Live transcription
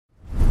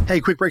Hey,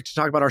 quick break to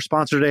talk about our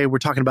sponsor today. We're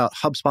talking about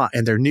HubSpot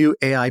and their new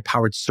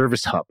AI-powered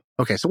Service Hub.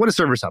 Okay, so what is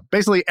Service Hub?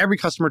 Basically, every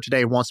customer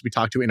today wants to be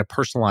talked to in a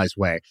personalized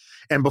way.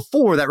 And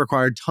before, that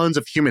required tons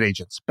of human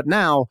agents. But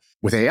now,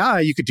 with AI,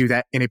 you could do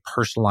that in a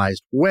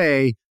personalized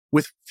way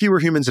with fewer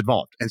humans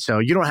involved. And so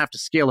you don't have to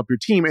scale up your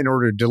team in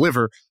order to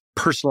deliver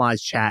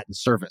personalized chat and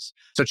service.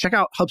 So check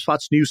out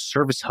HubSpot's new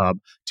Service Hub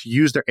to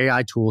use their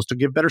AI tools to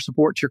give better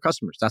support to your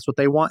customers. That's what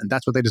they want and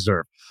that's what they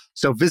deserve.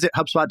 So visit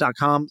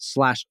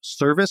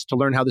HubSpot.com/service to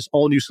learn how this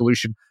all new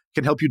solution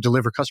can help you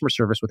deliver customer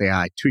service with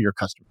AI to your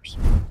customers.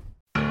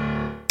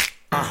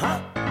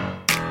 Yeah.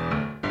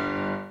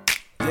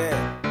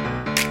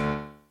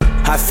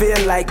 I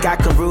feel like I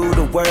can rule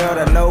the world.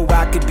 I know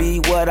I could be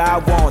what I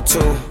want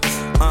to.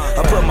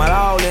 I put my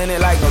all in it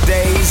like no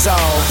days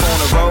off. On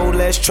the road,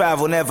 let's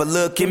travel, never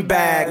looking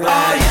back.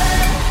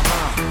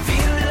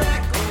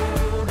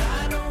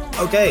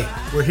 Okay,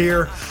 we're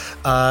here.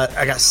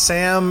 I got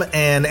Sam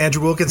and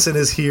Andrew Wilkinson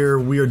is here.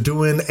 We are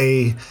doing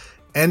a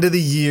end of the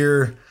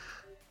year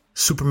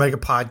super mega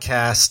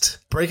podcast,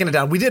 breaking it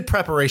down. We did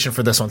preparation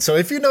for this one. So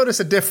if you notice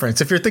a difference,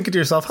 if you're thinking to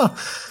yourself,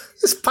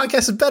 this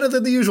podcast is better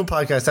than the usual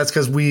podcast, that's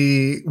because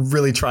we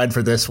really tried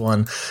for this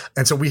one.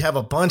 And so we have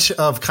a bunch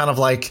of kind of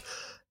like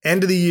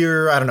end of the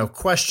year, I don't know,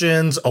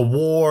 questions,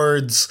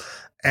 awards,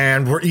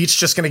 and we're each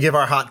just going to give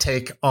our hot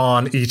take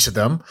on each of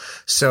them.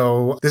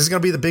 So this is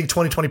going to be the big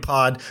 2020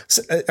 pod.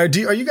 So, are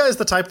you guys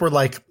the type where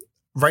like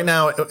right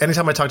now,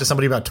 anytime I talk to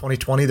somebody about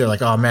 2020, they're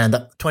like, oh man,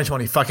 that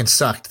 2020 fucking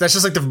sucked. That's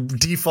just like the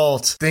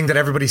default thing that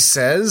everybody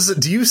says.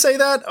 Do you say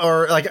that?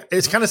 Or like,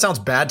 it kind of sounds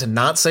bad to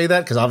not say that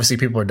because obviously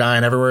people are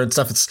dying everywhere and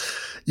stuff. It's,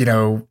 you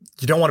know,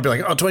 you don't want to be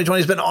like, oh, 2020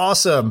 has been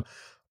awesome.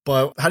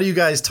 But how do you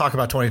guys talk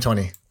about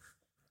 2020?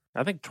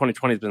 I think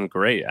 2020 has been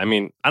great. I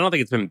mean, I don't think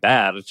it's been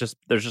bad. It's just,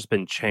 there's just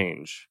been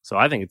change. So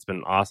I think it's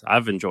been awesome.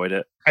 I've enjoyed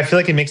it. I feel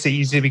like it makes it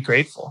easy to be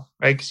grateful,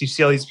 right? Because you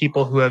see all these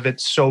people who have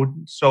it so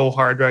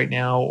hard right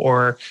now,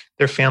 or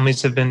their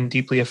families have been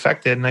deeply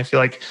affected. And I feel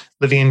like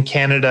living in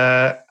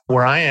Canada,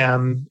 where I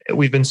am,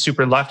 we've been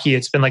super lucky.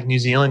 It's been like New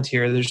Zealand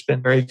here. There's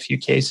been very few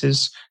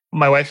cases.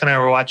 My wife and I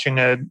were watching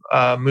a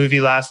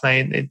movie last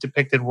night. It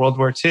depicted World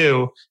War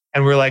II.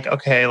 And we're like,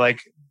 okay,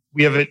 like,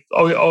 we have it.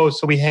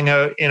 So we hang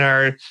out in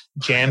our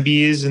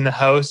jambies in the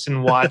house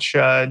and watch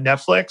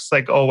Netflix.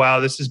 Like, oh wow,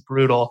 this is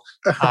brutal.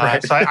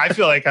 Right. So I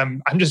feel like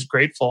I'm just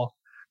grateful.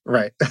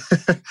 Right.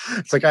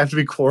 It's like I have to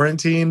be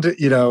quarantined,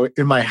 you know,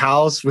 in my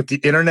house with the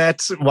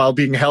internet while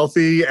being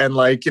healthy and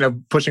like, you know,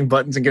 pushing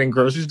buttons and getting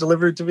groceries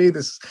delivered to me.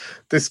 This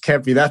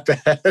can't be that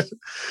bad.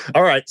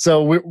 All right.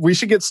 So we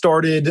should get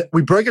started.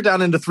 We break it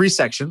down into 3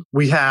 sections.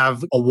 We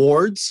have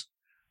awards.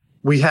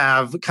 We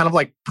have kind of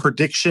like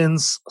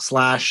predictions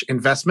 /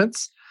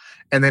 investments.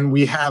 And then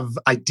we have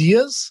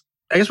ideas.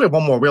 I guess we have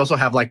one more. We also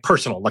have like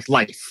personal, like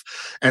life.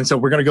 And so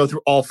we're going to go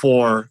through all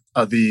 4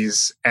 of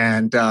these.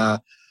 And I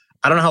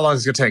don't know how long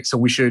it's going to take. So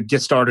we should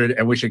get started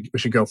and we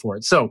should go for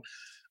it. So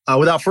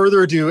without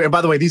further ado, and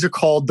by the way, these are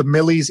called the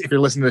Millies. If you're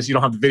listening to this, you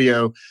don't have the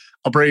video.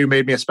 Abreu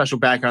made me a special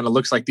background. It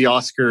looks like the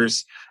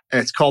Oscars.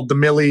 And it's called the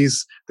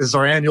Millies. This is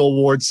our annual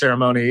award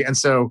ceremony. And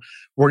so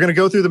we're going to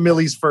go through the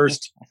Millies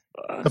first.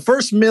 The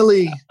first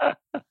Millie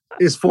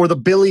is for the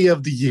Billy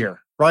of the Year,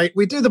 right?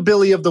 We do the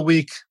Billy of the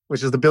Week,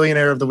 which is the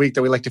billionaire of the week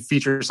that we like to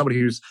feature somebody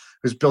who's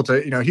built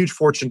a huge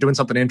fortune doing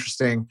something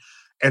interesting.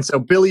 And so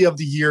Billy of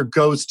the Year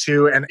goes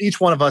to, and each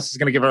one of us is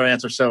going to give our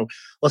answer. So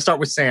let's start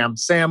with Sam.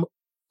 Sam,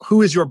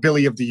 who is your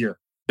Billy of the Year?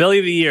 Billy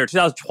of the Year,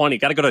 2020.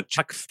 Got to go to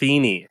Chuck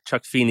Feeney.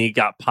 Chuck Feeney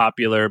got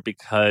popular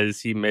because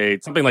he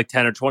made something like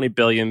 10 or 20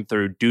 billion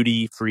through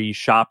duty-free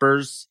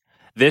shoppers.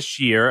 This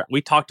year,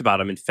 we talked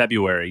about him in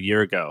February, a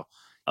year ago.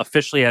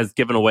 Officially has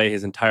given away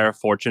his entire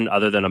fortune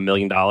other than $1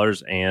 million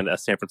and a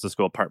San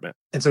Francisco apartment.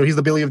 And so he's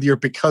the Billy of the Year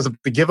because of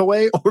the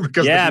giveaway or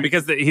because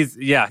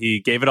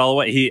he gave it all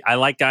away. I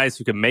like guys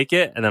who can make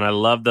it, and then I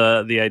love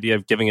the idea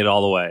of giving it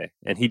all away.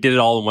 And he did it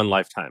all in one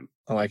lifetime.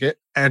 I like it.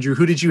 Andrew,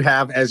 who did you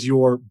have as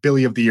your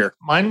Billy of the Year?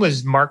 Mine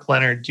was Mark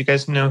Leonard. Do you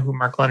guys know who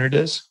Mark Leonard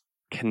is?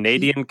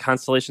 Canadian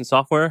Constellation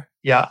Software?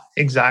 Yeah,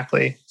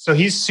 exactly. So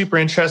he's super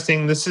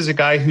interesting. This is a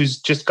guy who's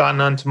just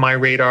gotten onto my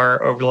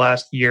radar over the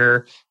last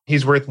year.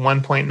 He's worth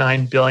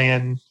 $1.9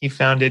 billion. He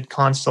founded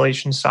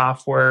Constellation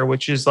Software,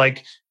 which is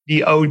like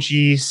the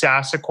OG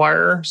SaaS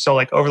acquirer. So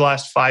like over the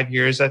last 5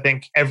 years, I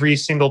think every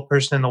single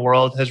person in the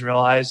world has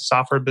realized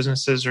software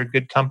businesses are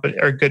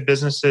good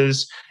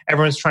businesses.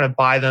 Everyone's trying to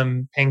buy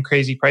them, paying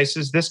crazy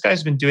prices. This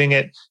guy's been doing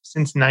it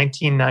since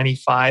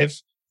 1995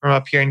 from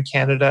up here in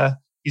Canada.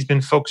 He's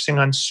been focusing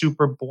on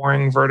super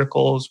boring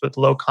verticals with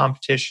low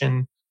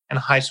competition and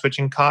high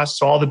switching costs.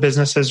 So all the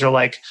businesses are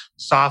like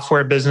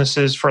software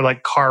businesses for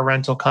like car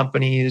rental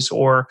companies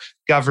or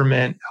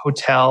government,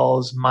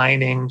 hotels,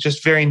 mining,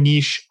 just very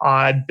niche,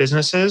 odd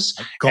businesses.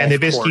 And they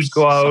basically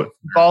go out,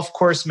 golf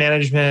course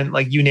management,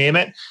 like you name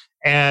it.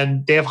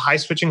 And they have high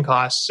switching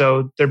costs.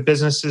 So they're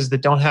businesses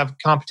that don't have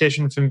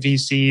competition from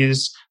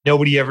VCs.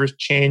 Nobody ever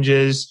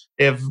changes.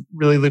 They have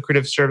really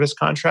lucrative service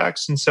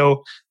contracts. And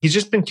so he's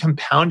just been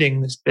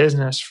compounding this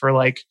business for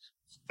like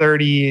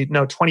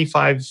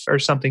 25 or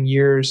something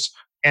years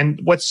And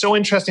what's so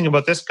interesting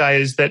about this guy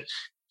is that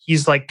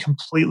he's like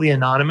completely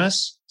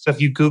anonymous. So if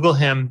you Google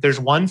him, there's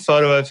one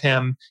photo of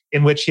him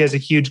in which he has a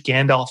huge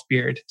Gandalf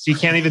beard. So you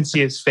can't even see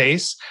his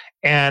face.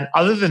 And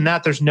other than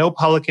that, there's no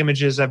public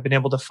images I've been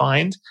able to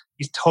find.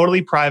 He's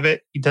totally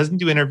private. He doesn't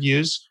do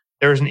interviews.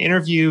 There was an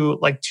interview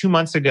like 2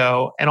 months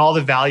ago, and all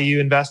the value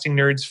investing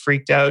nerds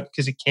freaked out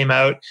because it came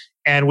out.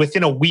 And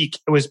within a week,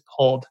 it was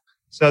pulled.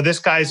 So this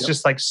guy's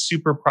just like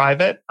super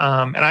private.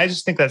 And I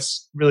just think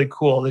that's really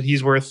cool that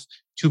he's worth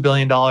 $2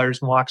 billion and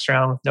walks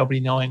around with nobody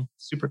knowing.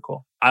 Super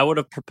cool. I would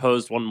have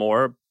proposed one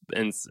more,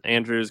 and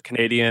Andrew's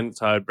Canadian,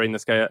 so I'd bring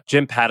this guy up.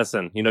 Jim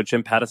Pattison. You know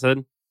Jim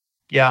Pattison?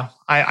 Yeah,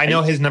 I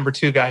know his number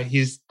 2 guy.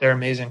 They're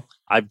amazing.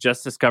 I've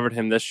just discovered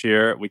him this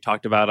year. We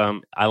talked about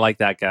him. I like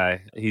that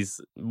guy. He's,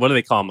 what do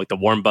they call him? Like the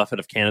Warren Buffett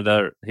of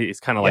Canada. He's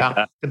kind of like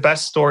that. The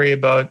best story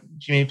about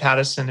Jimmy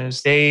Pattison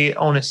is they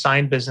own a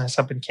sign business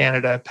up in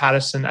Canada.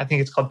 Pattison, I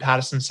think it's called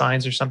Pattison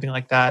Signs or something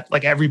like that.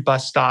 Like every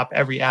bus stop,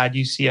 every ad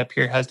you see up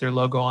here has their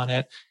logo on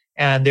it.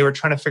 And they were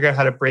trying to figure out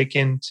how to break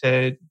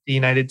into the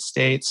United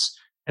States.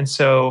 And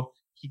so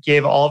he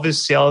gave all of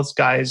his sales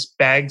guys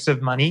bags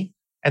of money,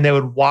 and they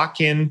would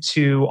walk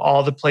into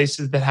all the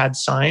places that had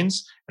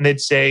signs, and they'd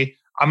say,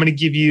 I'm going to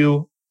give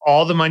you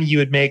all the money you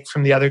would make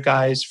from the other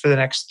guys for the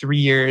next 3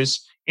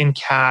 years in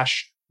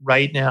cash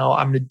right now.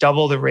 I'm going to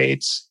double the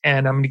rates,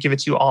 and I'm going to give it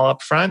to you all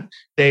up front.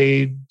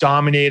 They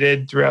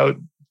dominated throughout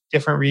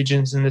different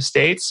regions in the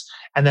States.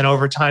 And then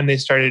over time, they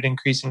started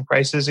increasing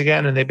prices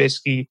again, and they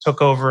basically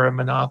took over a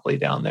monopoly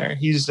down there.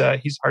 He's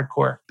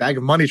hardcore. Bag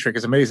of money trick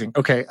is amazing.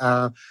 Okay,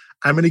 I'm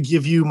going to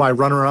give you my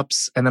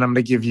runner-ups, and then I'm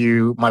going to give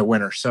you my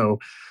winner. So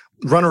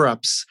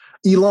runner-ups,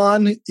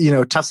 Elon,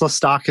 Tesla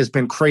stock has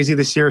been crazy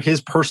this year.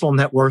 His personal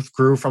net worth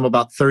grew from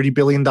about $30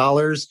 billion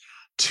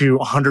to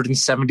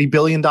 $170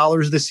 billion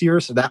this year.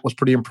 So that was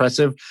pretty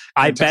impressive.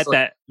 I bet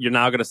that you're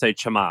now going to say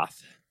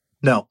Chamath.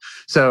 No.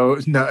 So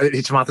no,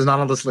 Chamath is not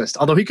on this list,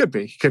 although he could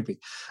be.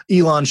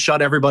 Elon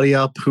shut everybody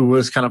up who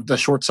was kind of the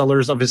short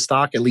sellers of his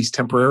stock, at least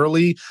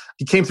temporarily.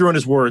 He came through on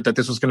his word that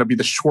this was going to be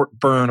the short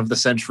burn of the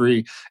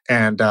century,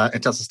 and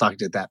Tesla stock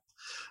did that.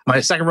 My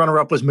second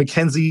runner-up was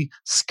Mackenzie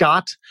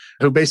Scott,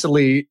 who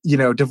basically,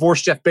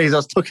 divorced Jeff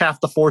Bezos, took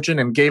half the fortune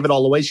and gave it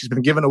all away. She's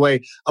been giving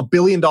away $1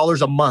 billion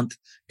a month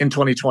in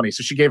 2020.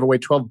 So she gave away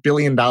 $12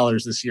 billion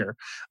this year,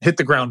 hit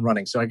the ground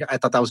running. So I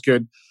thought that was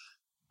good.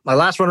 My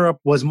last runner-up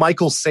was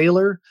Michael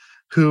Saylor,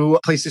 who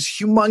placed this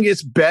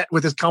humongous bet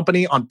with his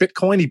company on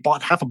Bitcoin. He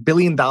bought $500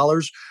 million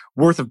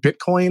worth of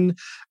Bitcoin,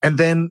 and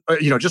then,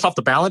 just off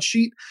the balance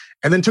sheet,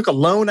 and then took a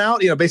loan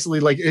out,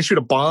 basically like issued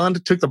a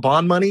bond, took the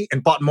bond money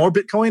and bought more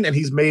Bitcoin. And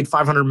he's made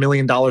 $500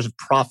 million of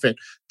profit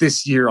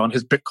this year on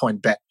his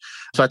Bitcoin bet.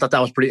 So I thought that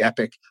was pretty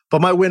epic.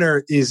 But my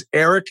winner is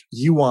Eric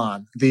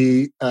Yuan,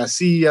 the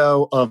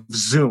CEO of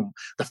Zoom,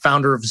 the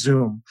founder of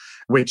Zoom,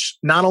 which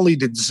not only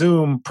did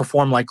Zoom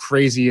perform like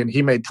crazy and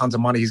he made tons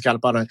of money, he's got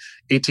about a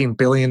 $18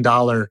 billion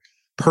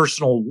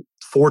personal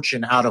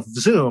fortune out of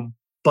Zoom,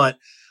 but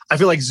I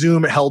feel like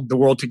Zoom held the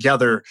world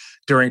together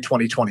during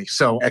 2020.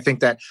 So I think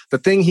that the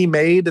thing he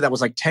made that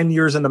was like 10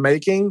 years in the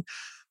making,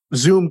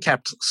 Zoom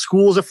kept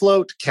schools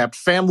afloat, kept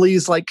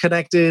families like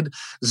connected.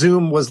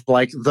 Zoom was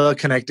like the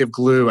connective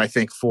glue, I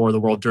think, for the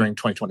world during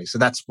 2020. So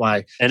that's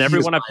why. And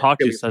everyone I've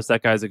talked to says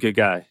that guy's a good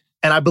guy.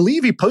 And I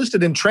believe he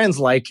posted in trends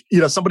like,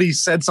 somebody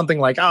said something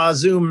like,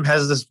 Zoom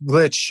has this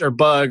glitch or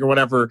bug or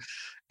whatever.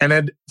 And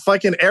then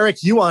fucking Eric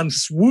Yuan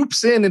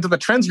swoops into the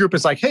trends group.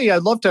 It's like, hey,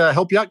 I'd love to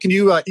help you out. Can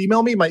you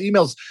email me? My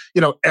email's,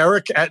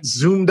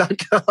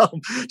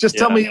 eric@zoom.com. Just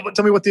tell me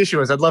what the issue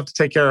is. I'd love to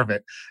take care of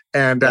it.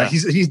 And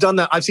he's done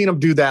that. I've seen him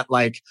do that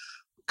like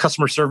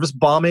customer service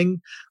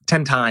bombing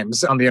 10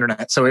 times on the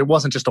internet. So it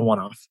wasn't just a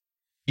one-off.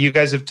 You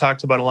guys have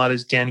talked about a lot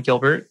is Dan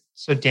Gilbert.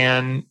 So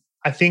Dan,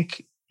 I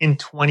think in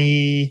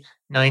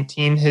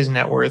 2019, his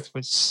net worth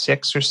was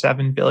 6 or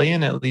 7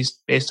 billion, at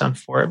least based on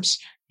Forbes.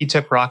 He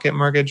took Rocket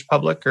Mortgage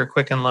public or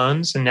Quicken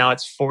Loans, and now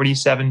it's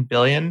 47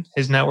 billion.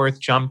 His net worth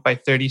jumped by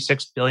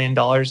 $36 billion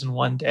in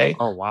one day.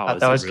 Oh, wow.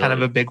 That was kind of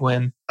a big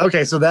win.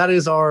 Okay, so that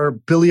is our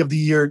Billy of the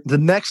Year. The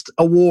next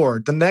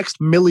award, the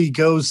next Millie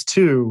goes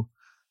to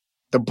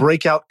the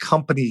breakout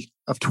company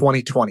of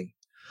 2020.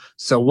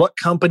 So what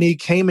company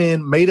came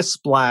in, made a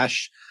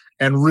splash,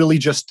 and really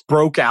just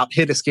broke out,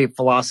 hit escape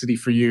velocity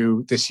for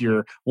you this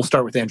year? We'll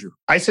start with Andrew.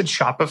 I said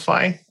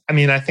Shopify. I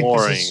mean, I think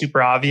boring. This is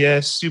super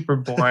obvious, super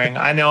boring.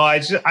 I know. I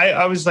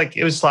was like,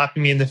 it was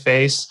slapping me in the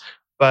face.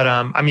 But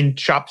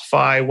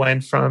Shopify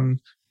went from,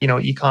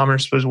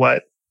 e-commerce was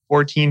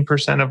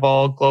 14% of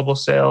all global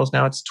sales.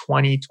 Now it's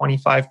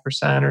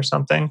 25% or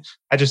something.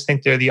 I just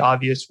think they're the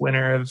obvious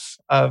winner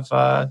of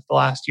the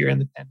last year in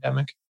the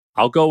pandemic.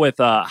 I'll go with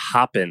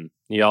Hopin.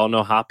 You all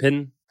know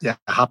Hopin? Yeah,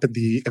 Hopin,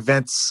 the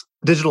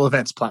digital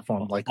events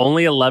platform. Like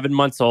only 11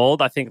 months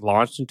old, I think,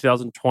 launched in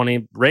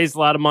 2020, raised a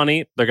lot of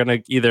money. They're going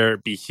to either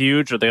be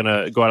huge or they're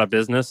going to go out of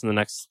business in the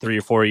next 3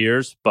 or 4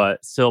 years,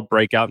 but still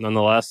break out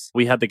nonetheless.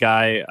 We had the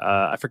guy,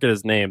 I forget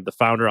his name, the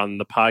founder on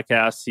the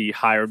podcast. He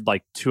hired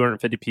like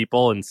 250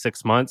 people in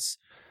 6 months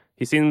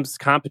He seems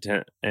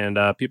competent, and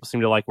people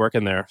seem to like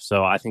working there.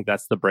 So I think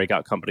that's the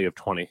breakout company of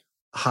 20.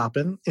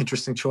 Hopin,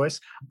 interesting choice.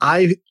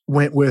 I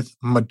went with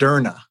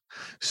Moderna.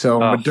 So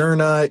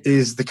Moderna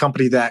is the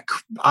company that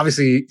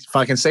obviously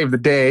fucking saved the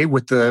day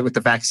with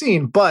the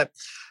vaccine. But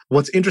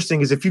what's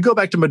interesting is if you go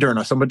back to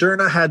Moderna, so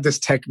Moderna had this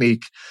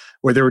technique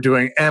where they were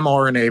doing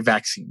mRNA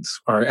vaccines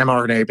or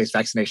mRNA-based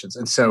vaccinations.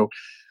 And so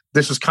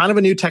this was kind of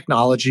a new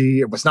technology.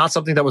 It was not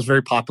something that was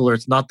very popular.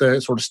 It's not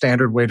the sort of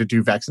standard way to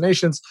do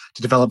vaccinations,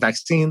 to develop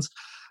vaccines.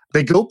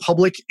 They go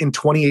public in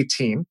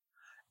 2018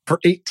 for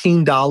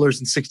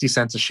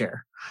 $18.60 a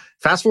share.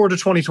 Fast forward to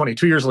 2020,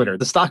 2 years later,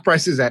 the stock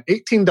price is at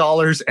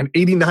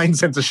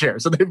 $18.89 a share.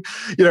 So they've,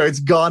 it's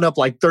gone up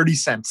like 30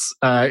 cents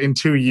in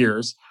 2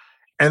 years.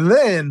 And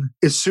then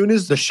as soon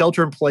as the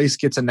shelter in place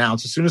gets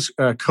announced, as soon as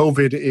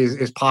COVID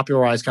is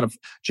popularized kind of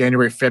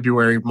January,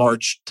 February,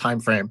 March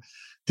timeframe,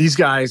 these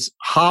guys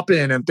hop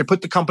in and they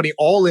put the company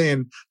all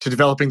in to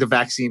developing the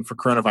vaccine for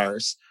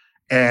coronavirus.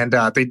 And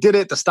they did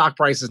it. The stock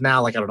price is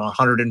now like, I don't know,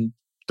 $130,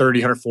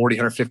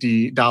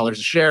 $140, $150 a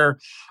share.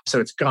 So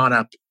it's gone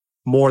up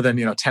more than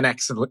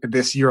 10x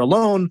this year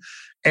alone.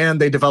 And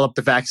they developed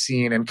the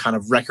vaccine in kind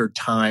of record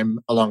time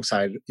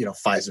alongside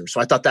Pfizer. So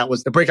I thought that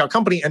was the breakout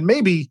company and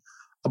maybe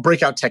a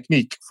breakout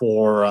technique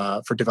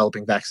for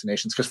developing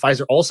vaccinations, because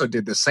Pfizer also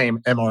did the same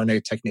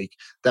mRNA technique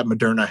that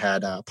Moderna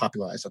had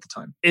popularized at the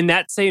time. In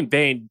that same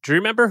vein, do you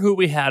remember who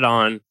we had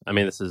on? I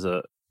mean, this is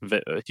a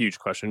huge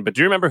question, but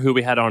do you remember who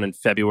we had on in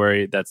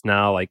February that's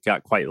now like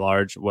got quite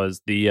large?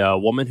 Was the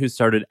woman who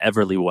started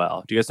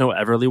Everlywell. Do you guys know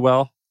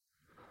Everlywell?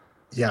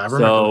 Yeah, I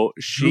remember. So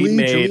she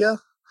made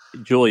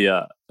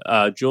Julia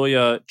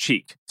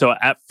Cheek. So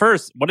at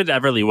first, what did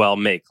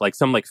Everlywell make? Like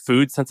some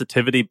food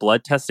sensitivity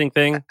blood testing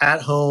thing?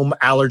 At home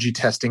allergy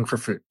testing for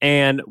food.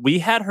 And we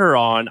had her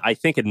on, I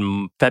think,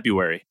 in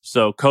February.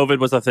 So COVID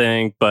was a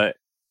thing, but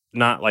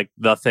not like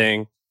the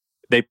thing.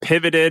 They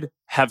pivoted,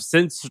 have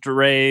since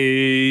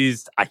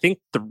raised, I think,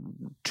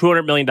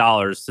 $200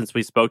 million since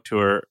we spoke to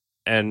her.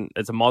 And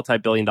it's a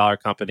multi-billion-dollar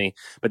company.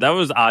 But that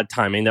was odd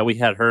timing that we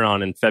had her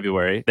on in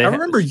February. I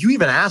remember you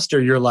even asked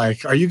her, you're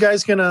like, are you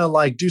guys going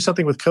to do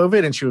something with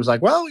COVID? And she was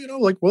like, well,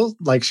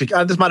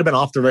 this might have been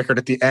off the record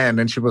at the end.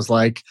 And she was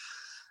like,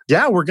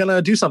 yeah, we're going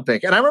to do something.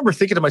 And I remember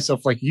thinking to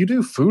myself, you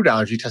do food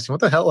allergy testing.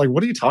 What the hell?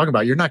 What are you talking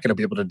about? You're not going to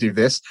be able to do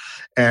this.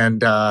 And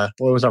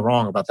boy, was I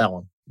wrong about that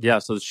one. Yeah,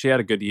 so she had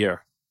a good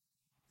year.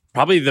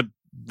 Probably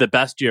the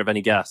best year of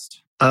any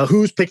guest.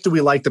 Whose pick do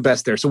we like the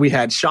best there? So we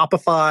had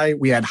Shopify,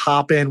 we had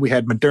Hopin, we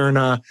had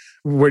Moderna.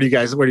 Where do you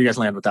guys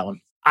land with that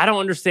one? I don't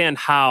understand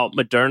how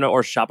Moderna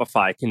or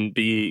Shopify can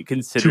be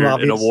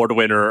considered an award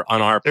winner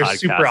on our podcast. They're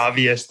super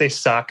obvious. They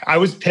suck. I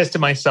was pissed at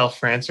myself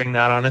for answering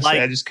that, honestly.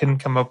 I just couldn't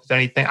come up with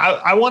anything.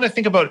 I want to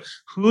think about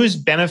who's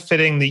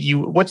benefiting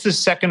what's the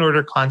second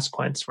order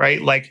consequence,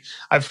 right?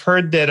 I've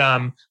heard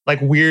that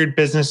weird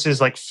businesses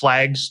like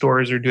flag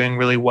stores are doing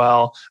really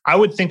well. I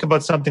would think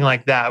about something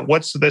like that.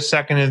 What's the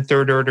second and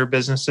third order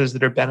businesses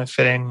that are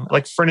benefiting?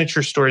 Like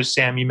furniture stores,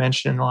 Sam, you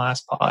mentioned in the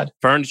last pod.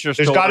 There's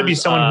got to be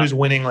someone who's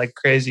winning like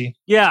crazy.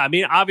 Yeah, I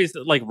mean,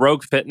 obviously, like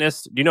Rogue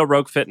Fitness. Do you know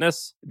Rogue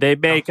Fitness? They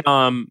make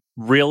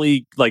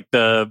really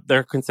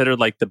they're considered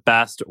like the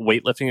best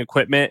weightlifting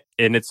equipment,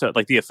 and it's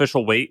like the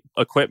official weight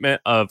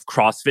equipment of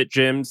CrossFit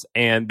gyms,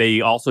 and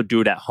they also do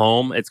it at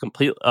home. It's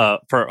complete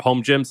for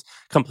home gyms,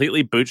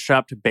 completely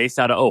bootstrapped, based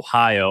out of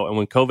Ohio. And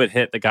when COVID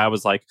hit, the guy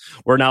was like,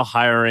 "We're now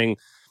hiring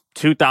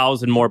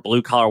 2,000 more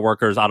blue collar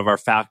workers out of our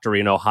factory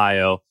in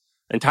Ohio."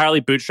 Entirely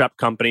bootstrapped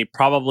company,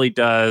 probably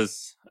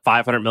does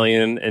 $500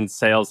 million in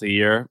sales a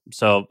year.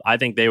 So I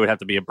think they would have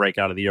to be a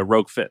breakout of the year.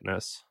 Rogue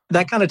Fitness.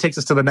 That kind of takes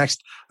us to the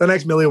next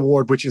Millie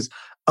Award, which is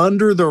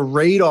under the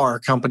radar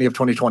company of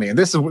 2020. And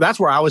that's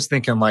where I was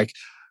thinking,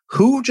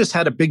 who just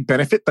had a big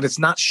benefit, but it's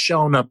not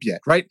shown up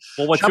yet, right?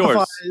 Well, what's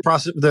Shopify,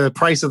 yours? The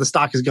price of the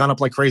stock has gone up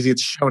like crazy.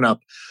 It's shown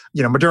up.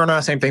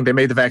 Moderna, same thing. They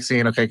made the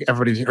vaccine. Okay,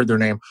 everybody's heard their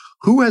name.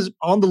 Who has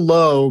on the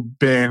low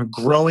been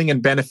growing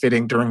and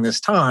benefiting during this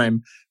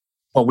time?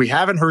 Well, we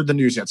haven't heard the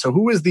news yet. So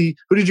who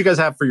did you guys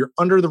have for your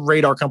under the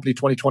radar company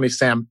 2020?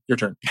 Sam, your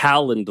turn.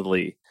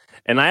 Calendly.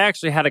 And I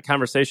actually had a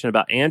conversation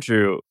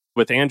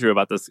with Andrew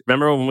about this.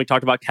 Remember when we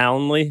talked about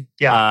Calendly?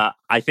 Yeah.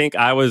 I think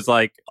I was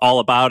all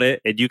about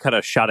it and you kind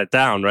of shot it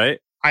down, right?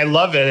 I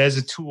love it as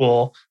a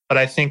tool, but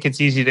I think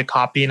it's easy to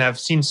copy and I've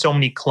seen so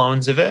many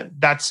clones of it.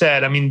 That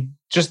said, I mean,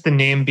 just the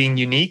name being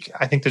unique,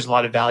 I think there's a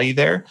lot of value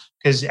there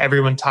because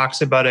everyone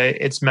talks about it.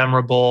 It's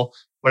memorable.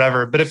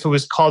 Whatever. But if it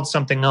was called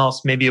something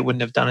else, maybe it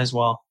wouldn't have done as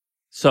well.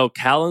 So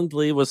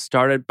Calendly was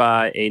started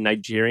by a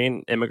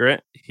Nigerian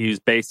immigrant. He's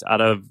based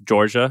out of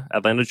Georgia,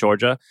 Atlanta,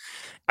 Georgia.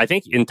 I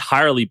think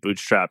entirely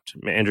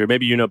bootstrapped. Andrew,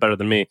 maybe you know better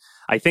than me.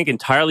 I think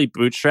entirely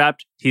bootstrapped.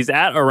 He's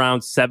at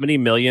around 70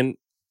 million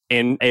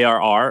in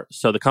ARR.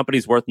 So the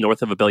company's worth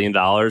north of $1 billion.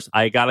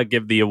 I got to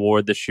give the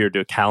award this year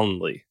to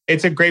Calendly.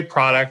 It's a great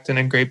product and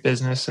a great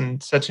business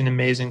and such an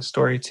amazing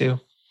story too.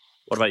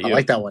 What about you? I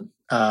like that one.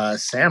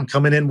 Sam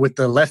coming in with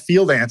the left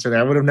field answer there.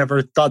 I would have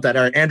never thought that.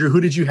 All right, Andrew,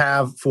 who did you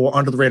have for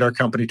Under the Radar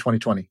Company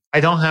 2020? I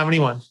don't have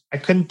anyone. I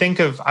couldn't think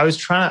of, I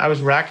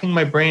was racking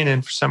my brain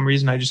and for some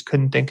reason I just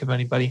couldn't think of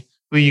anybody.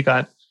 Who you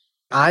got?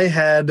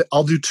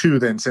 I'll do two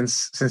then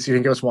since you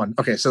didn't give us one.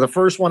 Okay, so the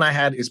first one I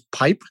had is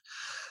Pipe.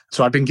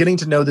 So I've been getting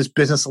to know this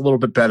business a little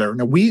bit better.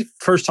 Now, we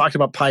first talked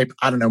about Pipe,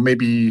 I don't know,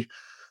 maybe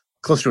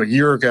close to a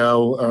year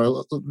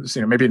ago,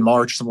 or maybe in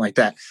March, something like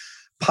that.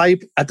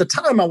 Pipe, at the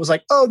time, I was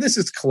like, oh, this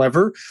is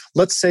clever.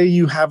 Let's say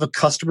you have a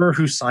customer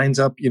who signs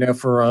up,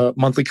 for a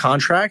monthly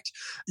contract.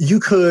 You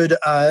could,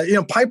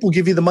 Pipe will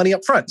give you the money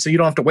up front. So you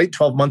don't have to wait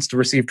 12 months to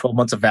receive 12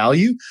 months of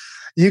value.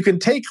 You can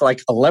take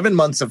like 11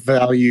 months of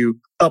value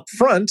up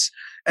front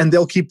and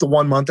they'll keep the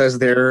 1 month as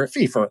their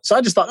fee for it. So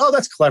I just thought, oh,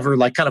 that's clever,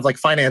 like kind of like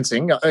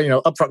financing,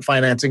 upfront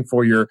financing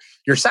for your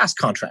SaaS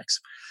contracts.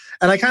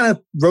 And I kind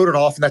of wrote it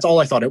off and that's all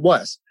I thought it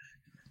was.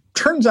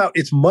 Turns out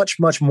it's much,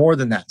 much more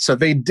than that. So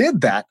they did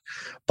that.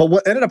 But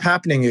what ended up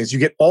happening is you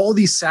get all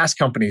these SaaS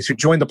companies who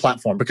join the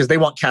platform because they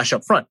want cash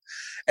up front.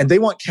 And they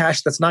want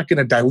cash that's not going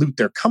to dilute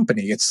their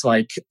company. It's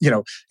like,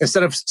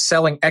 instead of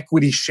selling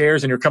equity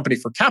shares in your company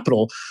for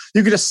capital,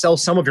 you could just sell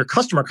some of your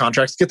customer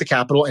contracts, get the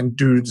capital, and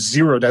do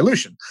zero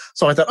dilution.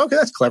 So I thought, okay,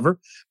 that's clever.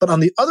 But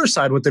on the other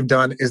side, what they've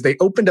done is they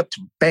opened up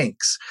to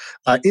banks,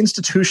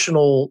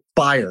 institutional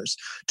buyers,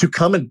 to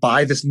come and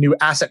buy this new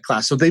asset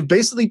class. So they've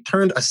basically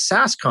turned a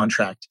SaaS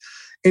contract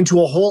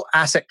into a whole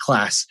asset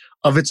class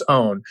of its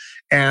own.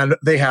 And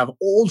they have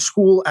old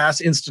school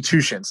ass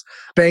institutions,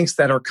 banks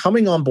that are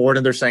coming on board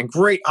and they're saying,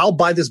 great, I'll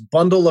buy this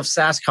bundle of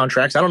SaaS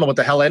contracts. I don't know what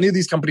the hell any of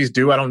these companies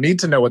do. I don't need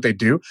to know what they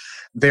do.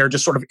 They're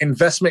just sort of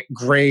investment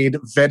grade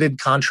vetted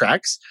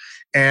contracts.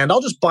 And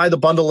I'll just buy the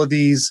bundle of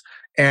these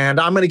and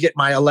I'm going to get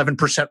my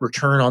 11%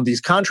 return on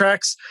these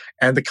contracts.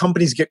 And the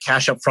companies get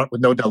cash up front with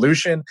no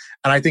dilution.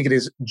 And I think it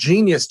is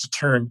genius to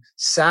turn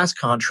SaaS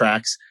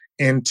contracts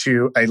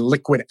into a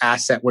liquid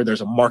asset where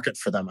there's a market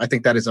for them. I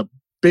think that is a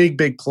big,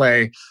 big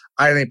play.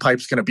 I think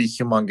Pipe's going to be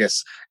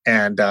humongous,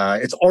 and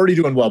it's already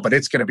doing well, but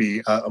it's going to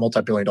be a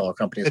multi-billion-dollar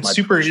company. It's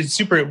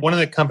super. One of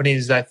the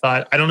companies I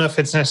thought, I don't know if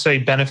it's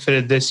necessarily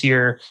benefited this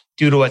year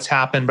due to what's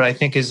happened, but I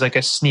think is like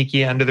a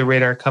sneaky under the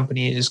radar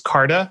company is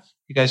Carta.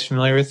 You guys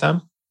familiar with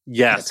them?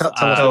 Yes. Tell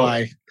us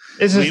why.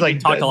 We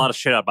talked a lot of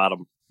shit about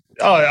them.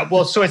 Oh,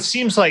 well, so it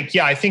seems like,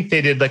 I think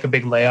they did like a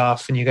big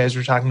layoff and you guys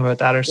were talking about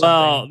that or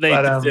something.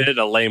 Well, they did it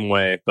a lame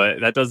way, but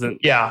that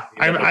doesn't... Yeah,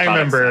 I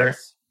remember.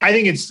 I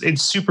think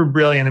it's super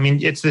brilliant. I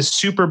mean, it's this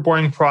super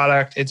boring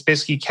product. It's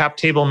basically cap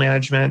table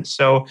management.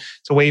 So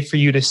it's a way for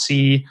you to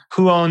see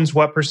who owns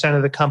what percent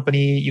of the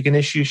company. You can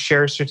issue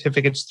share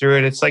certificates through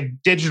it. It's like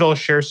digital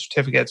share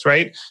certificates,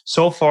 right?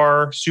 So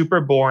far,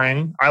 super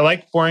boring. I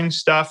like boring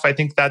stuff. I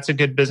think that's a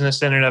good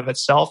business in and of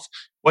itself.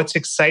 What's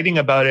exciting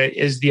about it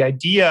is the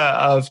idea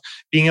of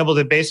being able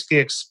to basically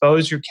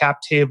expose your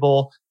cap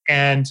table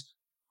and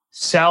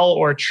sell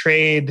or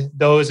trade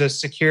those as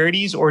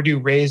securities or do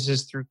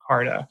raises through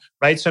Carta,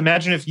 right? So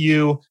imagine if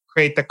you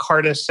create the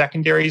Carta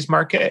secondaries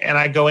market and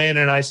I go in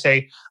and I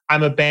say,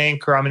 I'm a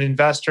bank or I'm an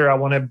investor, I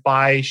want to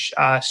buy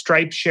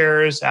Stripe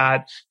shares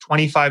at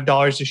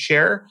 $25 a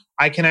share.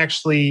 I can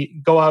actually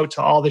go out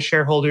to all the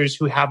shareholders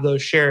who have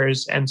those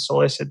shares and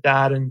solicit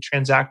that and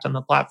transact on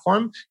the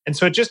platform. And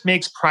so it just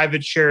makes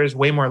private shares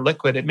way more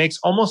liquid. It makes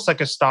almost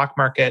like a stock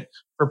market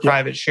for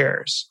private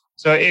shares.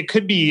 So it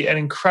could be an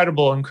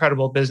incredible,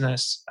 incredible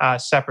business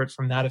separate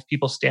from that if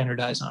people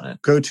standardize on it.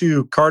 Go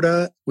to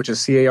Carta, which is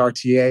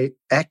CARTAX.com.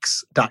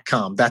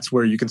 That's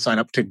where you can sign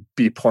up to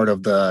be part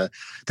of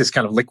this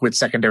kind of liquid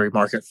secondary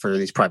market for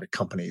these private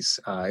companies.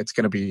 I think it's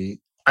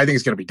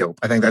going to be dope.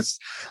 I think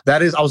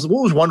that is. I was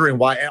always wondering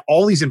why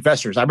all these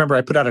investors. I remember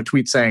I put out a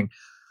tweet saying,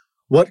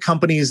 what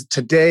companies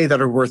today that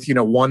are worth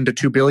 1 to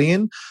 2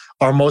 billion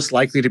are most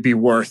likely to be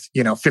worth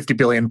 50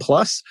 billion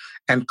plus.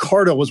 And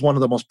Carta was one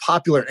of the most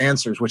popular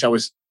answers, which I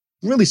was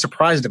really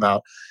surprised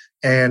about.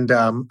 And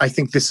I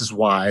think this is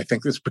why. I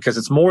think this because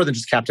it's more than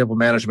just cap table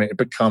management. It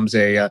becomes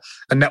a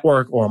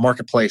network or a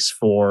marketplace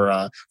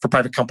for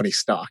private company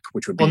stock,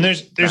 which would be. Well,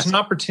 there's an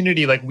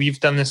opportunity. Like we've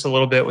done this a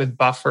little bit with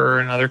Buffer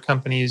and other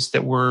companies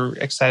that we're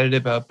excited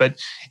about. But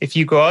if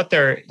you go out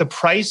there, the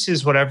price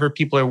is whatever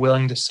people are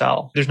willing to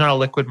sell. There's not a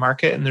liquid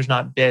market and there's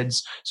not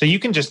bids. So you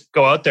can just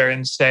go out there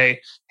and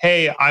say,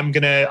 "Hey,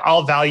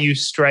 I'll value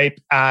Stripe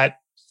at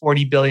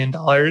 $40 billion.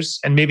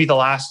 And maybe the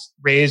last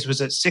raise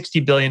was at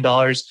 $60 billion.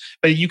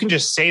 But you can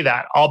just say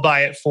that, I'll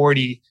buy at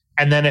 40.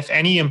 And then if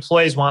any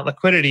employees want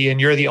liquidity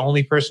and you're the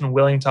only person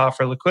willing to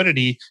offer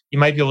liquidity, you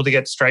might be able to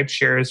get Stripe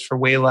shares for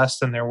way less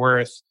than they're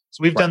worth.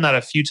 So we've done that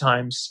a few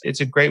times.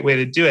 It's a great way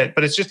to do it,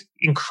 but it's just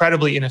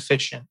incredibly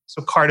inefficient.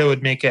 So Carta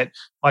would make it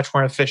much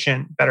more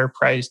efficient, better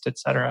priced, et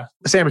cetera.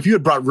 Sam, if you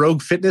had brought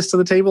Rogue Fitness to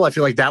the table, I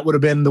feel like that would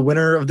have been the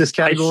winner of this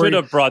category. I should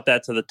have brought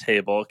that to the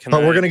table.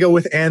 We're going to go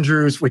with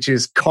Andrew's, which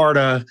is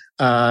Carta.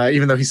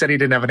 Even though he said he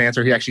didn't have an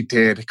answer, he actually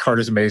did.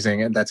 Carta's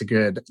amazing, and that's a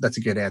good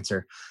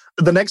answer.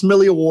 The next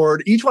Millie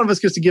Award, each one of us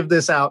gets to give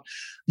this out.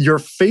 Your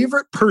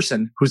favorite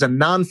person who's a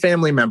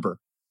non-family member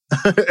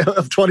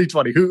of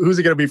 2020. Who's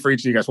it going to be for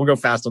each of you guys? We'll go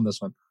fast on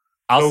this one.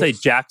 I'll say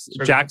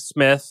Jack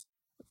Smith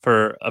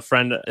for a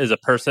friend is a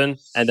person,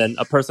 and then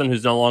a person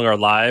who's no longer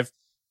alive,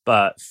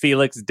 but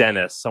Felix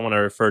Dennis, someone I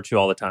refer to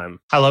all the time.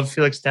 I love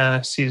Felix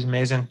Dennis. He's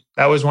amazing.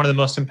 That was one of the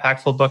most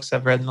impactful books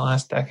I've read in the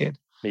last decade.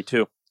 Me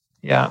too.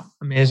 Yeah,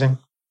 amazing.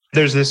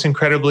 There's this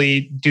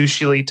incredibly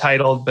douchily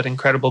titled but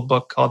incredible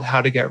book called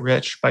How to Get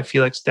Rich by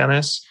Felix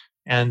Dennis,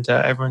 and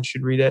everyone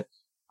should read it.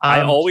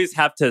 I always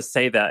have to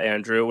say that,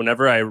 Andrew.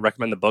 Whenever I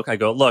recommend the book, I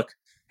go, look,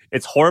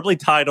 it's horribly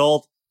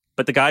titled,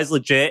 but the guy's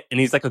legit and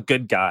he's like a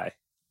good guy.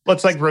 Well,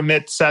 it's like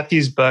Ramit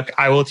Sethi's book,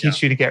 I Will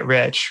Teach You to Get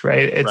Rich,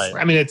 right?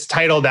 I mean, it's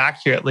titled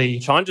accurately.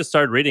 Sean just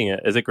started reading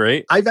it. Is it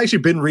great? I've actually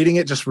been reading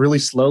it just really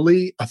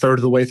slowly, a third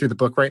of the way through the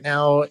book right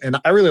now,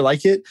 and I really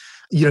like it.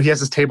 You know, he has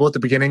this table at the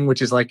beginning,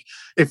 which is like,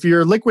 if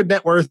your liquid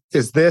net worth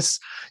is this,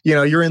 you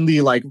know, you're in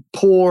the like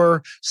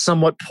poor,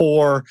 somewhat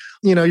poor,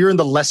 you know, you're in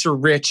the lesser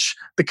rich,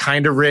 the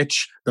kind of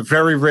rich, the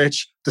very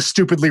rich, the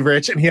stupidly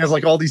rich. And he has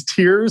like all these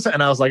tiers.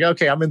 And I was like,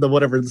 okay, I'm in the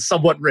whatever, the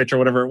somewhat rich or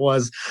whatever it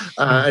was.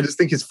 I just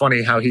think it's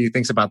funny how he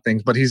thinks about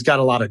things, but he's got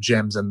a lot of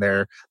gems in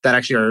there that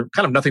actually are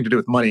kind of nothing to do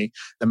with money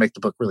that make the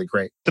book really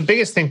great. The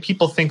biggest thing,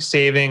 people think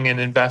saving and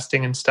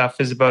investing and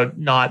stuff is about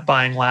not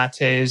buying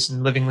lattes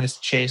and living this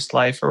chaste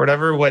life or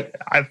whatever. What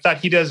I thought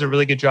he does a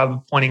really good job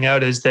of pointing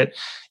out is that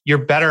you're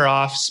better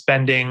off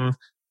spending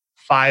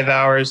 5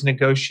 hours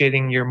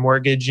negotiating your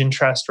mortgage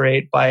interest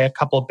rate by a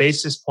couple of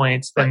basis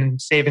points than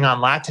saving on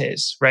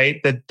lattes,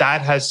 right?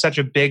 That has such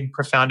a big,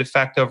 profound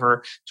effect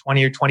over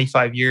 20 or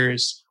 25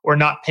 years, or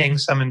not paying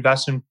some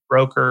investment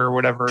broker or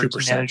whatever to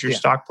manage your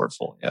stock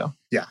portfolio.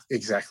 Yeah,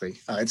 exactly.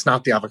 It's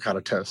not the avocado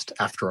toast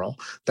after all.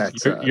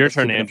 That's your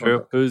turn,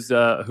 Andrew. Who's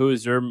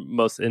your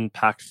most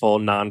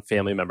impactful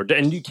non-family member?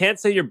 And you can't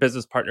say your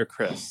business partner,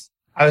 Chris.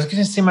 I was going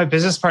to say my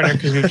business partner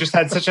because we've just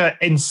had such an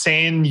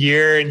insane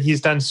year and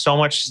he's done so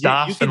much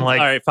stuff. You can, and like,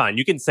 all right, fine.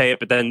 You can say it,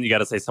 but then you got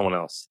to say someone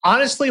else.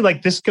 Honestly,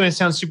 like this is going to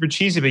sound super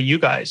cheesy, but you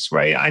guys,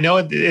 right? I know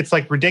it's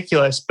like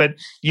ridiculous, but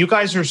you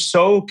guys are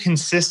so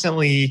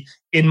consistently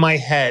in my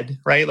head,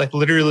 right? Like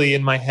literally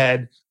in my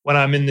head when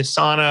I'm in the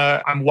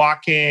sauna, I'm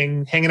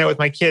walking, hanging out with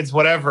my kids,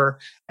 whatever.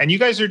 And you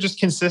guys are just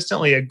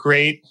consistently a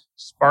great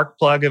spark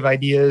plug of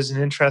ideas and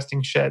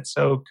interesting shit.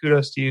 So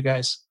kudos to you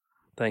guys.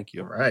 Thank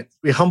you. All right.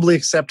 We humbly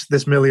accept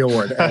this Millie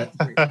Award.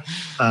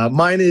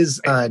 Mine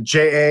is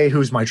J.A.,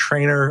 who's my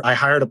trainer. I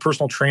hired a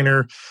personal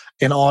trainer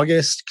in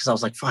August because I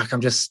was like, fuck, I'm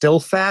just still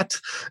fat.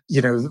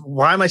 You know,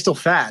 why am I still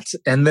fat?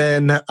 And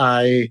then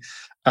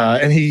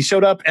and he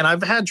showed up, and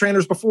I've had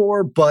trainers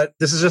before, but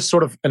this is just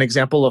sort of an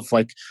example of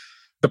like,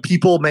 the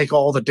people make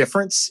all the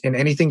difference in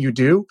anything you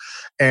do.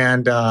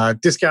 And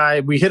this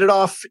guy, we hit it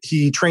off.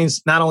 He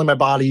trains not only my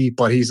body,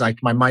 but he's like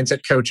my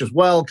mindset coach as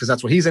well, because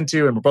that's what he's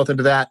into, and we're both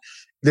into that.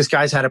 This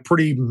guy's had a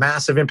pretty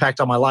massive impact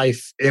on my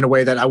life in a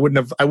way that I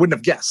wouldn't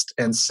have guessed.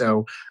 And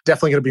so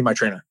definitely going to be my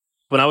trainer.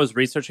 When I was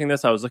researching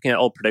this, I was looking at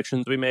old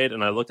predictions we made,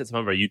 and I looked at some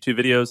of our YouTube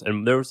videos,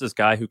 and there was this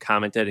guy who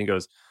commented and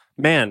goes,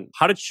 man,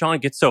 how did Sean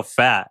get so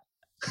fat?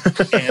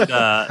 And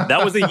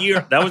that was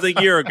a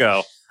year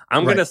ago.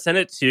 I'm going to send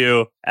it to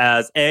you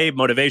as A,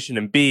 motivation,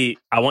 and B,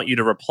 I want you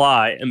to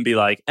reply and be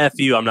like, F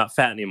you, I'm not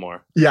fat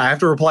anymore. Yeah, I have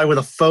to reply with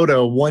a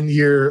photo 1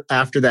 year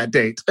after that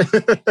date.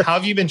 How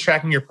have you been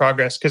tracking your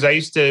progress? Because I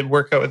used to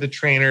work out with a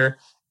trainer,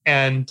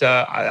 and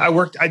I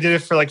did it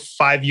for like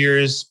 5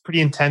 years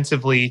pretty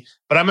intensively,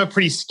 but I'm a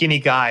pretty skinny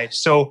guy.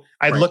 So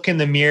I'd look in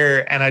the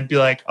mirror and I'd be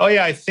like, oh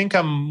yeah, I think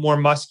I'm more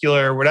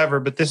muscular or whatever,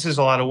 but this is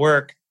a lot of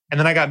work. And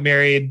then I got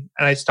married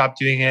and I stopped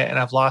doing it and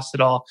I've lost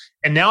it all.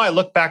 And now I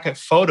look back at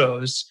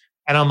photos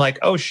and I'm like,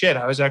 oh shit,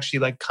 I was actually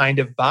like kind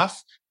of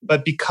buff.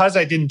 But because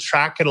I didn't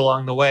track it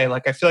along the way,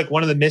 like I feel like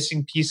one of the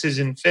missing pieces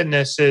in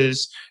fitness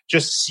is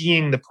just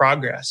seeing the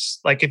progress.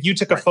 Like if you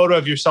took a photo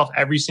of yourself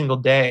every single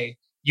day,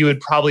 you would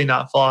probably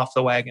not fall off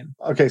the wagon.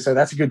 Okay, so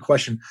that's a good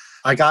question.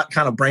 I got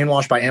kind of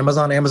brainwashed by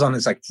Amazon. Amazon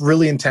is like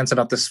really intense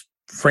about this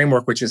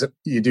framework, which is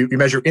you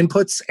measure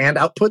inputs and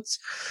outputs.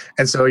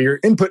 And so your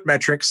input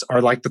metrics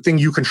are like the thing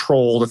you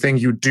control, the thing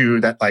you do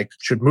that like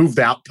should move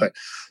the output.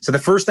 So the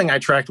first thing I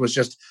tracked was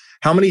just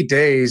how many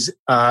days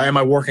am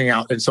I working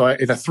out? And so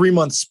in a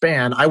 3-month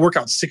span, I work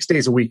out 6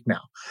 days a week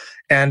now.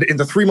 And in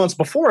the 3 months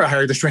before I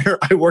hired this trainer,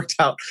 I worked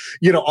out,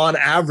 on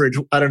average,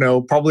 I don't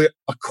know, probably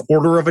a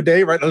quarter of a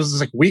day, right? Those was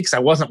like weeks I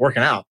wasn't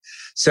working out.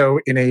 So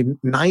in a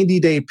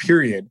 90-day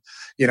period,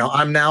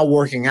 I'm now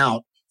working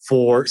out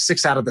for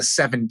 6 out of the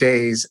 7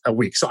 days a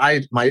week. So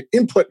my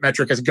input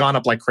metric has gone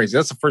up like crazy.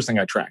 That's the first thing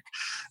I track.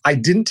 I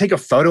didn't take a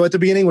photo at the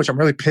beginning, which I'm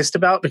really pissed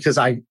about because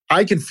I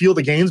can feel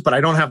the gains, but I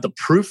don't have the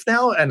proof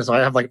now. And so I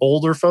have like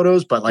older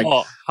photos, but like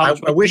I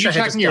wish I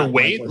had tracking your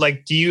weight.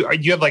 Like, do you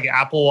have like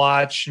Apple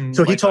Watch and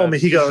so he told me,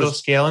 he goes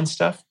scale and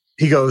stuff?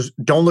 He goes,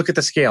 don't look at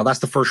the scale. That's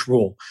the first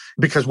rule.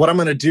 Because what I'm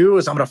going to do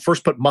is I'm going to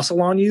first put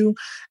muscle on you,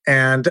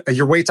 and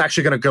your weight's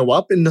actually going to go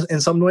up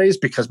in some ways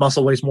because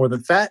muscle weighs more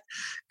than fat.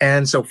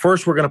 And so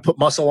first we're going to put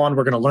muscle on.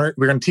 We're going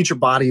to teach your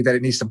body that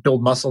it needs to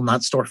build muscle,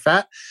 not store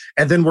fat.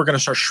 And then we're going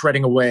to start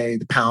shredding away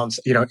the pounds,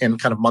 in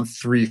kind of month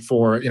 3,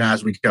 4,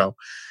 as we go.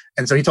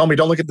 And so he told me,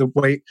 don't look at the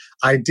weight.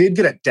 I did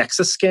get a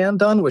DEXA scan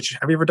done, which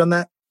have you ever done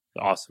that?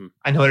 Awesome.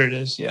 I know what it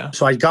is. Yeah.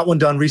 So I got one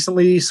done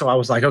recently. So I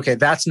was like, okay,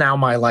 that's now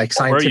my like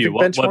scientific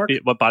benchmark.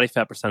 What body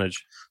fat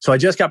percentage? So I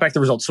just got back the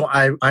results. So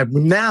I'm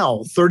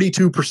now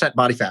 32%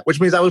 body fat, which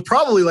means I was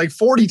probably like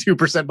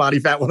 42% body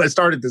fat when I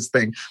started this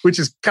thing, which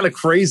is kind of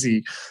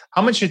crazy.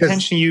 How much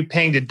attention are you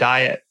paying to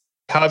diet?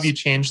 How have you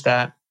changed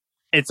that?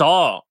 It's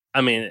all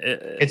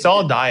diet. It's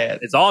all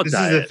diet. This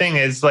is the thing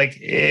is like,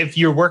 if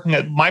you're working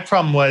at, my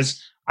problem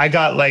was I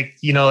got like,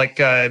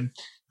 a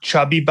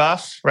chubby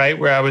buff, right?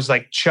 Where I was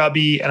like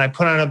chubby and I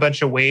put on a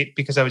bunch of weight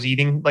because I was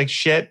eating like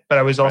shit, but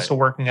I was also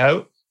working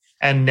out.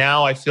 And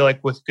now I feel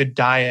like with good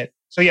diet.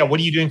 So yeah, what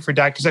are you doing for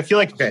diet? Because I feel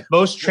like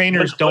most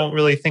trainers don't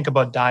really think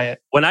about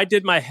diet. When I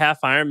did my half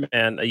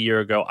Ironman a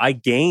year ago, I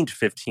gained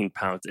 15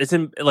 pounds.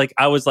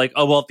 I was like,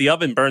 oh well, if the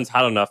oven burns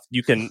hot enough,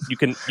 you can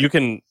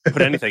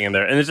put anything in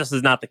there, and it just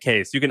is not the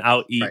case. You can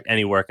out eat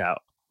any workout.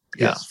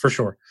 Yes, for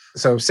sure.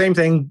 So same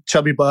thing,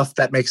 chubby buff.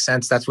 That makes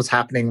sense. That's what's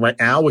happening right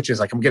now, which is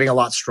like I'm getting a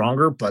lot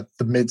stronger, but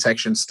the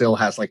midsection still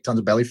has like tons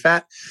of belly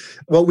fat.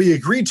 What we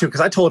agreed to,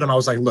 because I told him, I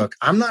was like, look,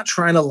 I'm not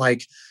trying to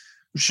like,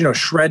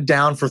 shred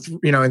down for,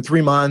 in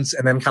 3 months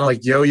and then kind of like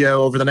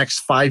yo-yo over the next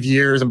 5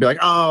 years and be like,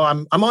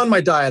 oh, I'm on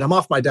my diet. I'm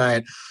off my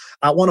diet.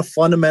 I want to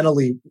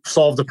fundamentally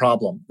solve the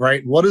problem,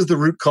 right? What is the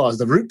root cause?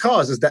 The root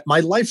cause is that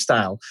my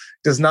lifestyle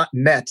does not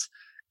net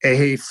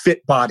a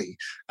fit body.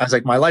 I was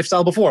like, my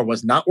lifestyle before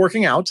was not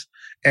working out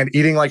and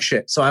eating like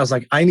shit. So I was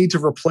like, I need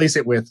to replace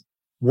it with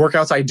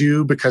workouts I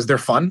do because they're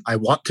fun. I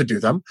want to do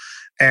them.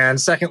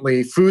 And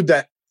secondly, food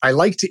that I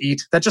like to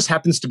eat that just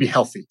happens to be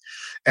healthy.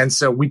 And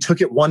so we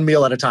took it one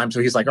meal at a time. So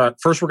he's like, all right,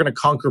 first we're going to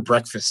conquer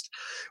breakfast.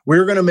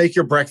 We're going to make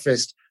your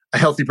breakfast a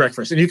healthy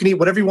breakfast. And you can eat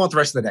whatever you want the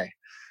rest of the day.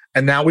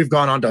 And now we've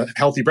gone on to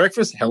healthy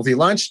breakfast, healthy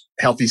lunch,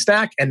 healthy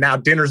snack. And now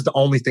dinner's the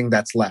only thing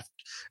that's left.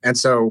 And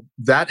so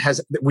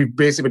we've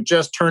basically been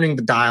just turning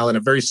the dial in a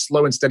very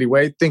slow and steady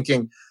way,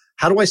 thinking,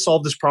 how do I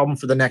solve this problem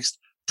for the next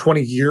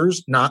 20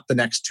 years, not the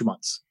next 2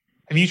 months?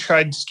 Have you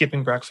tried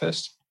skipping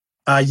breakfast?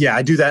 Yeah,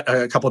 I do that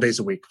a couple of days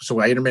a week. So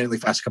I intermittently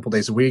fast a couple of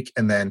days a week.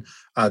 And then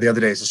the other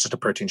days, it's just a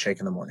protein shake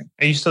in the morning.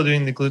 Are you still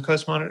doing the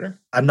glucose monitor?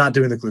 I'm not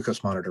doing the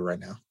glucose monitor right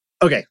now.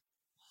 Okay.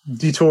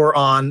 Detour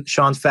on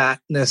Sean's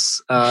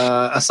fatness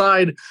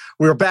aside,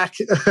 we're back.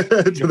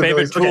 Your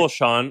favorite tool,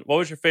 Sean? What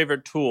was your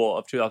favorite tool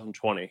of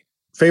 2020?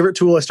 Favorite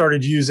tool I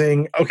started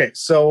using. Okay,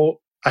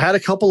 so I had a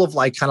couple of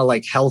like kind of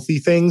like healthy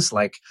things,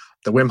 like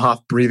the Wim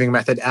Hof breathing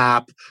method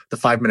app, the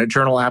 5-minute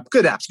journal app.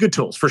 Good apps, good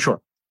tools for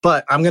sure.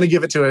 But I'm going to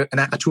give it to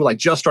a tool I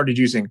just started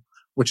using,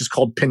 which is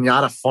called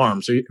Pinata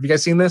Farm. So have you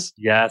guys seen this?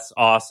 Yes,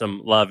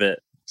 awesome, love it.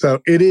 So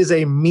it is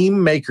a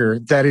meme maker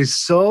that is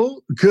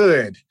so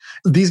good.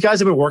 These guys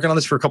have been working on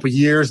this for a couple of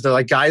years. They're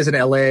like guys in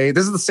LA. This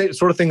is the same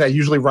sort of thing that I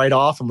usually write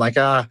off. I'm like,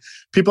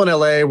 people in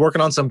LA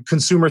working on some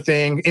consumer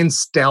thing in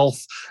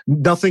stealth.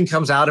 Nothing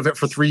comes out of it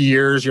for 3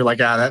 years. You're like,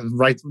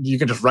 you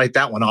can just write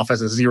that one off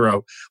as a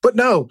 0. But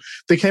no,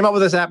 they came up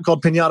with this app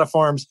called Pinata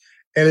Farms.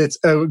 And it's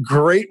a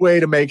great way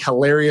to make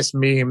hilarious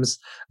memes.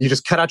 You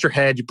just cut out your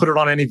head, you put it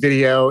on any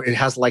video. It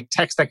has like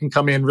text that can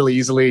come in really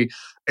easily.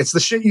 It's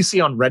the shit you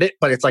see on Reddit,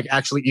 but it's like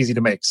actually easy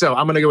to make. So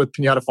I'm going to go with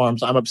Pinata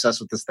Farms. I'm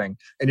obsessed with this thing.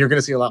 And you're going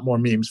to see a lot more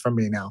memes from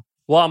me now.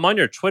 Well, I'm on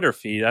your Twitter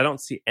feed. I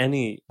don't see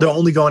any. They're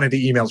only going into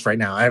emails right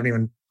now. I haven't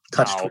even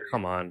touched Twitter.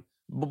 Come on.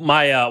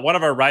 My one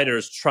of our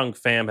writers, Trunk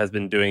Pham, has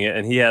been doing it,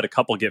 and he had a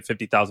couple get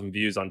 50,000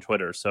 views on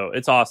Twitter. So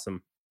it's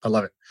awesome. I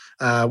love it.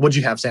 What'd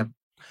you have, Sam?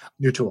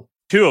 New tool.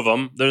 2 of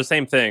them, they're the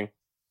same thing.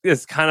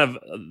 It's kind of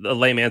a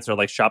lame answer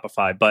like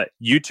Shopify, but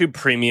YouTube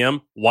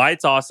Premium, why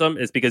it's awesome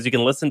is because you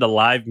can listen to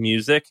live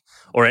music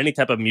or any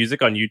type of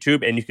music on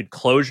YouTube, and you could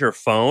close your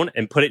phone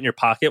and put it in your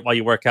pocket while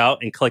you work out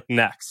and click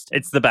next.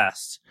 It's the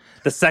best.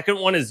 The second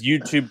one is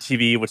YouTube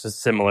TV, which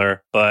is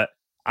similar, but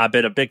I've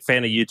been a big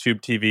fan of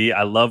YouTube TV.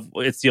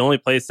 It's the only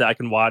place that I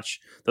can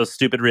watch those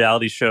stupid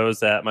reality shows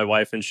that my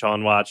wife and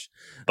Sean watch.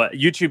 But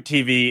YouTube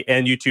TV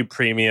and YouTube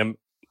Premium,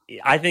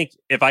 I think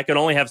if I could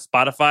only have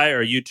Spotify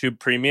or YouTube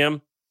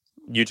Premium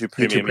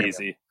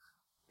easy.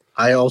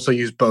 I also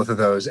use both of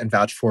those and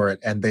vouch for it,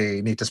 and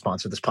they need to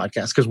sponsor this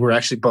podcast because we're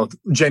actually both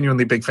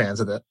genuinely big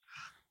fans of it.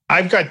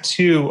 I've got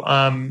 2.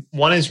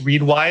 One is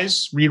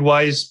Readwise.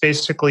 Readwise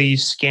basically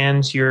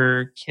scans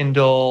your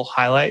Kindle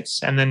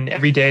highlights, and then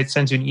every day it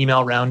sends you an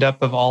email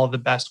roundup of all of the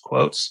best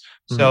quotes.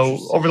 So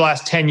over the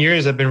last 10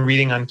 years, I've been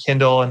reading on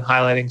Kindle and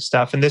highlighting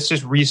stuff. And this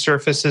just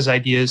resurfaces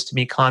ideas to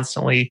me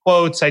constantly.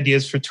 Quotes,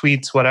 ideas for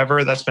tweets,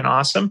 whatever. That's been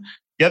awesome.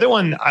 The other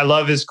one I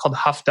love is called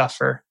Huff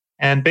Duffer.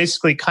 And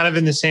basically kind of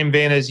in the same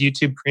vein as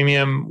YouTube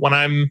Premium,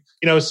 when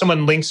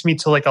someone links me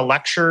to like a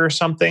lecture or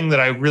something that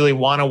I really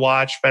want to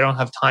watch, but I don't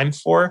have time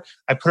for,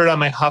 I put it on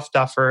my Huff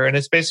Duffer. And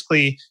it's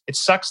basically, it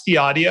sucks the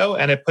audio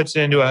and it puts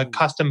it into a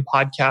custom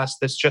podcast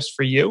that's just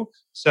for you.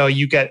 So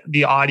you get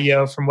the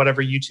audio from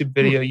whatever YouTube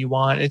video you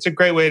want. It's a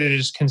great way to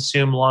just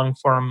consume long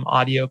form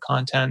audio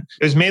content.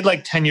 It was made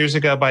like 10 years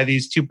ago by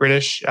these 2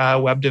 British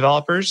web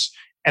developers.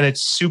 And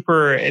it's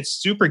super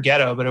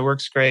ghetto, but it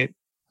works great.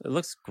 It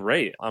looks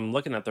great. I'm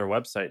looking at their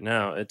website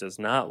now. It does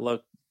not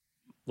look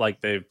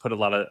like they put a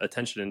lot of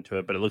attention into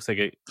it, but it looks like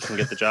it can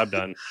get the job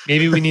done.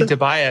 Maybe we need to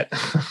buy it.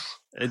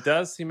 It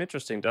does seem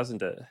interesting,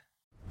 doesn't it?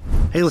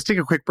 Hey, let's take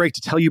a quick break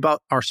to tell you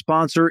about our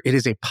sponsor. It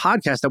is a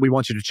podcast that we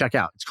want you to check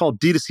out. It's called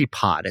D2C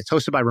Pod. It's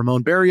hosted by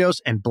Ramon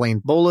Barrios and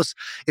Blaine Bolus.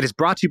 It is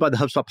brought to you by the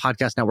HubSpot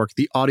Podcast Network,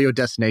 the audio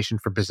destination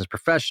for business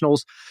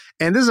professionals.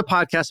 And this is a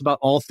podcast about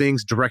all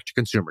things direct to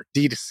consumer,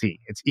 D2C.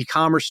 It's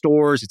e-commerce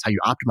stores. It's how you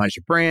optimize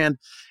your brand.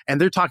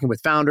 And they're talking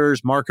with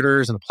founders,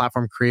 marketers, and the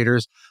platform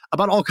creators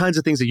about all kinds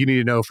of things that you need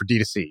to know for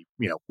D2C.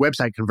 You know,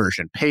 website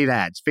conversion, paid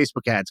ads,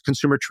 Facebook ads,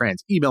 consumer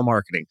trends, email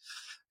marketing.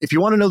 If you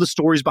want to know the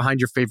stories behind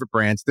your favorite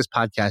brands, this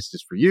podcast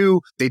is for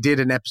you. They did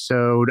an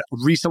episode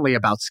recently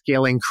about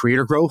scaling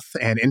creator growth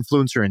and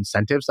influencer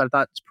incentives. I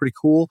thought it's pretty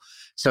cool.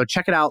 So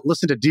check it out.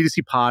 Listen to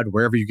D2C Pod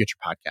wherever you get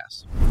your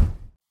podcasts.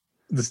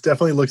 This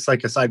definitely looks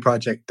like a side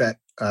project that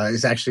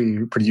is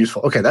actually pretty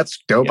useful. Okay, that's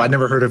dope. Yeah. I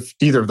never heard of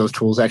either of those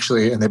tools,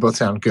 actually, and they both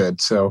sound good.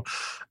 So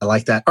I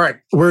like that. All right,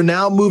 we're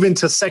now moving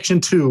to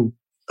section 2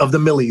 of the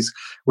Millies,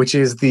 which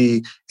is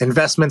the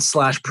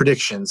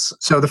investment/predictions.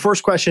 So the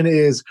first question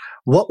is,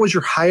 what was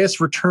your highest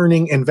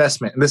returning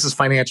investment? And this is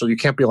financial. You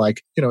can't be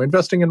like,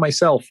 investing in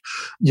myself.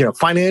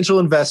 Financial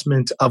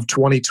investment of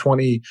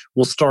 2020.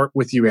 We'll start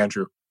with you,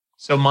 Andrew.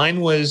 So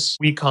mine was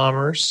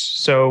e-commerce.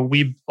 So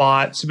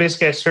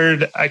basically I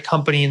started a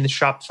company in the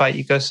Shopify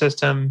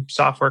ecosystem,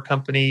 software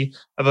company,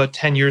 about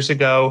 10 years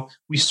ago.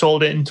 We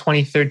sold it in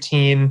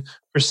 2013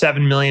 for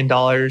 $7 million.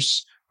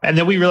 And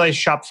then we realized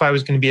Shopify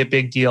was going to be a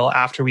big deal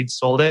after we'd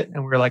sold it.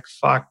 And we were like,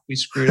 fuck, we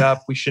screwed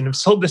up. We shouldn't have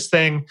sold this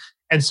thing.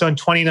 And so in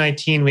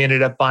 2019, we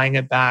ended up buying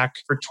it back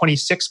for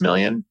 26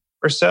 million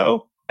or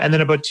so. And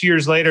then about 2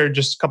 years later,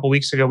 just a couple of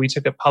weeks ago, we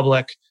took it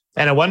public.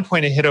 And at one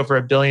point, it hit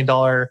over $1 billion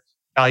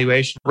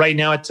valuation. Right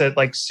now, it's at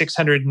like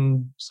 600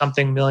 and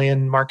something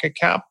million market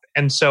cap.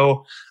 And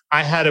so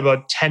I had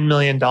about $10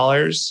 million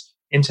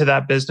into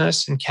that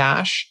business in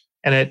cash,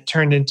 and it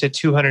turned into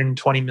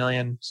 220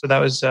 million. So that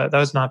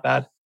was not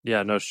bad.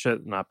 Yeah, no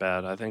shit, not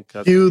bad. I think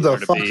that's You the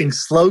hard to beat. fucking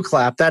slow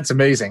clap. That's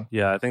amazing.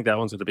 Yeah, I think that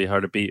one's going to be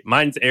hard to beat.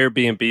 Mine's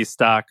Airbnb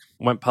stock.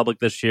 Went public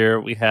this year.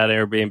 We had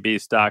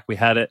Airbnb stock. We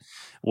had it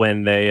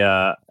when they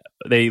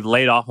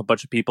laid off a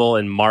bunch of people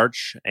in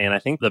March, and I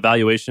think the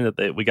valuation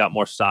that we got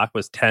more stock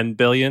was 10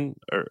 billion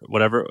or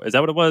whatever. Is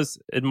that what it was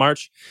in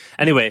March?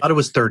 Anyway, I thought it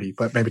was 30,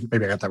 but maybe I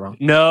got that wrong.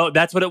 No,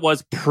 that's what it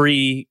was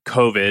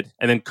pre-COVID,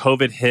 and then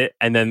COVID hit,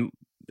 and then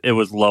it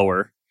was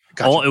lower.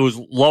 Gotcha. It was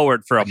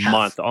lowered for a Like half.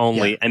 month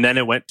only, Yeah. and then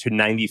it went to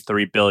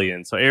 93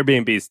 billion. So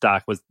Airbnb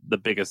stock was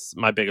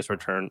my biggest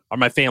return, or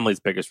my family's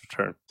biggest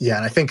return. Yeah,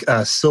 and I think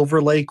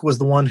Silver Lake was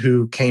the one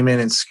who came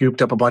in and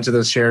scooped up a bunch of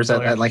those shares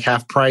at like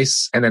half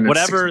price. And then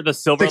Whatever the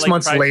Silver six Lake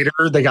months price, later,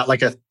 they got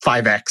like a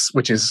 5X,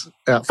 which is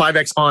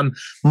 5X on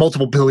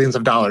multiple billions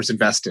of dollars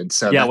invested.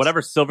 So yeah,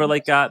 whatever Silver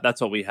Lake got, that's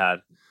what we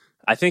had.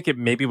 I think it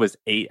maybe was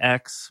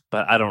 8X,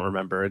 but I don't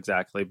remember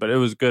exactly. But it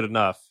was good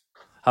enough.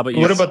 How about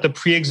you? What about the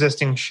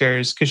pre-existing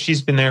shares? Because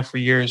she's been there for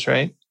years,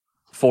 right?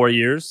 4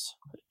 years?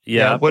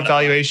 Yeah. What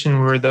valuation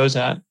were those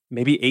at?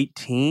 Maybe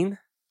 18.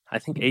 I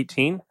think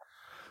 18.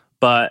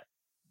 But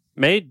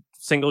made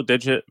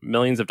single-digit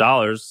millions of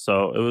dollars,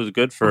 so it was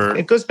good for.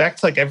 It goes back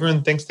to like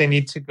everyone thinks they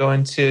need to go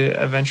into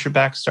a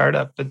venture-backed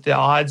startup, but the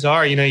odds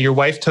are, your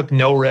wife took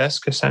no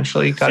risk.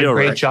 Essentially, got a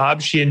great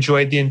job. She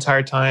enjoyed the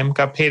entire time.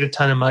 Got paid a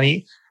ton of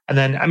money, and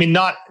then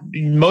not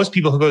most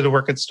people who go to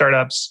work at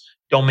startups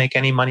don't make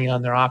any money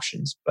on their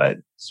options, but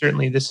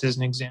certainly this is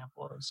an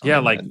example of something.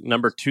 Yeah,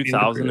 number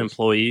 2,000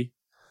 employee,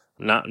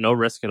 no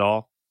risk at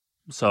all.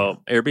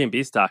 So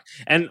Airbnb stock,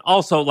 and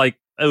also it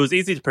was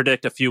easy to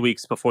predict a few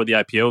weeks before the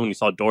IPO when you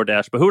saw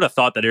DoorDash, but who would have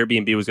thought that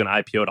Airbnb was going to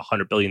IPO at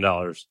 $100 billion?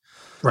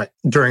 right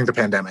during the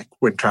pandemic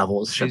when travel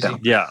was shut down.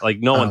 Yeah,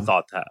 no one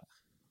thought that.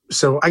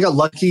 So I got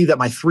lucky that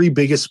my 3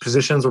 biggest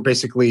positions were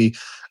basically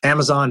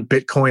Amazon,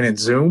 Bitcoin, and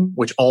Zoom,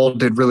 which all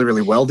did really,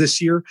 really well this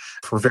year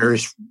for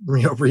various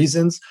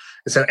reasons.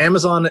 So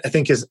Amazon, I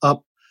think, is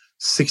up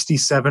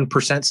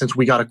 67% since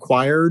we got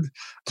acquired.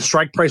 The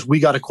strike price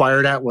we got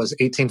acquired at was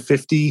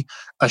 $18.50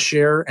 a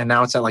share, and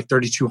now it's at like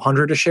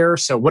 $3,200 a share.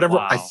 So whatever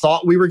I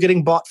thought we were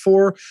getting bought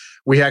for,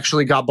 we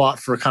actually got bought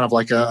for kind of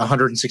like a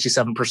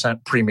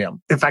 167%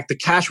 premium. In fact, the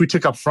cash we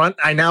took up front,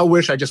 I now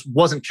wish I just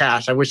wasn't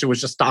cash. I wish it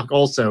was just stock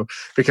also,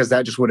 because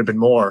that just would have been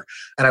more.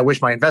 And I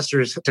wish my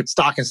investors took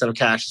stock instead of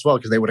cash as well,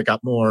 because they would have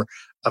got more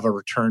of a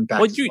return back.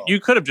 Well, you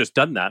could have just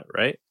done that,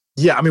 right?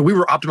 Yeah, I mean, we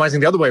were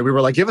optimizing the other way. We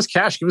were like, give us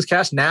cash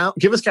now,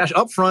 give us cash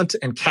up front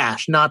and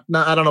cash. Not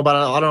I don't know about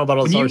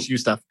all this RSU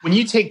stuff. When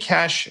you take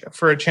cash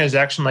for a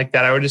transaction like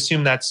that, I would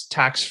assume that's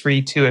tax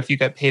free too if you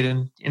get paid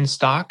in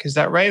stock. Is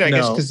that right? I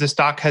guess because the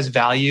stock has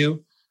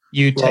value,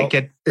 take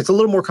it. It's a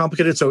little more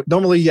complicated. So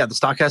normally, the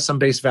stock has some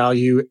base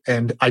value,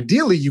 and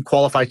ideally you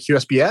qualify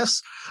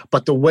QSBS.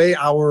 But the way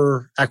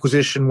our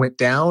acquisition went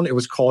down, it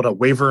was called a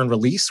waiver and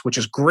release, which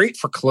is great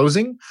for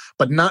closing,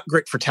 but not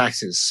great for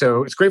taxes.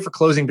 So it's great for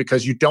closing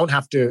because they don't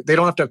have to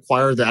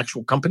acquire the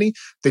actual company.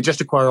 They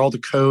just acquire all the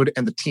code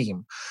and the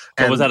team.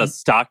 So and was that a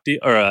stock deal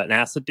or an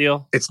asset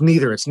deal? It's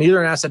neither. It's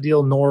neither an asset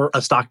deal nor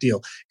a stock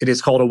deal. It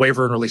is called a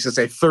waiver and release. It's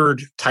a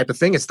third type of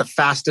thing. It's the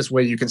fastest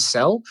way you can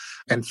sell.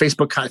 And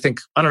Facebook, I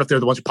don't know if they're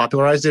the ones who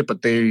popularized it,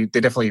 but they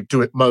definitely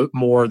do it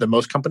more than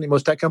most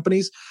tech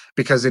companies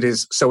because it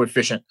is so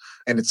efficient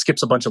and it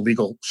skips a bunch of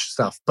legal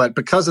stuff. But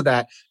because of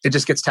that, it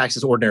just gets taxed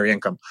as ordinary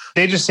income.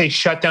 They just say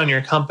shut down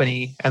your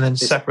company and then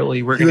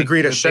separately we're going to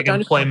agree to shut down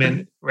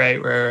employment.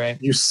 Right.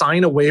 You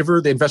sign a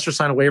waiver. The investors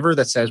sign a waiver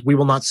that says we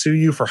will not sue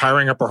you for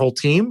hiring up our whole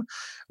team.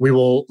 We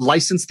will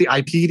license the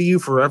IP to you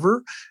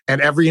forever,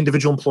 and every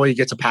individual employee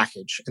gets a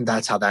package. And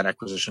that's how that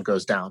acquisition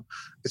goes down.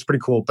 It's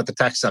pretty cool, but the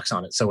tax sucks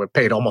on it. So it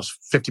paid almost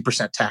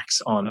 50%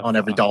 tax on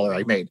every dollar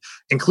I made,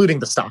 including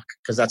the stock,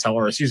 because that's how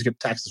RSUs get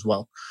taxed as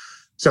well.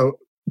 So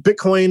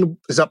Bitcoin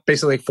is up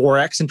basically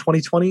 4x in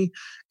 2020.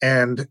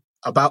 And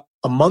about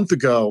a month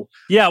ago...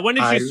 Yeah, when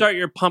did you start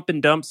your pump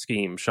and dump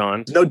scheme,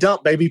 Sean? No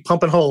dump, baby.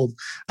 Pump and hold.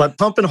 But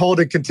pump and hold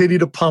and continue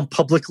to pump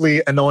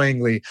publicly,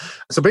 annoyingly.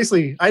 So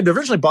basically, I had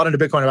originally bought into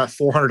Bitcoin about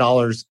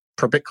 $400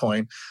 per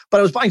Bitcoin, but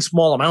I was buying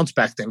small amounts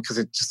back then because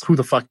it just who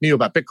the fuck knew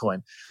about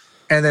Bitcoin.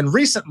 And then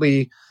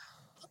recently,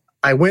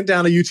 I went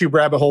down a YouTube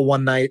rabbit hole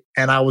one night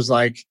and I was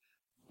like,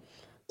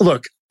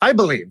 look, I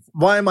believe.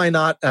 Why am I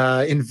not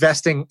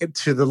investing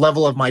to the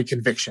level of my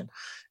conviction?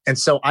 And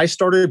so I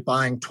started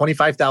buying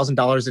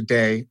 $25,000 a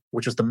day,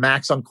 which was the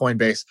max on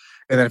Coinbase,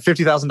 and then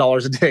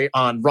 $50,000 a day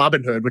on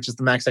Robinhood, which is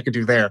the max I could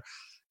do there,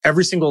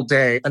 every single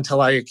day until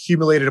I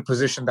accumulated a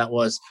position that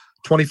was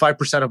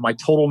 25% of my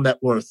total net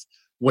worth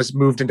was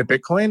moved into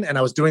Bitcoin. And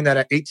I was doing that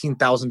at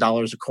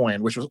 $18,000 a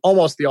coin, which was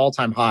almost the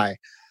all-time high.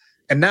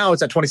 And now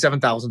it's at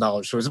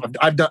 $27,000.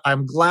 So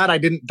I'm glad I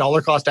didn't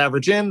dollar cost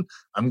average in.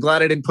 I'm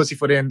glad I didn't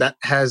pussyfoot in. That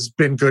has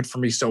been good for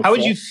me so far. How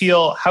would you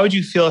feel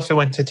if it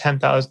went to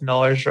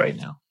 $10,000 right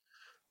now?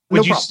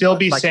 Would you still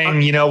be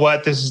saying, you know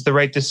what, this is the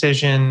right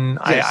decision?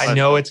 Yes, I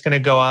know it's going to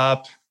go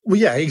up. Well,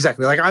 yeah,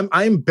 exactly. Like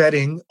I'm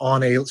betting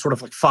on a sort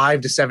of like 5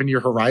 to 7 year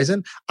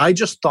horizon. I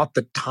just thought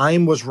the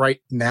time was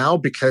right now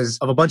because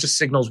of a bunch of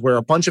signals where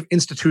a bunch of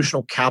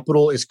institutional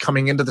capital is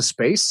coming into the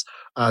space.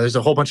 There's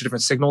a whole bunch of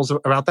different signals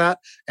about that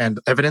and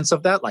evidence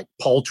of that, like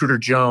Paul Tudor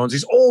Jones,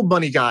 these old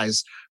money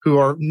guys who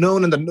are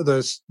known in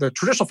the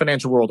traditional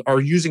financial world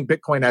are using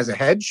Bitcoin as a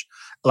hedge,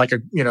 like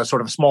a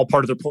sort of a small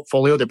part of their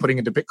portfolio they're putting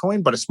into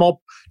Bitcoin, but a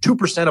small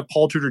 2% of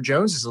Paul Tudor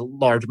Jones is a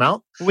large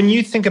amount. When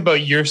you think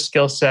about your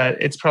skill set,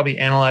 it's probably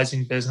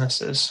analyzing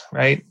businesses,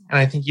 right? And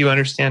I think you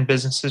understand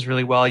businesses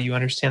really well. You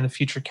understand the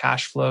future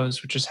cash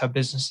flows, which is how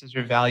businesses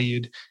are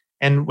valued.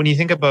 And when you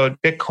think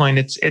about Bitcoin,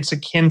 it's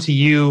akin to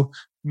you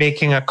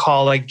making a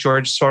call like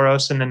George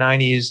Soros in the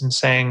 90s and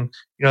saying,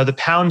 the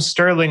pound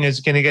sterling is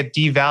going to get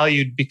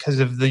devalued because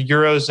of the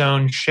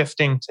Eurozone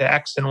shifting to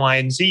X and Y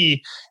and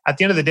Z. At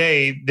the end of the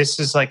day, this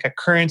is like a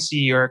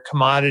currency or a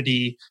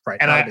commodity. Right.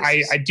 And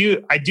I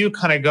do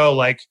kind of go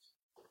like,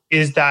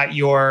 is that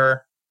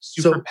your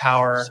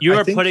superpower? You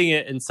are putting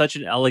it in such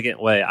an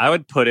elegant way. I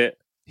would put it,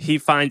 he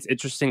finds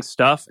interesting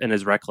stuff and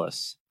is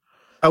reckless.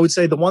 I would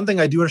say the one thing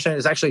I do understand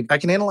is actually I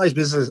can analyze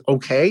businesses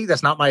okay.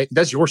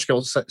 That's your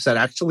skill set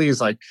actually is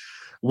like,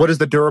 what is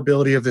the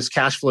durability of this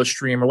cash flow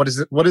stream, or what is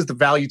the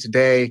value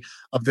today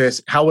of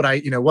this? How would I,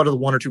 what are the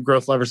 1 or 2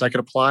 growth levers I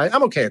could apply?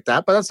 I'm okay at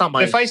that, but that's not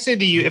my. If I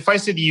said to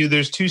you,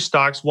 there's 2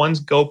 stocks,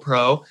 one's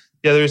GoPro,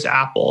 the other is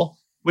Apple.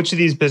 Which of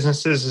these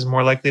businesses is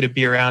more likely to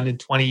be around in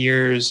 20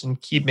 years and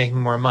keep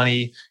making more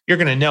money? You're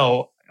going to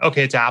know,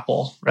 okay, it's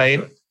Apple, right?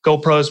 Sure.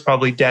 GoPro is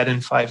probably dead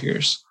in 5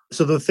 years.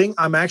 So the thing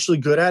I'm actually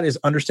good at is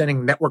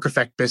understanding network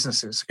effect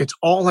businesses. It's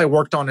all I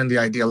worked on in the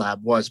Idea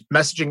Lab was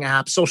messaging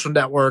apps, social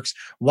networks,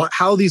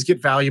 how these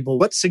get valuable,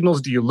 what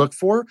signals do you look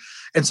for?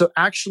 And so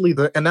actually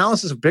the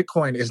analysis of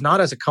Bitcoin is not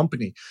as a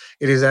company.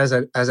 It is as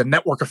a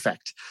network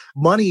effect.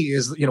 Money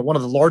is, one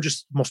of the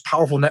largest, most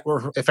powerful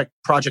network effect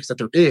projects that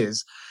there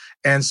is.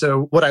 And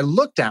so what I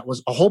looked at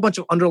was a whole bunch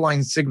of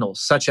underlying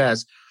signals, such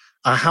as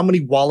how many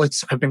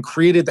wallets have been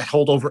created that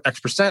hold over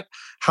X%,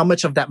 how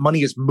much of that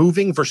money is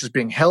moving versus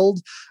being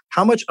held,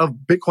 how much of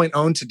Bitcoin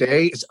owned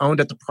today is owned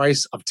at the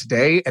price of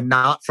today and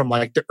not from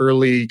like the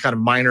early kind of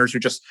miners who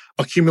just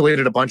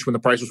accumulated a bunch when the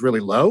price was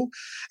really low.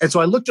 And so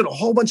I looked at a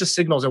whole bunch of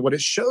signals, and what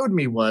it showed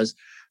me was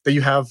that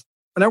you have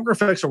network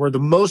effects are where the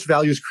most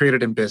value is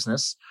created in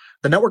business.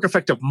 The network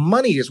effect of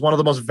money is one of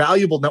the most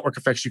valuable network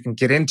effects you can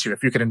get into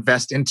if you can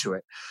invest into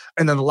it.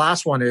 And then the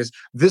last one is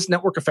this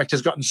network effect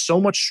has gotten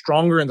so much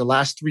stronger in the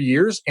last 3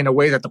 years in a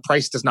way that the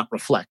price does not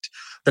reflect.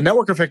 The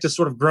network effect has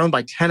sort of grown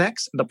by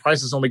 10x, and the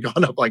price has only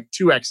gone up like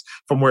 2x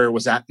from where it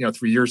was at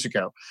 3 years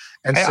ago.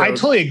 And so I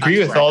totally agree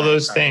with all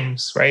those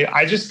things, right?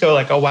 I just go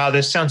like, oh, wow,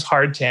 this sounds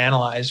hard to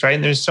analyze, right?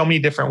 And there's so many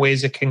different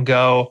ways it can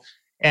go.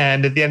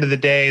 And at the end of the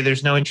day,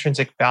 there's no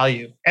intrinsic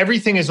value.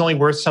 Everything is only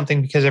worth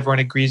something because everyone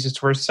agrees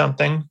it's worth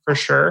something, for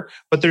sure.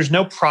 But there's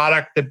no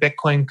product that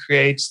Bitcoin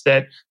creates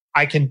that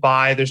I can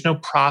buy. There's no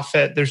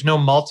profit. There's no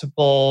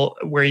multiple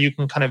where you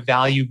can kind of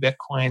value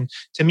Bitcoin.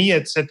 To me,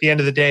 it's at the end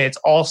of the day, it's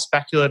all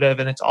speculative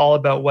and it's all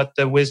about what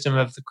the wisdom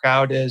of the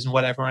crowd is and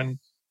what everyone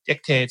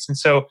dictates. And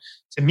so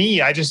to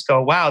me, I just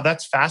go, wow,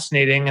 that's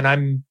fascinating. And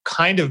I'm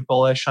kind of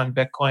bullish on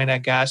Bitcoin, I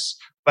guess.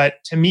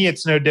 But to me,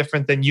 it's no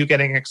different than you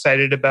getting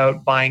excited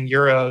about buying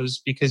euros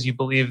because you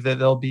believe that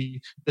they'll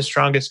be the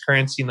strongest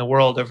currency in the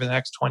world over the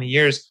next 20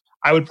 years.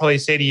 I would probably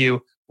say to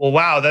you, well,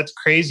 wow, that's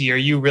crazy. Are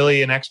you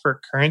really an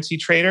expert currency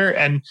trader?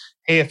 And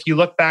hey, if you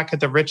look back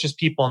at the richest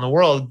people in the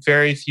world,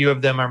 very few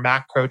of them are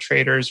macro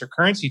traders or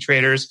currency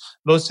traders.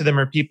 Most of them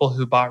are people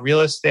who bought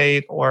real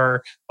estate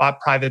or bought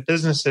private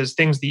businesses,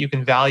 things that you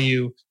can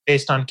value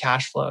based on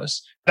cash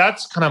flows.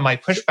 That's kind of my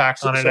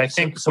pushback on it. I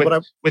think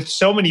with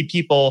so many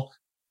people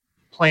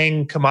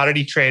playing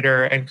commodity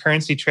trader and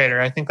currency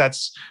trader, I think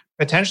that's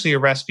potentially a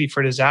recipe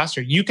for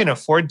disaster. You can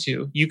afford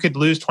to. You could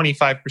lose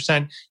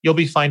 25%. You'll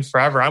be fine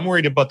forever. I'm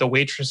worried about the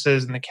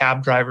waitresses and the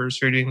cab drivers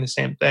who are doing the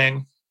same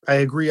thing. I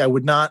agree. I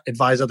would not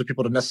advise other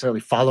people to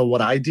necessarily follow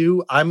what I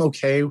do. I'm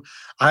okay.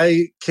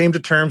 I came to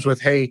terms with,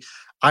 hey,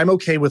 I'm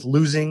okay with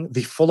losing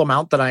the full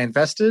amount that I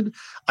invested.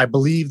 I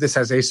believe this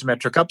has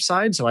asymmetric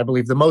upside. So I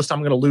believe the most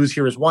I'm going to lose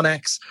here is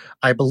 1x.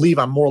 I believe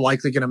I'm more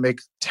likely going to make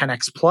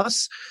 10x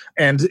plus.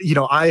 And,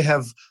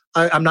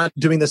 I'm not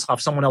doing this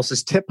off someone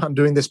else's tip. I'm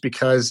doing this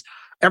because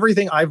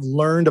everything I've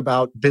learned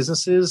about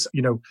businesses,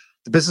 the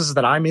businesses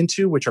that I'm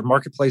into, which are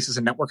marketplaces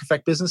and network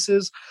effect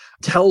businesses,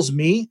 tells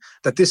me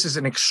that this is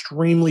an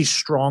extremely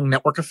strong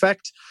network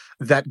effect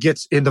that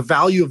gets in. The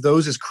value of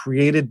those is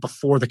created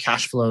before the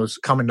cash flows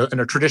come in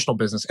a traditional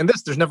business. And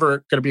there's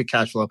never going to be a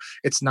cash flow.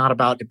 It's not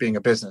about it being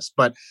a business,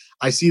 but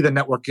I see the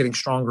network getting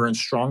stronger and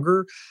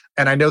stronger.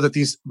 And I know that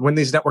when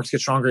these networks get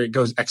stronger, it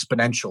goes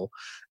exponential.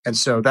 And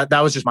so that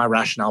was just my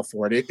rationale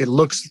for it. It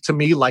looks to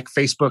me like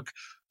Facebook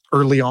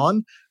early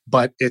on,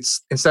 but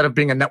it's, instead of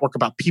being a network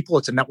about people,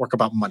 it's a network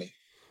about money.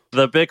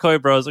 The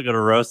Bitcoin bros are going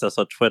to roast us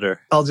on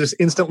Twitter. I'll just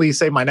instantly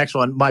say my next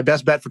one. My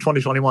best bet for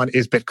 2021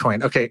 is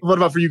Bitcoin. Okay, what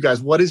about for you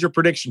guys? What is your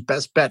prediction,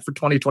 best bet for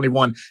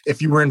 2021?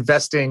 If you were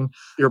investing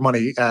your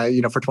money, for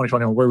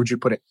 2021, where would you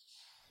put it?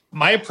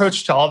 My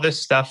approach to all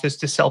this stuff is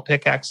to sell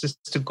pickaxes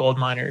to gold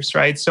miners,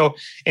 right? So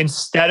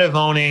instead of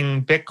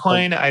owning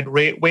Bitcoin, I'd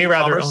way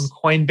rather own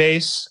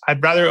Coinbase.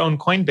 I'd rather own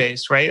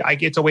Coinbase, right?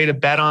 It's a way to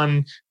bet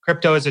on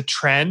crypto as a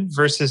trend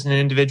versus an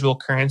individual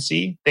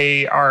currency.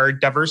 They are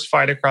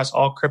diversified across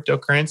all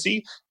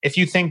cryptocurrency. If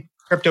you think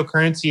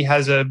cryptocurrency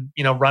has a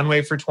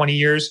runway for 20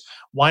 years,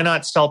 why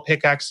not sell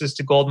pickaxes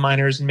to gold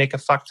miners and make a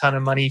fuck ton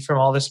of money from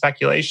all the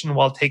speculation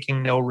while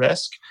taking no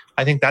risk?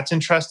 I think that's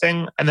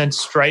interesting. And then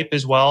Stripe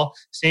as well,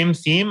 same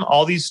theme.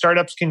 All these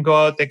startups can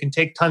go out, they can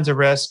take tons of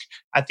risk.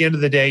 At the end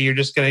of the day, you're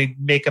just going to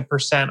make a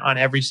percent on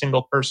every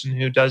single person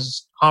who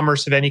does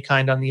commerce of any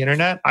kind on the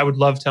internet. I would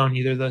love to own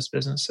either of those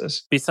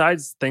businesses.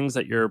 Besides things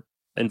that you're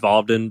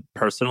involved in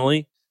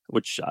personally,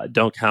 which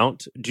don't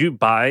count, do you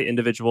buy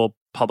individual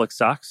public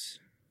stocks?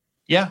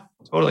 Yeah,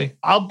 totally.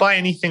 I'll buy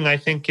anything I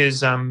think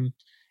is,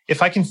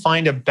 if I can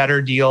find a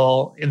better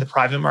deal in the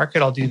private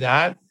market, I'll do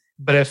that.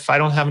 But if I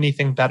don't have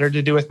anything better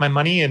to do with my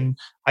money and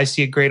I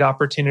see a great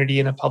opportunity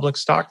in a public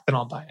stock, then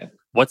I'll buy it.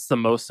 What's the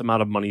most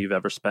amount of money you've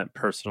ever spent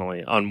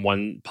personally on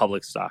one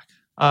public stock?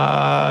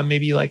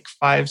 Maybe like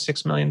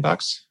 $5-6 million.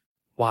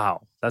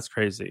 Wow, that's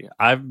crazy.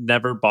 I've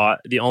never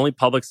bought, the only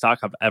public stock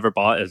I've ever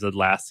bought is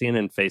Atlassian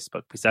and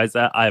Facebook. Besides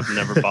that, I've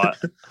never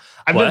bought.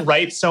 I've been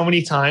right so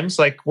many times,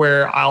 like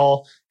where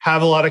I'll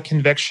have a lot of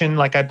conviction.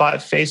 Like I bought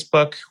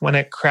Facebook when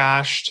it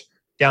crashed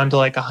down to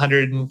like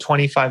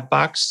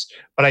 $125,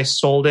 but I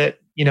sold it,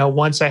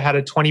 once I had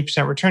a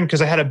 20% return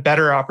because I had a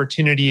better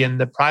opportunity in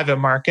the private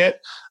market,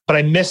 but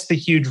I missed the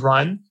huge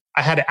run.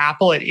 I had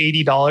Apple at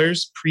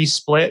 $80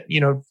 pre-split,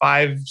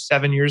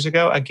 5-7 years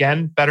ago.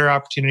 Again, better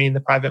opportunity in the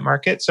private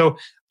market. So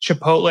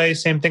Chipotle,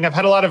 same thing. I've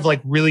had a lot of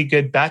like really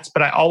good bets,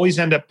 but I always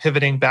end up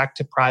pivoting back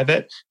to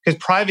private because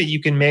private,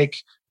 you can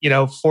make,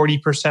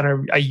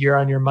 40% a year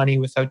on your money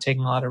without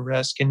taking a lot of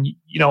risk. And,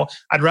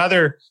 I'd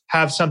rather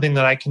have something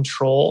that I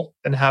control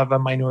than have a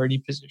minority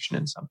position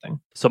in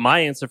something. So my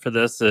answer for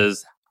this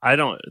is I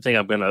don't think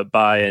I'm going to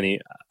buy any.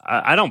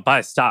 I don't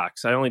buy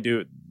stocks. I only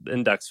do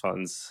index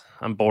funds.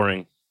 I'm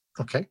boring.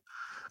 Okay.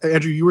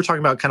 Andrew, you were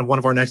talking about kind of one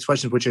of our next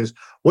questions, which is,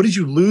 what did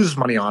you lose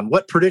money on?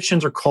 What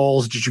predictions or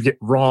calls did you get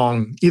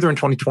wrong, either in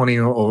 2020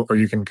 or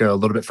you can go a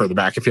little bit further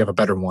back if you have a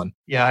better one?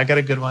 Yeah, I got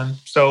a good one.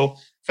 So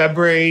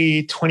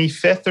February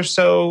 25th or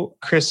so,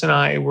 Chris and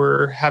I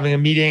were having a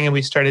meeting and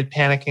we started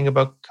panicking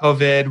about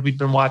COVID. We've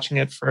been watching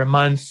it for a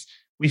month.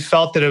 We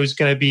felt that it was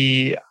going to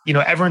be,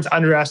 everyone's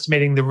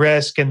underestimating the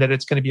risk and that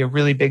it's going to be a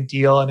really big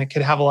deal and it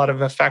could have a lot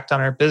of effect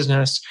on our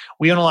business.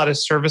 We own a lot of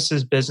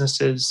services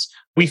businesses.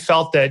 We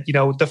felt that,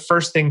 the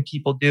first thing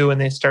people do when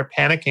they start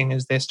panicking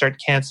is they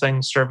start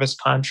canceling service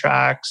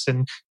contracts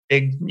and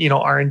big,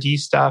 R&D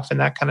stuff and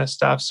that kind of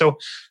stuff.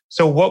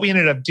 So what we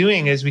ended up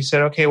doing is we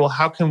said, okay, well,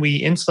 how can we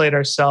insulate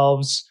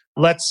ourselves?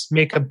 Let's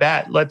make a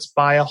bet. Let's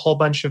buy a whole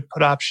bunch of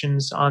put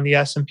options on the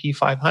S&P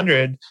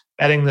 500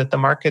 betting that the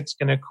market's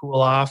going to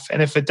cool off.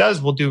 And if it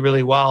does, we'll do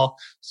really well.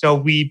 So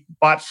we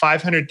bought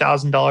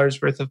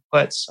 $500,000 worth of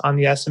puts on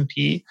the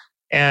S&P.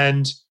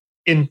 And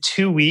in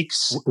 2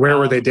 weeks... Where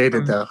were they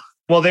dated though?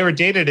 Well, they were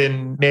dated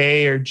in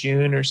May or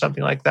June or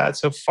something like that.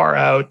 So far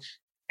out.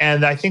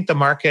 And I think the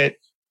market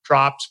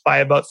dropped by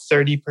about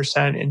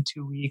 30% in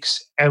 2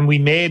 weeks. And we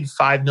made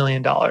 $5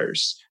 million.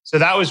 So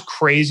that was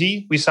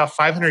crazy. We saw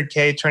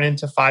 500K turn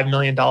into $5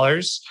 million.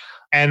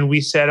 And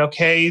we said,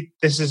 okay,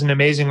 this is an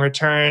amazing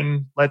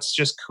return. Let's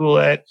just cool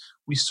it.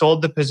 We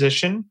sold the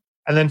position.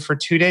 And then for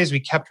 2 days, we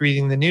kept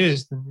reading the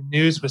news. The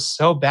news was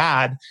so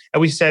bad.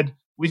 And we said,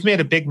 we've made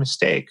a big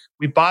mistake.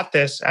 We bought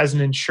this as an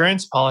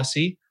insurance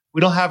policy.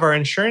 We don't have our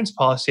insurance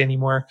policy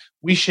anymore.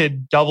 We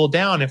should double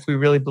down if we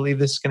really believe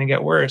this is going to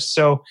get worse.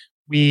 So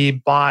we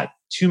bought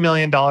 $2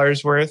 million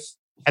worth.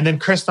 And then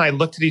Chris and I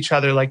looked at each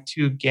other like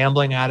two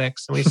gambling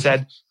addicts. And we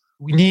said,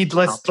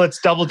 let's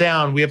double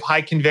down. We have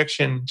high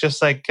conviction,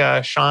 just like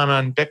Sean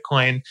on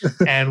Bitcoin.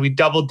 And we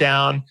doubled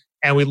down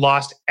and we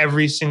lost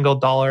every single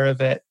dollar of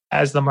it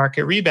as the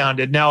market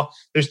rebounded. Now,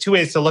 there's two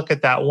ways to look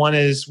at that. One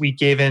is we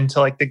gave in to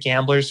like the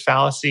gambler's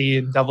fallacy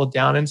and doubled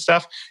down and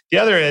stuff. The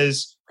other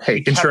is,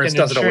 hey, insurance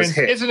doesn't always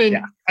hit.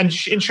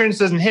 Insurance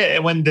doesn't hit.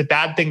 And when the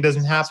bad thing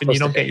doesn't happen, you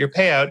don't get your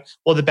payout.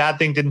 Well, the bad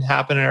thing didn't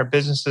happen and our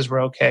businesses were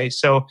okay.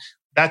 So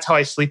that's how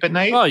I sleep at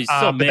night. Oh, you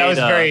still made that was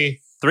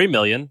very $3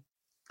 million.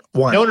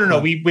 No.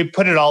 We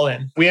put it all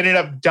in. We ended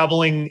up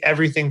doubling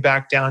everything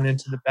back down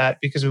into the bet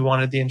because we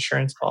wanted the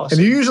insurance policy.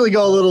 And you usually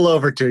go a little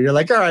over too. You're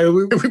like, all right,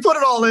 we put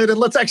it all in and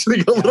let's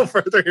actually go a little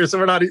further here so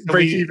we're not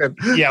break even.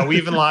 Yeah, we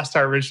even lost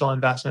our original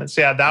investment.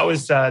 So yeah, that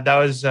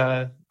was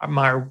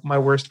my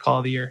worst call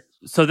of the year.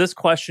 So this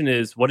question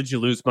is, what did you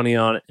lose money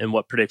on and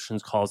what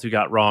predictions calls you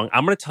got wrong?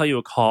 I'm going to tell you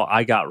a call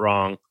I got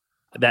wrong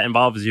that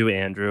involves you,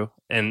 Andrew.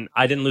 And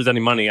I didn't lose any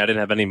money. I didn't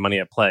have any money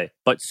at play.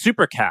 But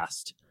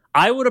Supercast,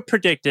 I would have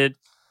predicted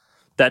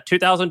that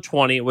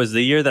 2020 was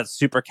the year that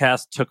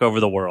Supercast took over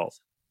the world.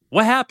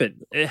 What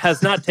happened? It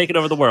has not taken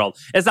over the world.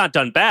 It's not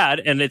done bad,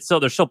 and there's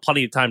still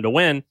plenty of time to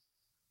win.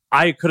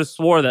 I could have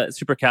swore that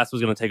Supercast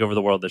was going to take over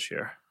the world this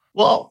year.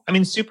 Well, I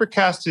mean,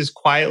 Supercast is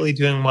quietly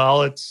doing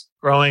well. It's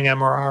growing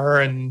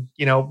MRR, and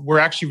we're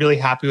actually really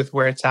happy with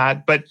where it's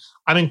at. But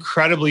I'm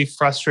incredibly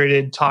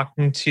frustrated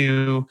talking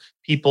to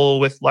people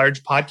with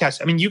large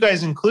podcasts. I mean, you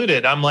guys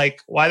included. I'm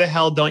like, why the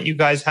hell don't you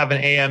guys have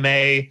an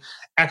AMA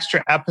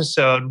extra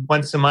episode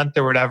once a month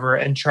or whatever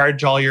and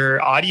charge all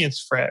your audience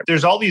for it?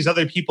 There's all these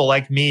other people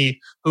like me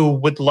who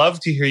would love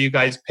to hear you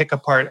guys pick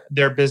apart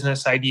their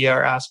business idea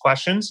or ask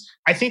questions.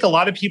 I think a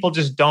lot of people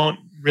just don't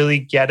really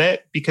get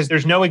it because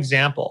there's no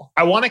example.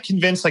 I want to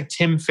convince like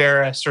Tim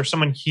Ferriss or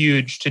someone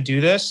huge to do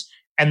this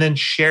and then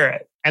share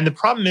it. And the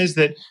problem is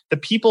that the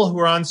people who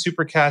are on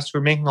Supercast who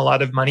are making a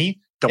lot of money,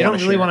 they don't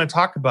really want to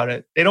talk about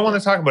it. They don't want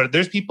to talk about it.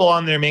 There's people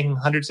on there making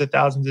hundreds of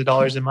thousands of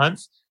dollars a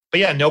month. But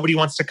yeah, nobody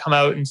wants to come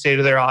out and say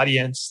to their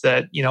audience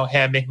that,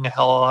 hey, I'm making a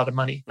hell of a lot of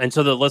money. And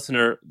so the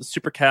listener, the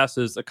Supercast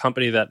is a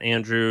company that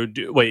Andrew,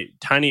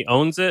 Tiny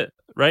owns it,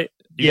 right?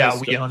 We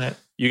own it.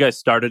 You guys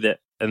started it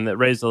and it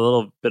raised a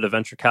little bit of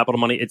venture capital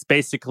money. It's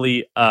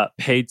basically a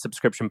paid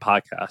subscription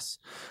podcast.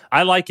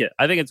 I like it.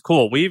 I think it's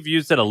cool. We've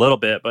used it a little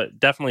bit, but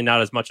definitely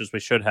not as much as we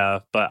should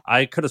have. But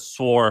I could have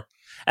swore,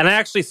 and I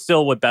actually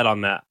still would bet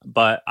on that,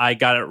 but I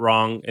got it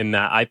wrong in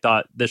that I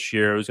thought this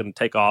year it was going to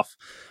take off.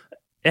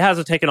 It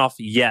hasn't taken off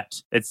yet.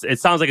 It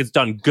sounds like it's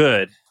done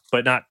good,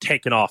 but not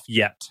taken off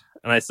yet.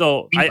 And I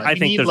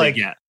think there's a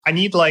yet. I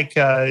need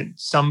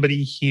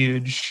somebody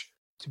huge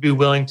to be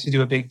willing to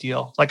do a big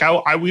deal. Like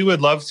we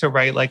would love to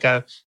write like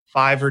a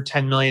 $5 or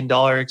 $10 million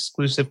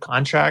exclusive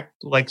contract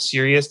like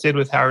Sirius did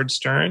with Howard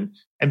Stern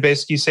and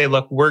basically say,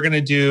 look, we're going to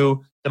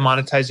do the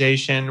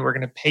monetization. We're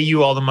going to pay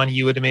you all the money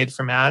you would have made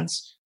from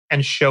ads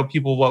and show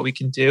people what we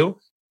can do.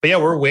 But yeah,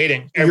 we're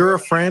waiting. You're a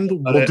friend.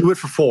 We'll do it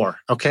for 4.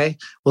 Okay,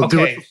 we'll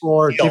do it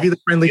for 4. Give you the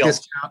friendly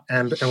discount,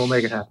 and we'll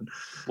make it happen.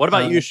 What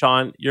about you,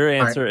 Sean? Your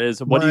answer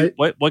is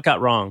what got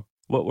wrong?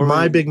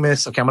 My big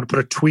miss. Okay, I'm going to put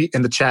a tweet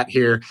in the chat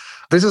here.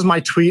 This is my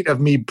tweet of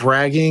me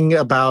bragging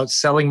about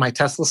selling my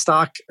Tesla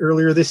stock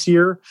earlier this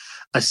year.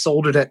 I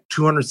sold it at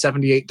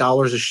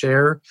 $278 a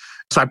share.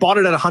 So I bought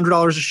it at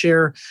 $100 a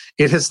share.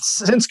 It has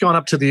since gone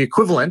up to the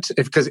equivalent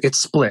because it's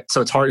split.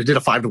 So it's hard. It did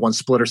a 5-to-1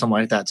 split or something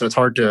like that. So it's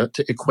hard to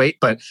equate,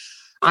 but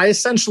I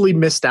essentially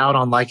missed out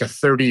on like a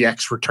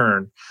 30x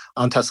return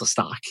on Tesla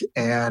stock.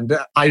 And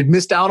I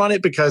missed out on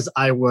it because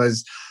I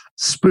was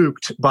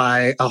spooked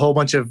by a whole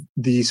bunch of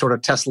the sort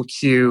of Tesla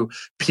Q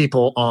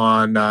people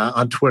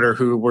on Twitter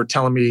who were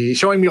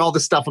showing me all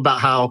this stuff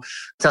about how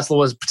Tesla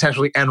was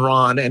potentially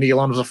Enron and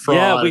Elon was a fraud.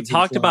 Yeah, we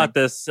talked about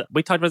this.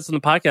 We talked about this in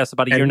the podcast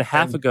about a year and a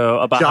half ago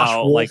about Josh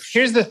how Wolf.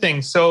 Here's the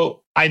thing.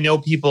 So I know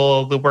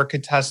people that work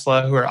at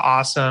Tesla who are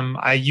awesome.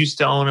 I used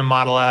to own a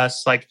Model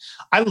S. Like,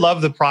 I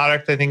love the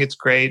product. I think it's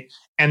great.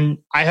 And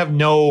I have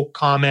no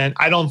comment.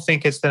 I don't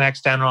think it's the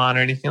next Enron or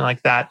anything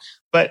like that.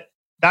 But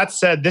that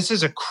said, this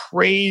is a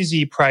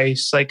crazy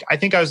price. Like, I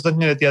think I was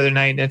looking at it the other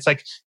night and it's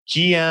like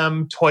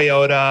GM,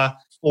 Toyota,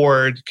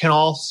 Ford can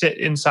all sit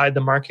inside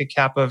the market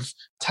cap of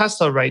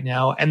Tesla right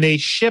now, and they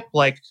ship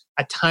like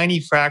a tiny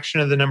fraction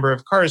of the number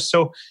of cars.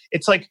 So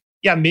it's like,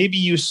 yeah, maybe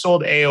you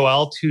sold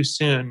AOL too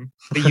soon,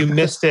 but you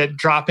missed it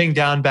dropping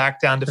back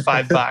down to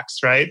 $5,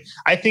 right?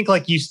 I think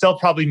like you still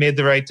probably made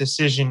the right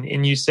decision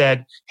and you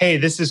said, hey,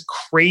 this is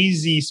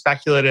crazy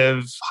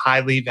speculative,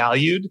 highly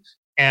valued,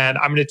 and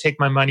I'm going to take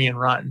my money and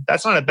run.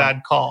 That's not a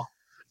bad call.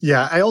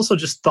 Yeah, I also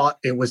just thought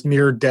it was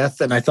near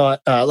death. And I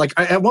thought,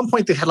 at one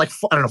point they had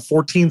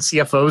 14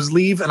 CFOs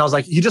leave. And I was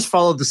like, you just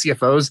followed the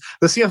CFOs.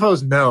 The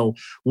CFOs know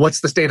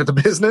what's the state of the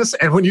business.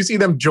 And when you see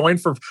them join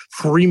for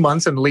 3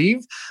 months and leave,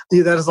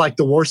 that is like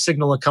the worst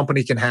signal a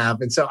company can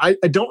have. And so I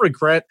don't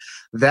regret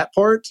that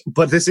part.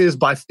 But this is,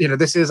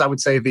 I would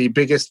say, the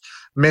biggest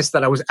miss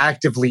that I was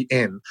actively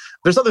in.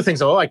 There's other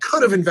things, I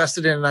could have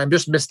invested in and I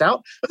just missed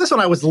out. But this one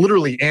I was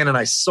literally in and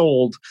I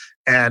sold.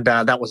 And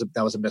that was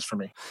a miss for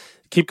me.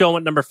 Keep going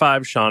with number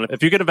 5, Sean.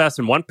 If you could invest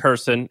in one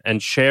person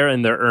and share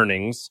in their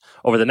earnings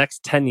over the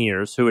next 10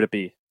 years, who would it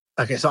be?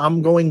 Okay, so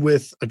I'm going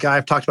with a guy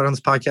I've talked about on this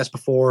podcast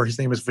before. His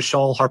name is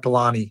Vishal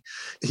Harpalani.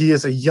 He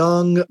is a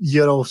young,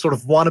 sort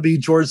of wannabe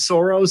George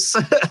Soros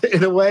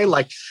in a way.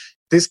 Like,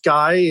 this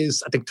guy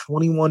is, I think,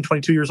 21,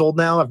 22 years old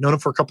now. I've known him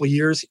for a couple of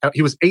years.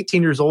 He was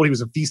 18 years old. He was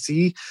a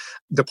VC,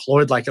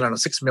 deployed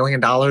 $6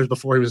 million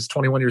before he was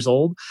 21 years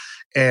old,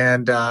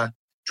 and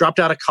dropped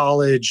out of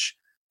college.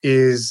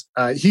 He's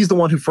the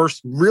one who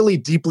first really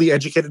deeply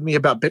educated me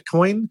about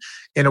Bitcoin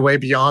in a way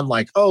beyond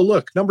like, oh,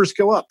 look, numbers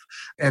go up.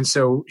 And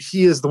so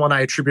he is the one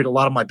I attribute a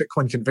lot of my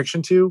Bitcoin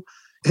conviction to.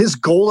 His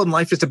goal in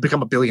life is to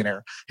become a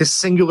billionaire, his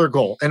singular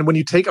goal. And when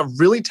you take a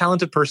really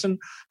talented person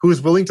who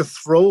is willing to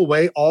throw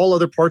away all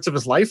other parts of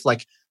his life,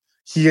 like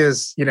he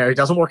is, he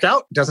doesn't work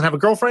out, doesn't have a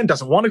girlfriend,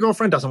 doesn't want a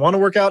girlfriend, doesn't want to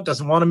work out,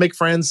 doesn't want to make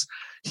friends.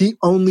 He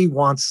only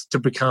wants to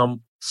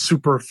become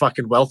super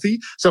fucking wealthy.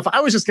 So if I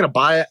was just going to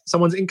buy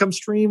someone's income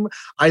stream,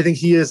 I think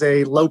he is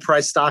a low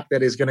price stock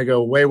that is going to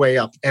go way, way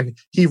up. And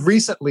he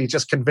recently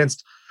just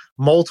convinced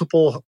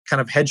multiple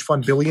kind of hedge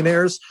fund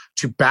billionaires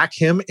to back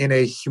him in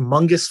a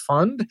humongous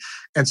fund.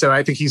 And so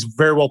I think he's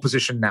very well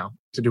positioned now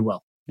to do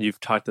well. You've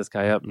talked this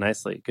guy up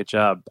nicely. Good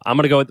job. I'm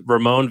going to go with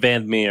Ramon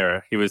Van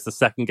Meer. He was the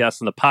second guest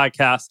on the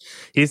podcast.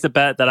 He's the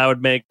bet that I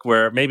would make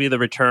where maybe the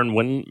return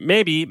wouldn't,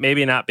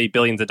 maybe not be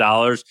billions of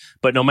dollars,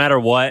 but no matter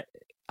what,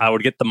 I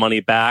would get the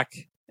money back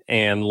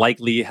and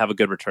likely have a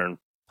good return.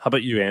 How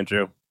about you,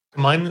 Andrew?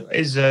 Mine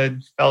is a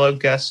fellow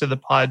guest of the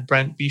pod,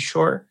 Brent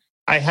Beshore.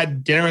 I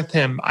had dinner with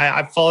him.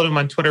 I followed him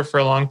on Twitter for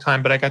a long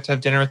time, but I got to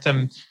have dinner with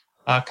him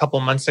a couple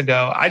months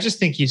ago. I just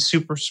think he's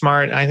super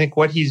smart. And I think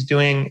what he's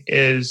doing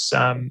is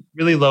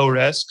really low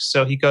risk.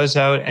 So he goes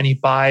out and he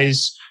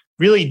buys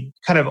really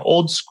kind of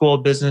old school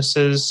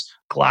businesses,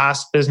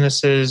 glass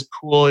businesses,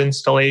 pool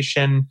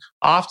installation,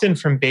 often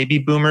from baby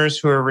boomers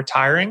who are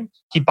retiring.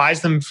 He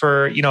buys them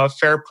for, a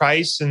fair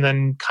price and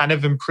then kind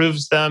of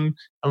improves them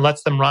and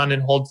lets them run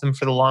and holds them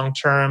for the long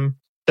term,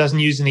 doesn't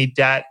use any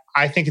debt.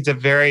 I think it's a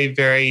very,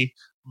 very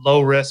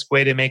low risk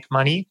way to make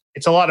money.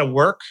 It's a lot of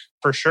work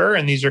for sure.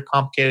 And these are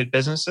complicated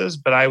businesses,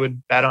 but I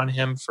would bet on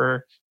him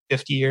for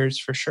 50 years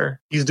for sure.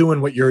 He's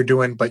doing what you're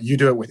doing, but you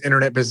do it with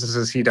internet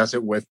businesses. He does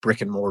it with brick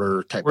and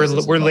mortar type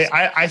businesses.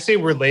 I say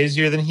we're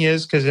lazier than he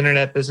is because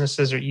internet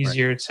businesses are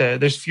easier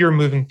there's fewer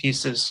moving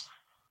pieces.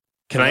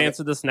 Can I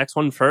answer this next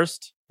one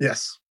first?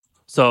 Yes.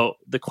 So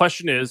the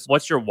question is,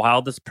 what's your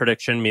wildest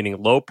prediction,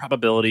 meaning low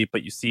probability,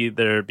 but you see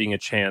there being a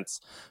chance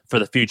for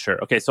the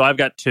future? Okay, so I've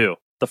got 2.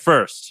 The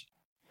first,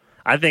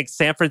 I think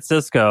San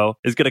Francisco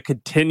is going to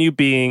continue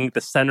being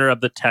the center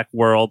of the tech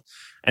world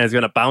and is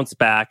going to bounce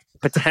back.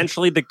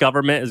 Potentially the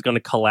government is going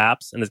to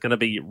collapse and is going to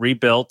be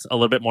rebuilt a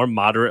little bit more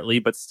moderately,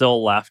 but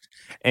still left.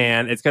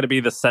 And it's going to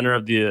be the center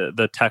of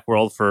the tech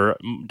world for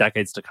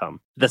decades to come.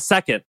 The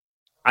second,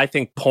 I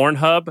think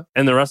Pornhub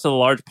and the rest of the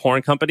large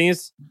porn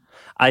companies,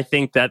 I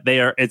think that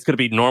it's going to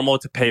be normal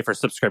to pay for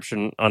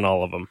subscription on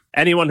all of them.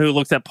 Anyone who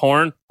looks at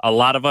porn, a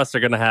lot of us are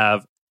going to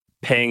have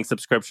paying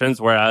subscriptions,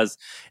 whereas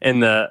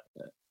in the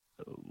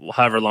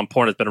however long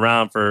porn has been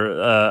around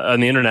for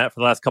on the internet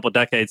for the last couple of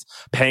decades,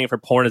 paying for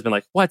porn has been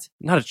like, what?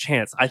 Not a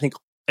chance. I think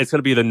it's going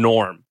to be the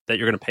norm that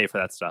you're going to pay for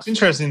that stuff. It's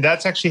interesting.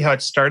 That's actually how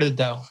it started,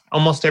 though.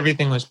 Almost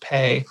everything was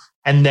pay.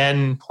 And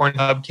then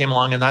Pornhub came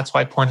along, and that's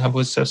why Pornhub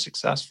was so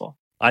successful.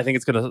 I think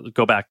it's going to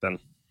go back then.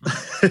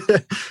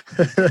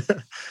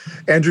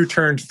 Andrew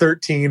turned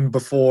 13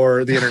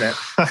 before the internet.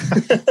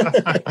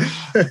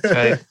 That's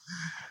right.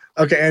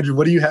 Okay, Andrew,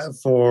 what do you have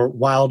for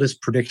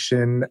wildest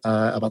prediction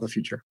about the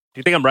future? Do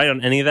you think I'm right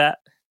on any of that?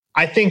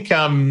 I think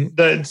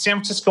the San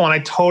Francisco one I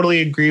totally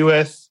agree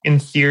with in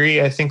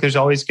theory. I think there's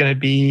always going to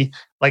be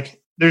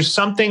there's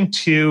something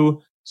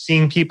to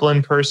seeing people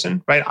in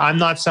person, right? I'm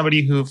not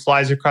somebody who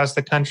flies across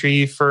the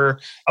country for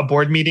a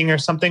board meeting or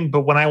something,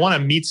 but when I want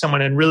to meet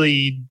someone and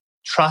really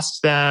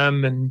trust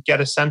them and get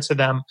a sense of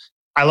them,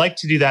 I like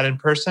to do that in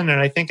person. And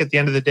I think at the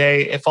end of the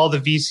day, if all the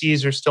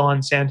VCs are still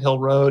on Sand Hill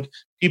Road,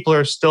 people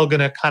are still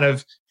going to kind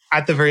of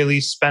at the very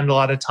least spend a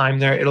lot of time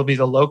there. It'll be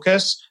the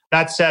locus.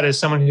 That said, as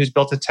someone who's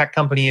built a tech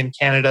company in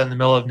Canada in the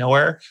middle of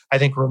nowhere, I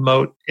think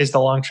remote is the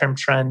long-term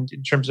trend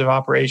in terms of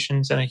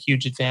operations and a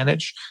huge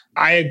advantage.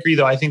 I agree,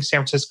 though. I think San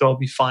Francisco will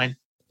be fine.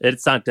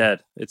 It's not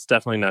dead. It's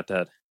definitely not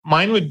dead.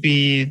 Mine would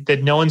be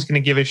that no one's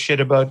going to give a shit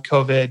about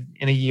COVID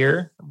in a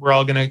year. We're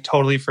all going to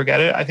totally forget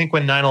it. I think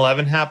when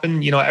 9/11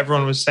 happened,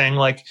 everyone was saying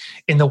like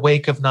in the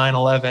wake of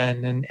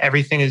 9/11 and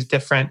everything is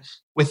different.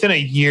 Within a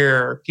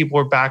year, people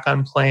were back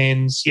on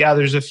planes. Yeah,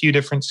 there's a few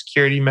different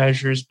security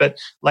measures, but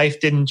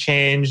life didn't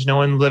change. No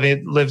one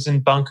lives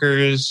in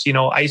bunkers.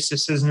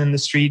 ISIS isn't in the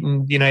street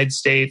in the United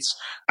States.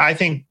 I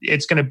think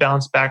it's going to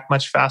bounce back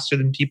much faster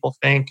than people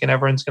think, and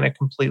everyone's going to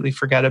completely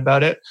forget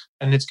about it,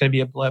 and it's going to be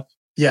a blip.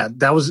 Yeah,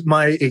 that was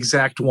my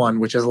exact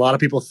one, which is a lot of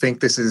people think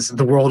this is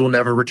the world will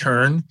never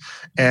return.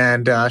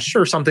 And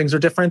sure, some things are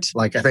different.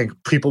 Like I think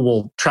people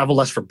will travel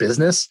less for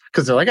business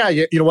because they're like,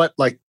 you know what?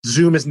 Like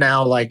Zoom is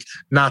now like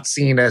not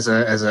seen as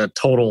a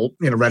total,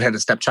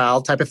 redheaded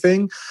stepchild type of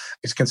thing.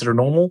 It's considered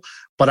normal.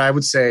 But I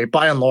would say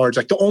by and large,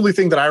 like the only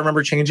thing that I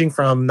remember changing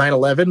from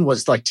 9/11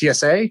 was like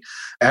TSA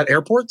at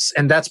airports.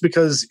 And that's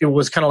because it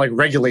was kind of like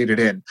regulated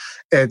in.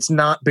 It's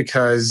not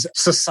because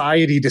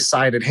society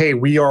decided, hey,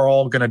 we are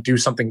all going to do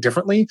something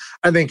differently.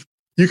 I think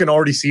you can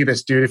already see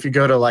this, dude. If you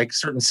go to like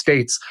certain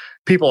states,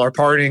 people are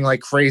partying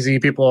like crazy.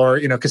 People are,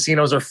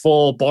 casinos are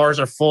full,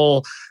 bars are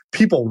full.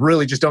 People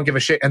really just don't give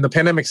a shit. And the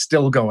pandemic's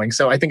still going.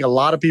 So I think a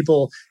lot of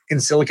people in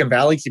Silicon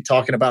Valley keep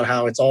talking about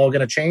how it's all going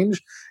to change.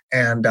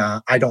 And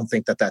I don't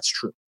think that that's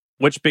true.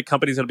 Which big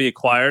companies will be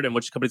acquired and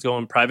which companies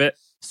going private?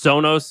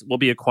 Sonos will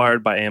be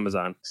acquired by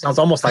Amazon. Sounds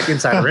almost like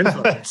insider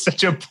info. That's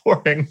such a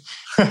boring.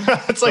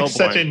 It's like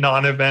such a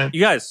non-event.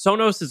 You guys,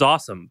 Sonos is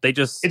awesome.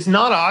 It's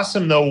not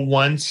awesome though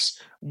once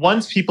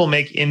people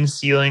make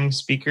in-ceiling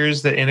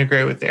speakers that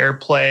integrate with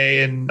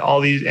AirPlay and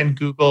all these and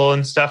Google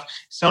and stuff.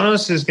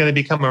 Sonos is going to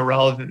become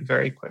irrelevant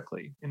very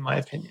quickly, in my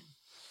opinion.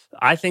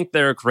 I think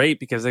they're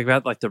great because they've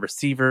got like the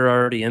receiver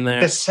already in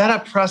there. The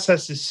setup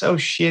process is so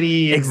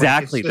shitty.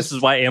 Exactly. This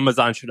is why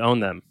Amazon should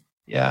own them.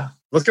 Yeah.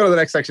 Let's go to the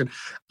next section.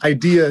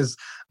 Ideas.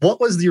 What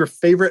was your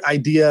favorite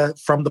idea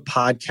from the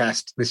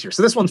podcast this year?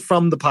 So this one's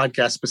from the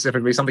podcast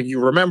specifically, something you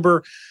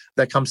remember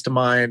that comes to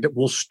mind.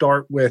 We'll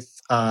start with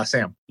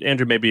Sam.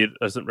 Andrew maybe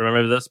doesn't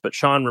remember this, but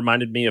Sean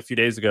reminded me a few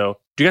days ago.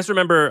 Do you guys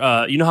remember,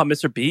 how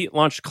Mr. B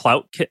launched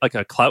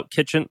a Clout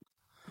Kitchen?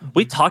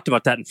 We talked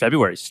about that in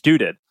February. Stu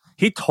did.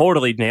 He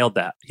totally nailed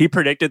that. He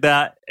predicted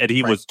that, and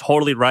he was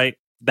totally right.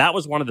 That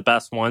was one of the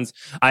best ones.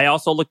 I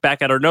also look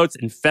back at our notes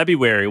in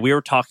February. We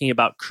were talking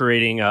about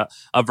creating a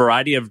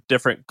variety of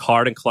different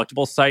card and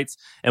collectible sites,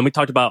 and we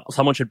talked about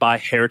someone should buy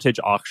heritage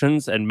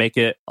auctions and make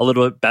it a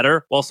little bit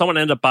better. Well, someone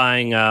ended up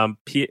buying,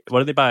 what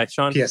did they buy,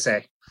 Sean?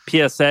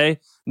 PSA,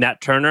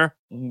 Nat Turner.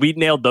 We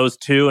nailed those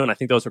two, and I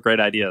think those are great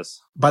ideas.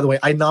 By the way,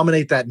 I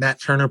nominate that Nat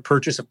Turner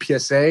purchase of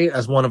PSA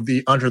as one of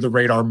the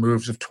under-the-radar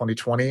moves of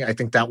 2020. I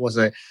think that was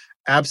a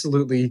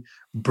absolutely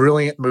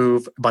brilliant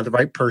move by the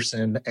right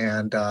person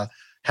and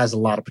has a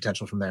lot of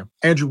potential from there.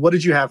 Andrew, what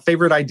did you have?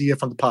 Favorite idea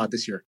from the pod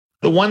this year?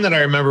 The one that I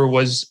remember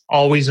was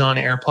always on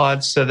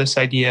AirPods. So this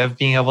idea of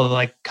being able to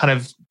like kind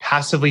of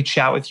passively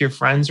chat with your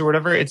friends or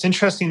whatever. It's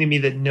interesting to me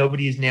that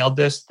nobody's nailed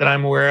this that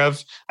I'm aware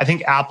of. I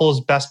think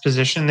Apple's best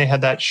position, they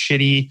had that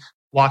shitty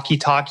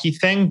walkie-talkie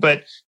thing.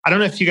 But I don't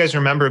know if you guys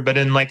remember, but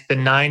in like the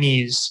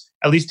 90s,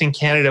 at least in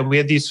Canada, we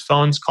had these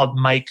phones called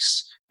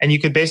mics. And you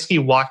could basically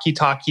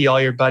walkie-talkie all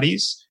your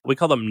buddies. We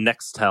call them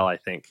Nextel, I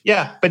think.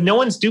 Yeah, but no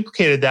one's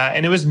duplicated that.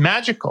 And it was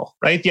magical,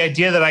 right? The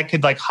idea that I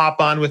could like hop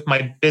on with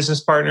my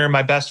business partner,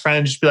 my best friend,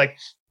 and just be like,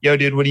 yo,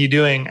 dude, what are you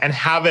doing? And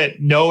have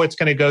it know it's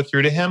going to go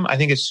through to him. I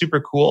think it's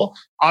super cool.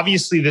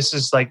 Obviously, this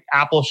is like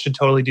Apple should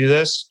totally do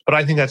this, but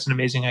I think that's an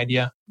amazing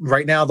idea.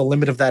 Right now, the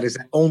limit of that is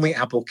that only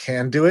Apple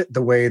can do it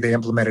the way they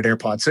implemented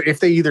AirPods. So if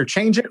they either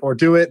change it or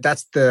do it,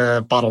 that's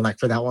the bottleneck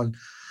for that one.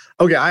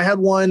 Okay, I had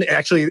one.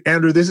 Actually,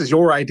 Andrew, this is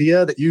your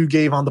idea that you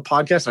gave on the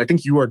podcast, and I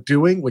think you are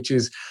doing, which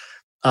is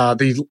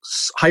the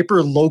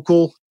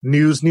hyper-local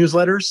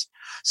newsletters.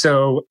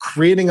 So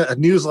creating a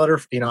newsletter,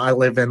 I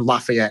live in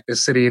Lafayette, a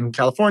city in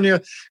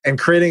California, and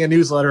creating a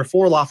newsletter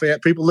for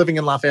Lafayette, people living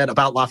in Lafayette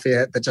about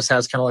Lafayette that just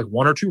has kind of like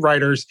one or two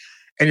writers,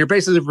 and you're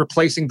basically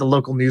replacing the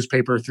local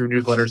newspaper through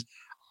newsletters.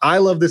 I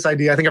love this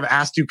idea. I think I've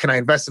asked you, can I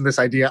invest in this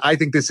idea? I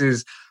think this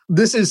is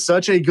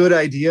such a good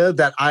idea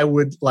that I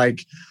would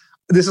like...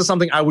 This is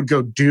something I would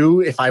go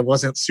do if I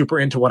wasn't super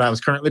into what I was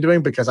currently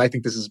doing because I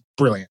think this is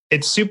brilliant.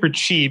 It's super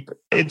cheap.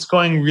 It's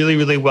going really,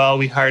 really well.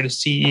 We hired a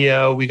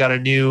CEO. We got a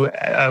new,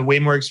 way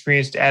more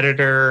experienced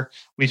editor.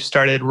 We've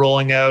started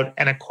rolling out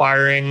and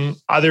acquiring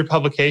other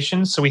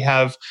publications. So we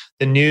have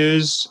the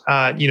news,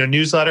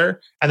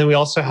 newsletter. And then we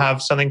also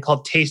have something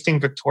called Tasting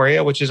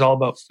Victoria, which is all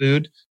about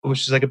food,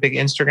 which is like a big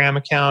Instagram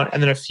account.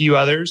 And then a few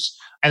others.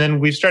 And then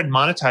we've started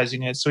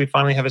monetizing it. So we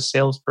finally have a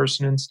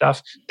salesperson and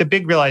stuff. The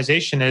big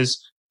realization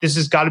is, this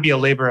has got to be a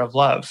labor of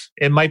love.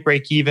 It might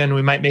break even.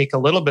 We might make a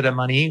little bit of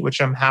money, which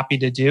I'm happy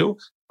to do.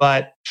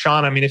 But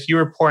Sean, I mean, if you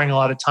were pouring a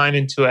lot of time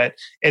into it,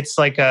 it's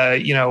like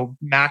a,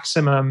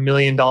 maximum $1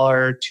 million,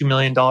 $2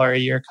 million a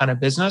year kind of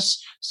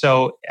business.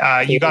 So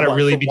you got to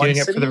really be doing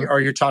it for the. Or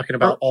you're talking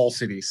about all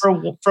cities?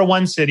 For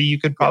one city, you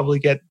could probably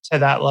get to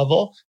that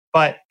level.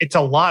 But it's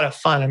a lot of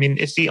fun. I mean,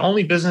 it's the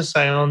only business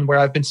I own where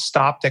I've been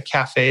stopped at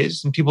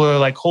cafes and people are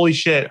like, holy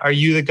shit, are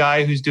you the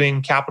guy who's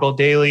doing Capital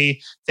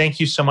Daily? Thank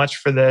you so much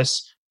for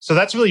this. So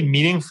that's really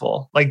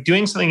meaningful. Like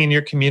doing something in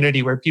your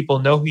community where people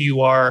know who you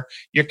are,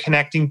 you're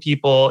connecting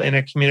people in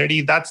a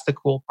community. That's the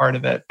cool part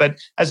of it. But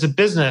as a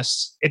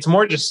business, it's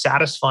more just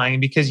satisfying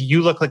because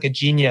you look like a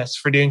genius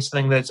for doing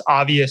something that's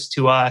obvious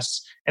to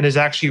us and is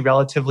actually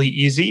relatively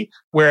easy,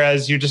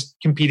 whereas you're just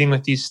competing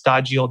with these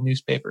stodgy old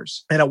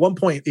newspapers. And at one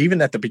point,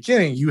 even at the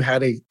beginning, you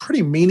had a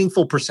pretty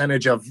meaningful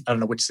percentage of, I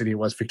don't know which city it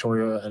was,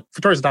 Victoria.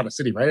 Victoria's not a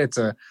city, right? It's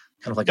a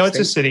kind of like it's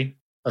a city.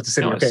 Oh, it's a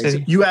city. No, okay. city.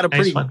 So you had a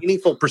pretty Nice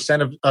meaningful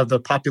percent of the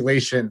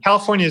population.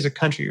 California is a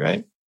country,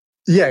 right?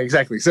 Yeah,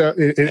 exactly. So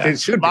it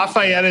should be.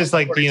 Lafayette is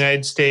like the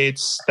United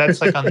States. That's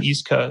like on the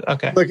East Coast.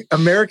 Okay. Look,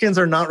 Americans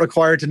are not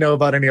required to know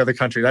about any other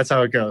country. That's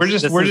how it goes.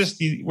 We're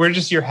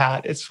just your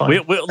hat. It's fun.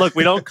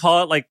 We don't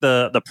call it like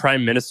the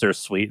prime minister's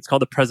suite. It's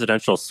called the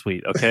presidential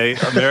suite. Okay,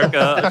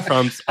 America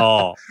trumps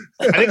all.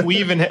 I think we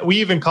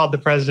even called the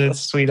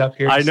president's suite up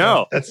here. I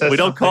know. So we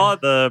don't call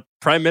it the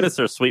prime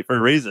minister's suite for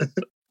a reason.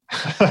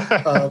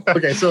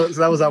 Okay, so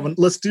that was that one.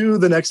 Let's do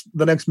the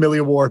next Millie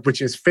Award,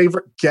 which is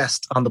favorite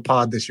guest on the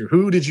pod this year.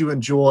 Who did you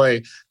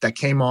enjoy that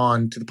came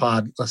on to the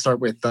pod? Let's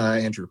start with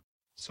Andrew.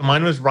 So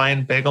mine was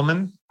Ryan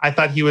Begelman. I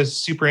thought he was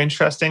super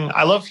interesting.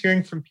 I love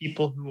hearing from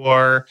people who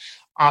are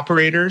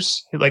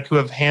operators, who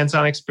have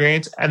hands-on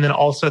experience, and then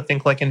also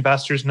think like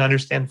investors and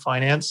understand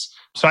finance.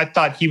 So I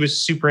thought he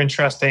was super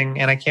interesting,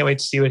 and I can't wait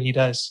to see what he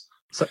does.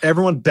 So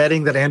everyone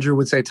betting that Andrew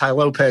would say Tai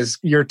Lopez,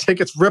 your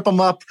tickets, rip them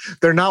up.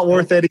 They're not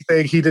worth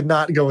anything. He did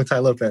not go with Tai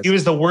Lopez. He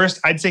was the worst.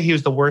 I'd say he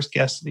was the worst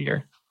guest of the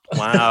year.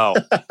 Wow.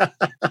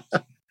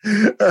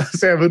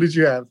 Sam, who did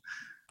you have?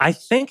 I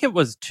think it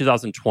was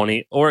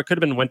 2020, or it could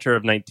have been winter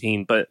of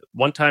 19. But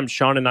one time,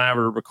 Sean and I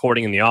were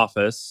recording in the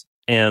office,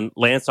 and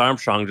Lance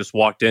Armstrong just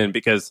walked in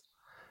because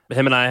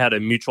him and I had a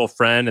mutual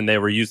friend, and they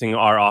were using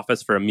our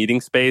office for a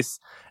meeting space.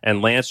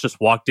 And Lance just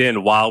walked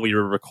in while we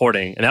were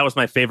recording. And that was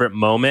my favorite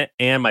moment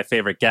and my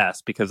favorite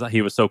guest because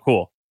he was so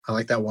cool. I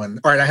like that one.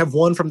 All right, I have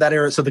one from that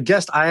era. So the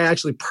guest I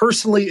actually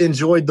personally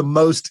enjoyed the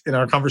most in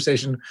our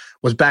conversation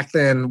was back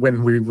then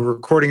when we were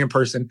recording in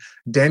person,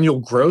 Daniel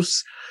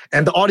Gross.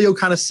 And the audio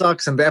kind of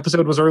sucks. And the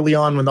episode was early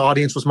on when the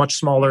audience was much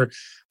smaller.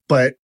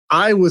 But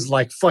I was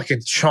like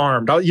fucking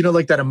charmed.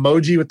 Like that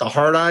emoji with the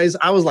hard eyes.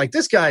 I was like,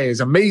 this guy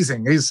is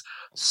amazing. He's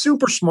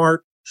super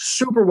smart,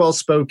 super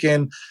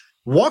well-spoken.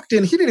 Walked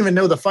in, he didn't even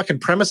know the fucking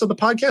premise of the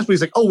podcast, but he's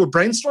like, oh, we're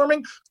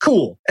brainstorming?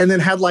 Cool. And then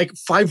had like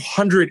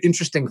 500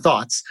 interesting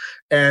thoughts.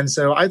 And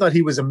so I thought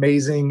he was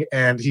amazing,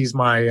 and he's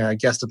my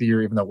guest of the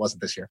year, even though it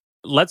wasn't this year.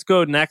 Let's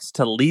go next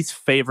to least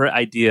favorite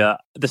idea.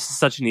 This is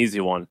such an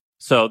easy one.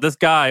 So this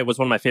guy was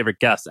one of my favorite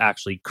guests,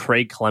 actually,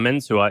 Craig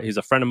Clemens, who he's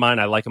a friend of mine.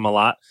 I like him a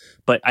lot.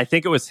 But I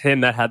think it was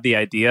him that had the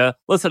idea.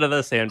 Listen to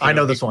this, Andrew. I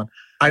know this one.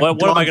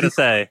 What am I going to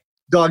say?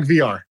 Dog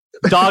VR.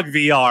 Dog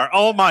VR.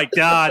 Oh my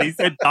God. He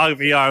said dog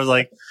VR. I was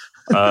like,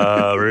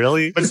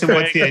 really? What's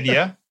the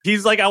idea?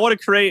 He's like, I want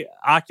to create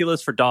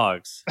Oculus for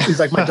dogs. He's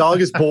like, my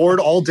dog is bored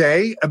all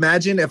day.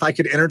 Imagine if I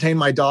could entertain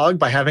my dog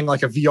by having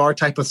like a VR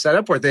type of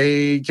setup where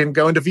they can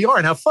go into VR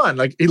and have fun.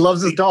 Like he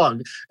loves his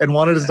dog and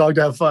wanted his dog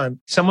to have fun.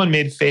 Someone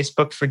made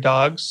Facebook for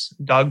dogs,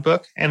 dog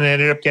book, and it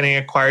ended up getting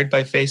acquired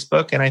by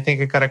Facebook. And I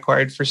think it got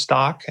acquired for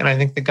stock. And I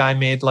think the guy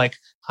made like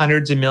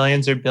hundreds of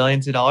millions or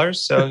billions of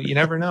dollars. So you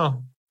never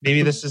know.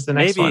 Maybe this is the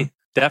next one.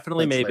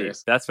 Definitely, That's maybe.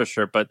 hilarious. That's for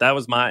sure. But that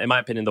was in my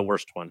opinion, the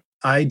worst one.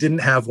 I didn't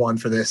have one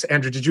for this.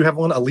 Andrew, did you have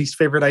one? A least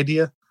favorite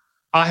idea?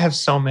 I have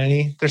so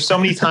many. There's so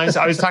many times.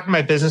 I was talking to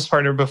my business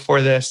partner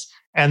before this,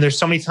 and there's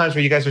so many times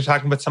where you guys are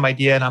talking about some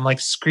idea and I'm like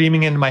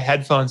screaming into my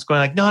headphones going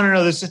like,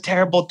 no, this is a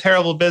terrible,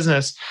 terrible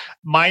business.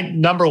 My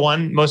number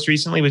one most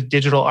recently was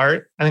digital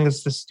art. I think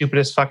it's the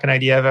stupidest fucking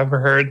idea I've ever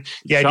heard.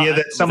 The idea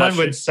that someone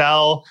would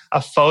sell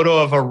a photo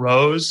of a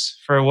rose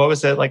for, what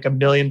was it, like $1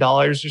 million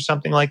or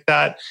something like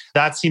that.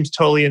 That seems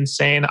totally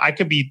insane. I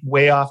could be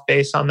way off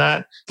base on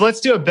that.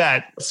 Let's do a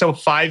bet. So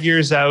 5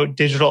 years out,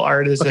 digital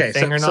art is a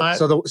thing or not?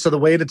 So the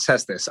way to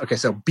test this. Okay,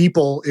 so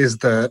Beeple is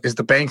the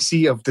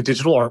Banksy of the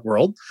digital art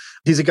world.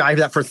 He's a guy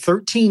that for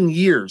 13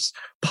 years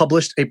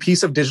published a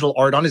piece of digital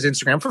art on his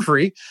Instagram for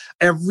free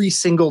every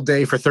single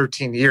day for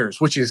 13 years,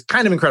 which is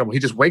kind of incredible. He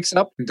just wakes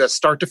up and does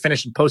start to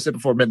finish and posts it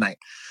before midnight.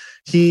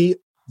 He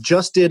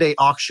just did a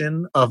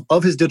auction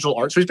of his digital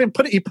art. So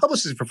he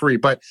publishes it for free,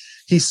 but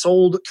he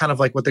sold kind of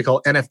like what they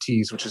call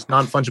NFTs, which is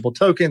non-fungible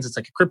tokens. It's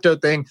like a crypto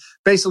thing.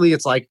 Basically,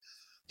 it's like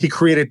he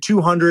created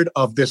 200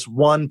 of this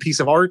one piece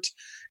of art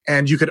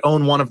and you could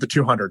own one of the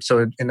 200.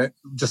 So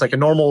just like a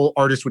normal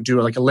artist would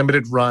do, like a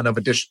limited run of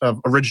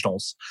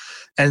originals.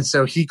 And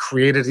so he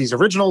created these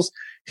originals.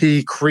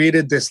 He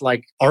created this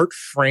like art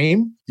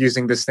frame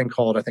using this thing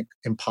called, I think,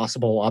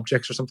 improbable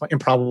objects or something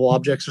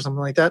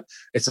like that.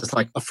 It's just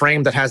like a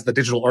frame that has the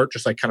digital art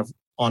just like kind of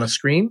on a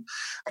screen.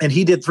 And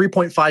he did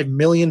 $3.5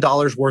 million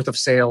worth of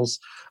sales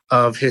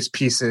of his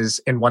pieces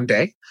in one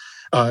day,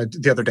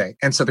 the other day.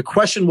 And so the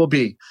question will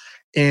be,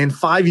 in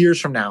 5 years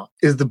from now,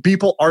 is the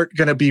Beeple art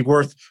going to be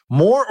worth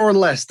more or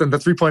less than the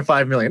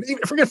 3.5 million?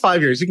 Forget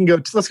 5 years. You can go.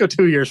 Let's go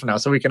 2 years from now,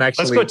 so we can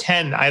actually. Let's go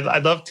 10.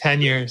 I'd love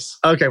 10 years.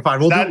 Okay, fine.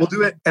 We'll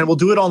do it, and we'll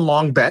do it on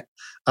Longbet,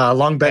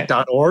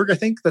 longbet.org. I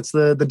think that's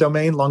the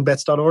domain,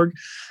 longbets.org.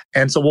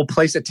 And so we'll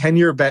place a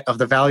 10-year bet of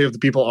the value of the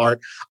Beeple art.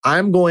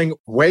 I'm going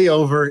way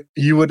over.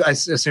 You would, I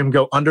assume,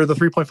 go under the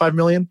 3.5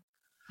 million.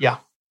 Yeah.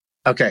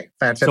 Okay,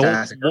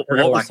 fantastic. So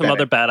what were some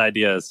other bad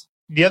ideas?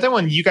 The other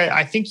one,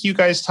 I think you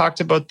guys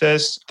talked about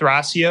this,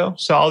 Thrasio.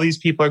 So all these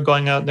people are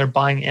going out and they're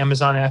buying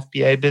Amazon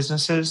FBA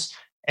businesses.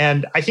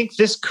 And I think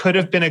this could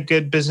have been a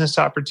good business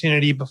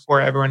opportunity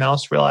before everyone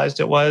else realized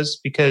it was,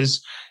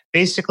 because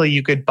basically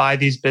you could buy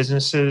these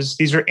businesses.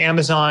 These are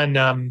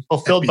Amazon,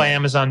 fulfilled by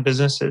Amazon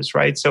businesses,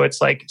 right? So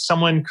it's like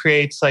someone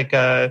creates like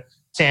a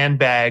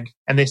sandbag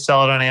and they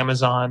sell it on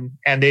Amazon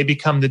and they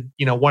become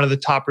one of the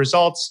top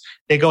results.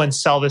 They go and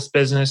sell this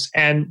business.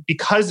 And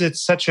because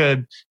it's such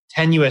a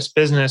tenuous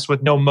business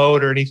with no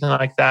moat or anything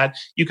like that,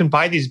 you can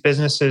buy these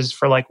businesses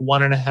for like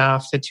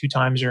 1.5 to 2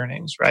 times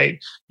earnings, right?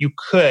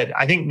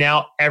 I think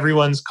now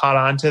everyone's caught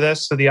on to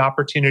this. So the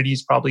opportunity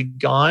is probably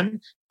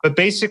gone. But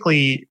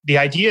basically the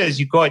idea is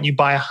you go out and you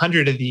buy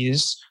 100 of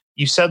these,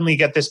 you suddenly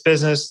get this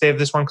business. They have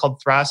this one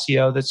called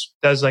Thrasio that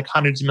does like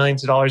hundreds of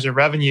millions of dollars of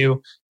revenue.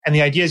 And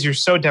the idea is you're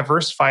so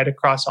diversified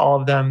across all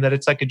of them that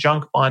it's like a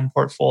junk bond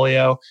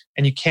portfolio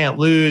and you can't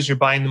lose. You're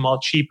buying them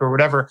all cheap or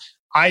whatever.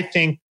 I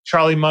think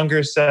Charlie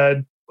Munger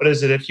said, what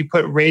is it? If you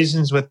put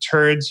raisins with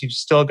turds, you've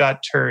still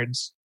got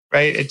turds,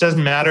 right? It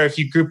doesn't matter if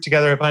you group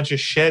together a bunch of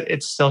shit,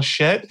 it's still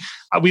shit.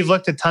 We've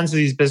looked at tons of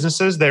these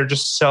businesses. They're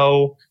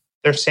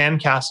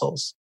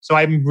sandcastles. So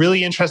I'm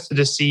really interested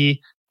to see.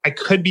 I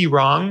could be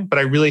wrong, but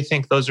I really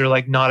think those are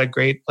like not a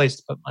great place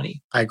to put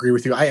money. I agree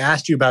with you. I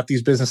asked you about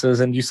these businesses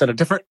and you said a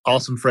different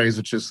awesome phrase,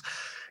 which is,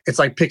 it's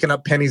like picking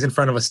up pennies in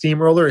front of a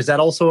steamroller. Is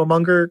that also a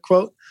Munger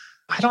quote?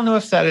 I don't know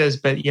if that is,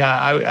 but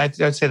yeah,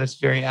 I'd say that's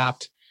very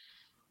apt.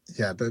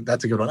 Yeah,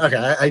 that's a good one. Okay,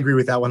 I agree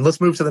with that one.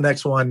 Let's move to the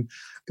next one.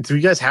 Do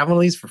you guys have one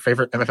of these for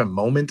favorite MFM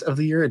moment of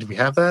the year? Do we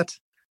have that?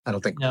 I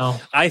don't think. No.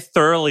 I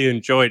thoroughly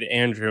enjoyed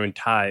Andrew and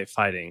Ty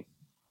fighting.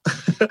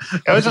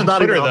 That was on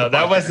Twitter, though.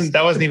 That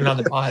wasn't even on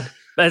the pod.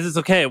 It's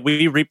okay.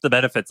 We reap the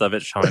benefits of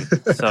it, Sean.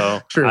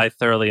 So I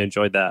thoroughly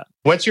enjoyed that.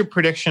 What's your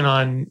prediction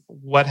on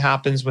what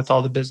happens with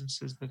all the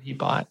businesses that he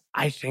bought?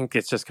 I think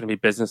it's just going to be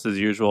business as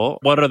usual.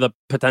 What are the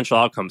potential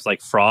outcomes?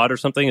 Like fraud or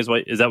something? Is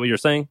that what you're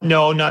saying?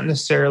 No, not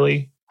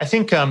necessarily. I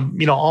think,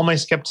 all my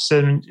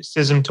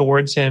skepticism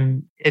towards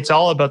him, it's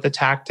all about the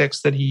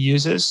tactics that he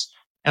uses.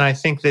 And I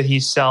think that he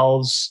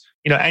sells,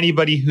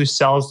 anybody who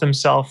sells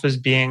themselves as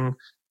being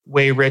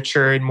way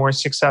richer and more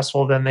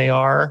successful than they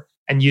are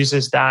and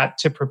uses that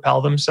to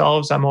propel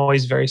themselves, I'm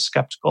always very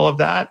skeptical of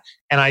that.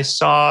 And I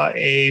saw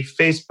a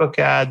Facebook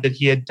ad that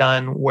he had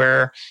done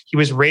where he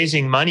was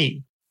raising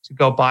money to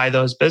go buy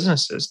those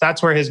businesses.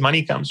 That's where his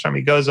money comes from.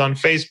 He goes on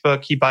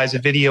Facebook, he buys a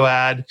video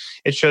ad.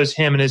 It shows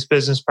him and his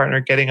business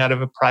partner getting out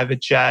of a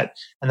private jet.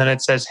 And then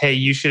it says, hey,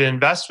 you should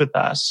invest with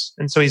us.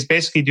 And so he's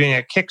basically doing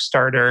a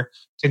Kickstarter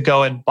to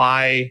go and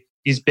buy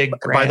these big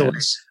brands. By the way,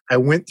 I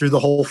went through the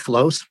whole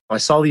flow. So I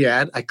saw the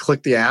ad. I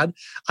clicked the ad.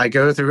 I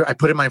go through. I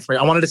put it in my frame.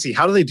 I wanted to see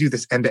how do they do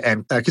this end to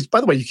end. Because by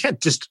the way, you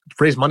can't just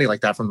raise money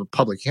like that from the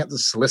public. You can't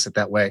just solicit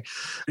that way.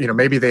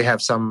 Maybe they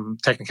have some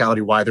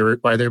technicality why they're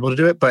able to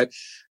do it. But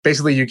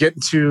basically, you get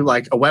into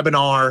like a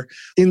webinar.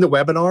 In the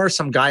webinar,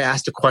 some guy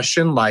asked a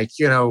question like,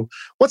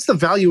 what's the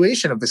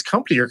valuation of this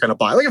company you're going to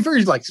buy? Like a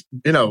very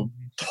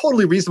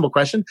totally reasonable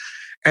question.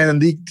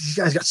 And these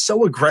guys got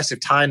so aggressive.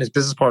 Ty and his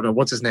business partner,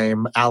 what's his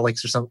name?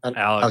 Alex or something.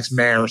 Alex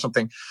Mayer or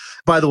something.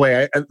 By the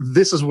way,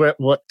 this is what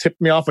tipped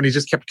me off when he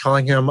just kept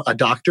calling him a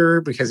doctor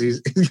because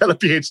he's got a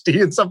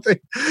PhD in something.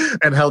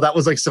 And how that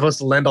was like supposed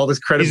to lend all this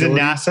credibility.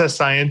 He's a NASA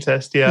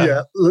scientist. Yeah.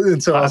 Yeah.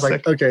 And so Classic. I was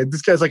like, okay,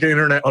 this guy's like an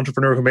internet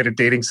entrepreneur who made a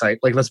dating site.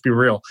 Like, let's be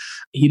real.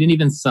 He didn't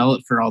even sell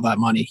it for all that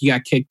money. He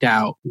got kicked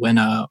out when,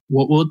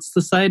 what's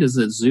the site? Is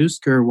it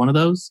Zeusk or one of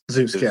those?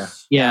 Zeusk, yeah.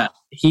 Yeah.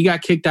 He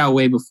got kicked out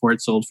way before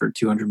it sold for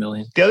 $200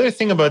 million. The other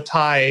thing about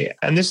Ty,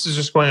 and this is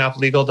just going off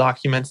legal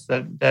documents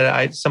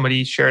that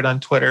somebody shared on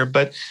Twitter,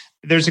 but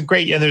there's a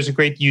great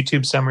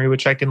YouTube summary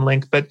which I can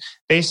link. But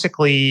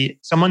basically,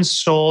 someone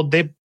sold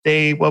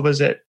what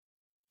was it?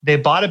 They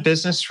bought a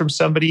business from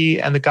somebody,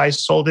 and the guy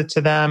sold it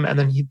to them, and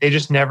then they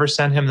just never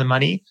sent him the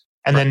money,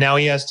 and then now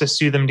he has to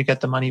sue them to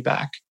get the money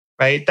back.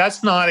 Right?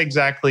 That's not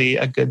exactly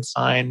a good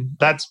sign.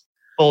 That's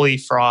fully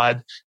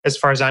fraud, as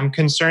far as I'm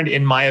concerned,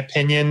 in my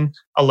opinion,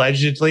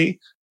 allegedly.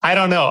 I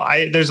don't know.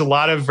 There's a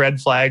lot of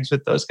red flags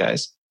with those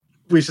guys.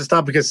 we should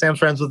stop because Sam's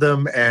friends with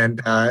him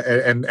and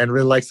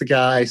really likes the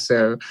guy.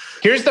 So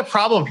here's the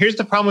problem. Here's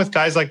the problem with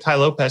guys like Ty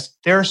Lopez.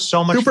 They're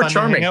so much super fun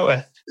charming. to hang out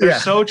with. They're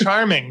so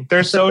charming.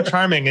 They're so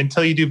charming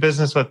until you do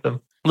business with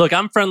them. Look,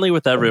 I'm friendly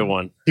with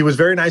everyone. He was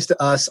very nice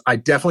to us. I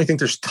definitely think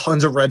there's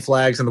tons of red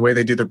flags in the way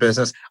they do their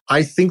business.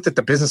 I think that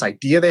the business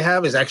idea they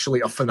have is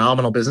actually a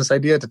phenomenal business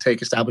idea to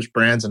take established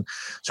brands and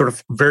sort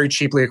of very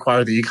cheaply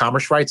acquire the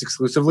e-commerce rights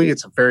exclusively.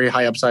 It's a very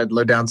high upside,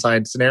 low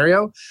downside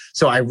scenario.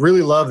 So I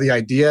really love the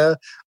idea.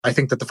 I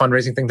think that the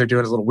fundraising thing they're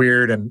doing is a little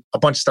weird and a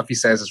bunch of stuff he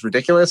says is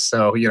ridiculous.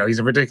 So, he's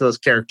a ridiculous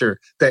character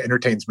that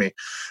entertains me.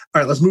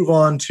 All right, let's move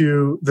on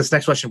to this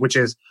next question, which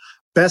is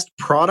best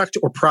product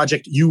or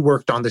project you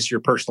worked on this year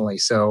personally.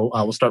 So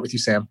we'll start with you,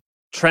 Sam.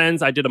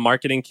 Trends. I did a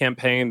marketing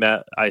campaign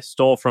that I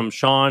stole from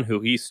Sean,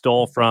 who he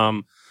stole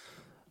from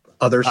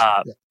others.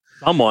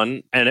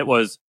 Someone, and it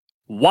was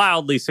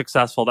wildly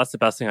successful. That's the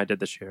best thing I did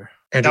this year.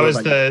 Andrew, that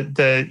was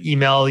the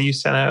email you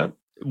sent out.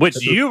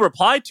 Which you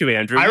replied to,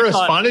 Andrew. I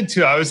responded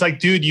to. I was like,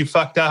 dude, you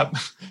fucked up.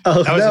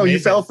 Oh, no, amazing. You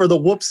fell for the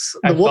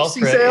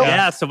whoopsie sale?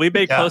 Yeah, so we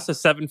made close to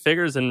 7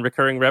 figures in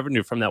recurring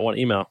revenue from that one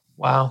email.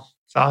 Wow,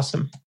 it's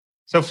awesome.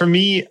 So for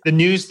me, the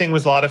news thing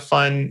was a lot of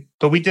fun,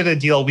 but we did a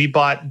deal. We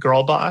bought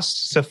Girl Boss,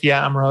 Sophia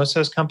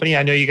Amoroso's company.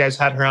 I know you guys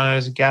had her on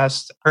as a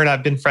guest. Her and I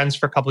have been friends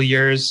for a couple of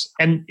years.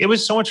 And it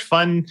was so much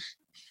fun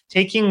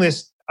taking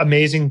this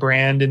amazing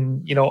brand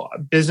and, a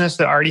business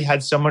that already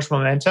had so much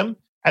momentum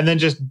and then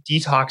just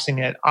detoxing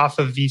it off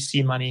of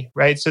VC money,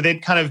 right? So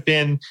they'd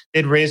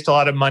raised a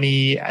lot of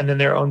money and then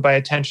they're owned by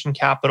Attention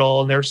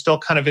Capital and they're still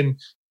kind of in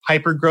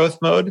hyper growth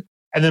mode.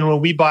 And then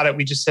when we bought it,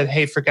 we just said,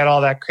 hey, forget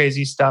all that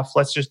crazy stuff.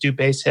 Let's just do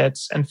base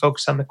hits and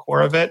focus on the core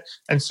of it.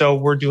 And so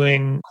we're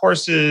doing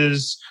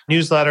courses,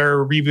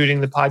 newsletter, rebooting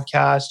the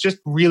podcast, just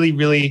really,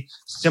 really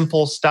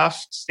simple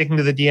stuff, sticking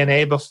to the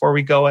DNA before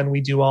we go and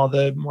we do all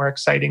the more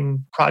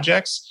exciting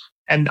projects.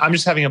 And I'm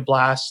just having a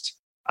blast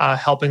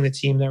helping the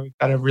team there. We've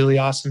got a really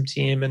awesome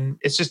team. And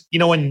it's just,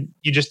 when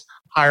you just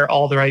hire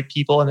all the right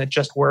people and it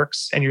just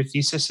works and your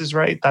thesis is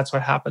right. That's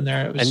what happened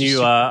there. It was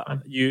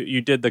and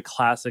you did the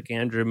classic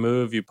Andrew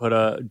move. You put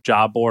a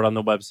job board on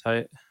the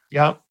website.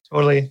 Yeah,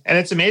 totally. And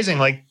it's amazing.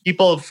 Like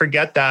people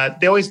forget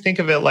that. They always think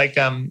of it like,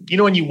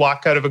 when you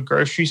walk out of a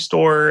grocery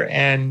store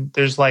and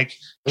there's like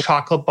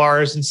chocolate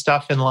bars and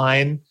stuff in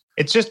line.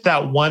 It's just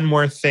that one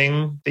more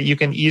thing that you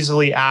can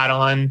easily add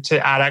on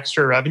to add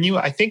extra revenue.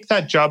 I think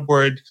that job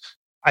board,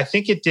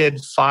 it did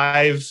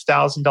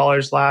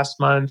 $5,000 last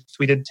month.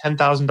 We did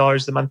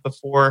 $10,000 the month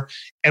before.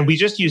 And we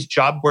just used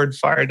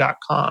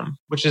jobboardfire.com,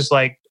 which is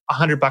like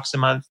 $100 a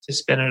month to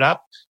spin it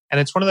up. And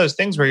it's one of those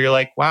things where you're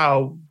like,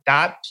 wow,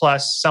 that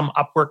plus some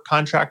Upwork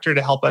contractor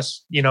to help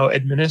us,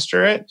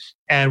 administer it.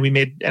 And we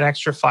made an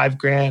extra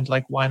 $5,000.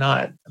 Like, why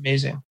not?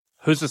 Amazing.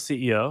 Who's the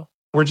CEO?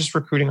 We're just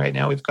recruiting right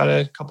now. We've got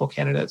a couple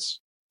candidates.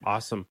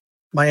 Awesome.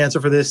 My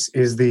answer for this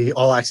is the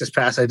All Access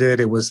Pass I did.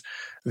 It was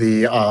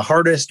the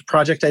hardest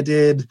project I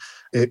did.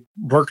 It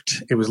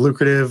worked. It was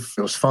lucrative.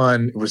 It was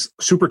fun. It was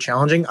super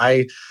challenging.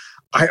 I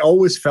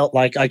always felt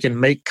like I can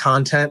make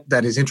content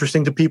that is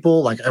interesting to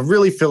people. Like I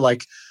really feel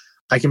like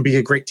I can be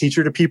a great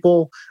teacher to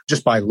people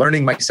just by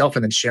learning myself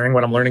and then sharing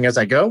what I'm learning as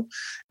I go.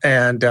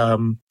 And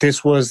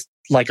this was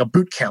like a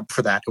boot camp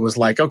for that. It was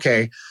like,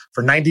 okay,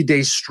 for 90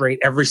 days straight,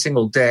 every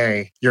single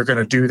day, you're going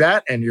to do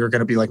that. And you're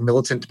going to be like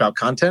militant about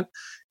content.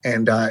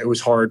 And it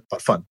was hard,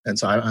 but fun. And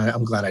so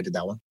I'm glad I did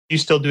that one. You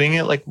still doing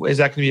it? Like, is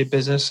that going to be a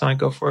business on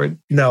go forward?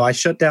 No, I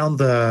shut it down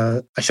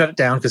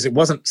because it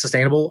wasn't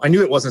sustainable. I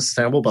knew it wasn't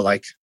sustainable, but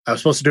like I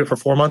was supposed to do it for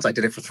 4 months. I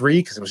did it for 3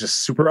 because it was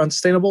just super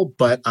unsustainable.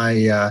 But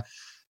I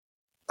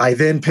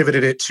then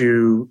pivoted it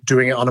to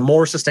doing it on a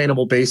more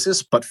sustainable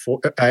basis, but for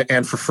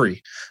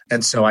free.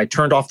 And so I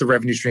turned off the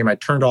revenue stream. I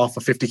turned off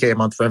a $50K a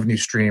month revenue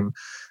stream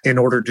in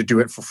order to do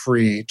it for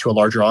free to a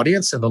larger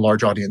audience. And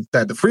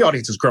the free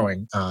audience is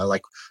growing.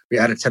 Like we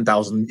added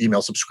 10,000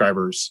 email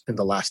subscribers in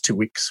the last 2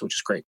 weeks, which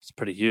is great. It's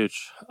pretty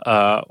huge.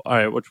 All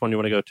right, which one do you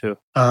want to go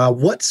to?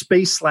 What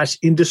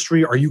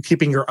space/industry are you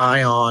keeping your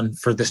eye on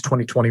for this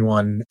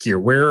 2021 year?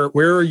 Where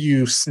are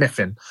you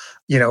sniffing?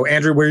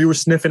 Andrew, where you were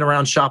sniffing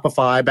around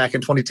Shopify back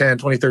in 2010,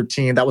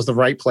 2013, that was the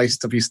right place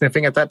to be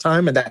sniffing at that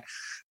time. And that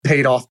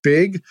paid off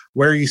big.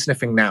 Where are you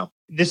sniffing now?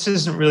 This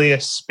isn't really a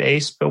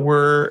space, but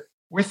we're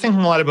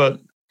thinking a lot about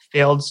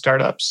failed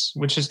startups,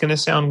 which is going to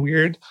sound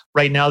weird.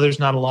 Right now, there's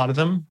not a lot of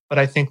them, but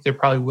I think there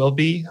probably will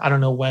be. I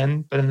don't know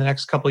when, but in the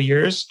next couple of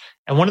years.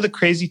 And one of the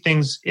crazy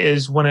things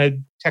is when a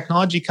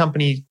technology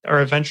company or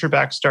a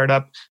venture-backed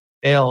startup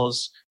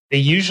fails, they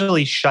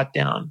usually shut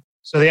down.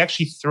 So they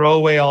actually throw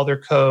away all their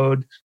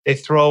code. They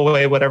throw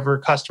away whatever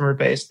customer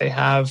base they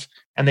have,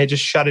 and they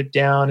just shut it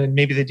down. And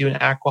maybe they do an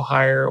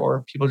acqui-hire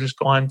or people just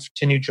go on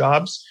to new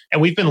jobs.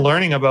 And we've been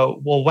learning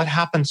about, well, what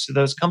happens to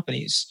those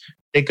companies?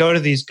 They go to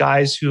these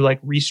guys who like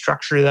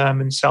restructure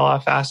them and sell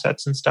off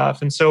assets and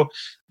stuff. And so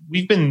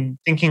we've been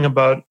thinking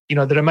about,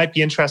 that it might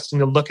be interesting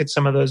to look at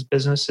some of those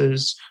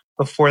businesses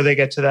before they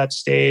get to that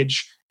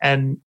stage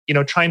and,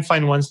 try and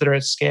find ones that are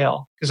at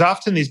scale. Because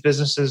often these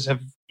businesses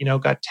have,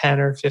 got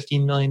 10 or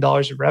 $15 million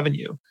of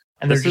revenue.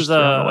 and they're This just is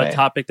thrown away. a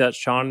topic that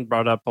Sean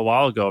brought up a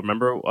while ago.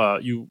 Remember,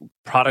 you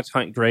product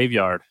hunt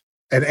graveyard.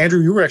 And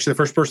Andrew, you were actually the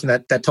first person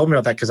that told me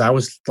about that, because I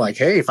was like,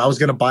 hey, if I was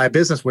going to buy a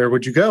business, where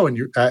would you go? And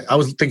I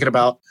was thinking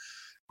about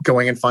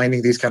going and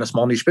finding these kind of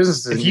small niche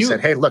businesses. And you said,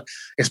 hey, look,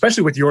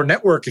 especially with your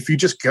network, if you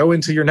just go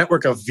into your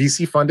network of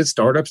VC funded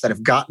startups that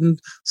have gotten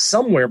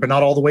somewhere, but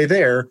not all the way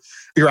there,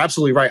 you're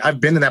absolutely right. I've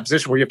been in that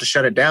position where you have to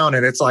shut it down.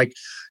 And it's like,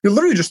 you're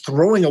literally just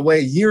throwing away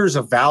years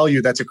of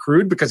value that's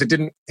accrued because it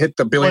didn't hit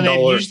the $1 billion. It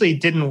usually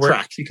didn't work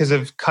track because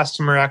of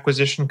customer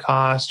acquisition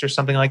cost or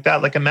something like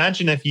that. Like,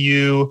 imagine if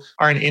you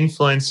are an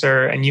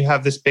influencer and you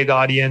have this big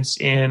audience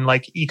in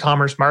like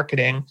e-commerce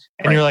marketing,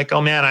 and you're like,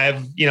 oh man, I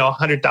have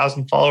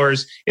 100,000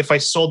 followers. If I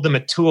sold them a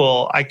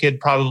tool, I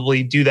could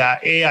probably do that.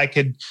 I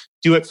could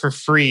do it for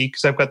free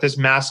because I've got this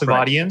massive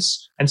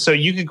audience. And so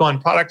you could go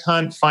on Product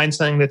Hunt, find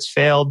something that's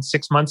failed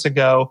 6 months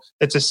ago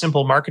that's a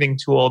simple marketing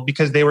tool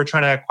because they were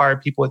trying to acquire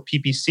people with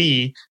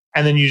PPC.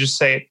 And then you just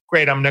say,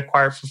 great, I'm going to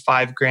acquire it for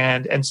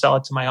 $5,000 and sell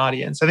it to my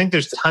audience. I think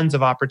there's tons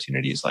of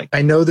opportunities like that.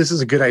 I know this is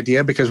a good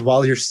idea because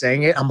while you're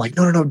saying it, I'm like,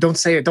 no, don't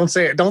say it. Don't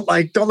say it. Don't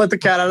let the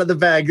cat out of the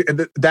bag.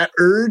 And that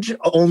urge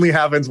only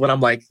happens when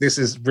I'm like, this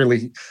is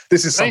something.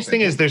 The nice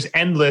thing is there's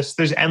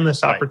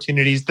endless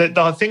opportunities.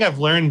 The thing I've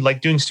learned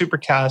like doing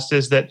Supercast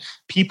is that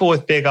people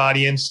with big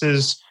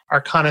audiences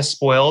are kind of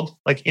spoiled.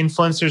 Like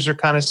influencers are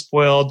kind of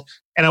spoiled.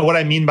 And what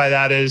I mean by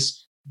that is,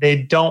 they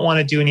don't want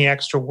to do any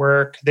extra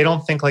work. They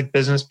don't think like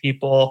business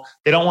people.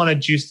 They don't want to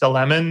juice the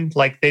lemon.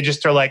 Like they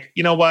just are like,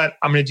 you know what?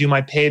 I'm going to do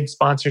my paid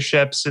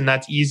sponsorships and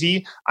that's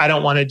easy. I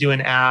don't want to do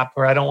an app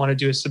or I don't want to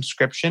do a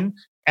subscription.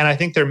 And I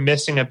think they're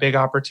missing a big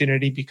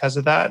opportunity because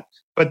of that.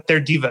 But they're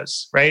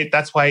divas, right?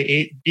 That's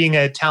why being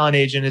a talent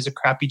agent is a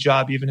crappy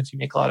job, even if you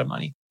make a lot of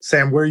money.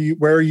 Sam, where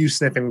are you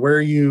sniffing? Where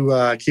are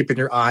you keeping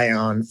your eye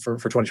on for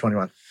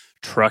 2021?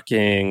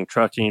 Trucking.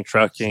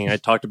 I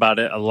talked about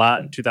it a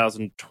lot in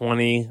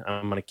 2020.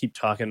 I'm going to keep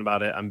talking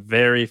about it. I'm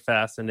very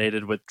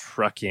fascinated with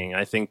trucking.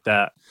 I think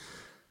that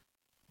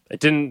it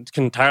didn't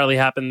entirely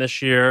happen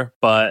this year,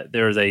 but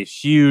there's a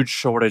huge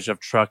shortage of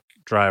truck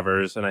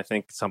drivers, and I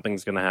think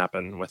something's going to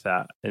happen with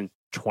that in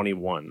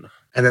 21.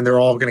 And then they're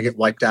all going to get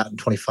wiped out in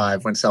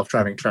 25 when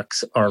self-driving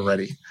trucks are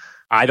ready.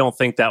 I don't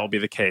think that will be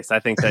the case. I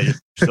think that you're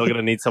still going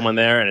to need someone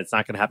there, and it's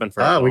not going to happen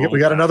for we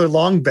got another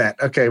long bet.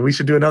 Okay, we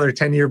should do another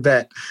 10-year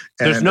bet.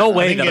 There's no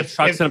way that a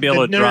truck's going to be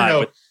able to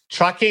drive. No.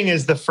 Trucking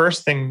is the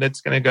first thing that's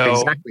going to go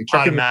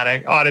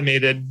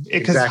automated,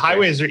 because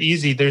highways are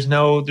easy. There's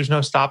no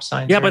stop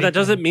signs. Yeah, but that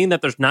doesn't mean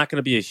that there's not going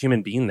to be a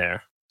human being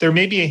there. There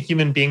may be a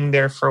human being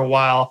there for a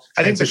while.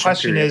 I think the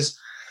question is,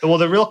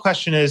 the real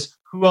question is,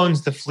 who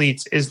owns the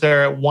fleets? Is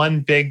there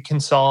one big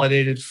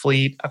consolidated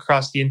fleet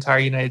across the entire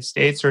United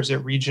States, or is it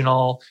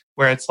regional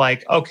where it's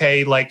like,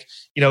 okay, like,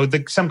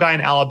 some guy in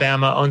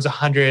Alabama owns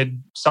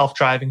 100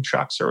 self-driving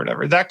trucks or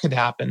whatever. That could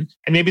happen.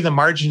 And maybe the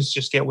margins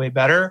just get way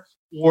better,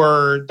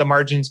 or the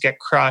margins get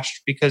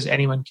crushed because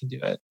anyone can do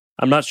it.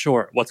 I'm not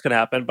sure what's going to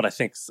happen, but I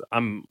think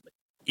I'm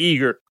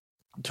eager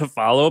to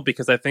follow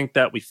because I think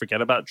that we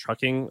forget about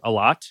trucking a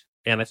lot.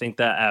 And I think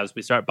that as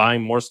we start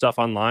buying more stuff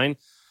online,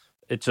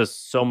 it's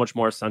just so much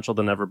more essential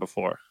than ever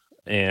before.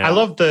 And I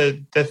love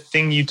the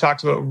thing you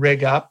talked about,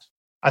 rig up.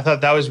 I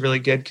thought that was really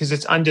good because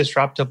it's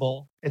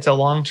undisruptible. It's a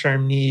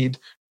long-term need.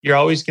 You're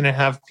always going to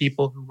have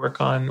people who work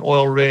on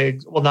oil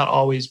rigs. Well, not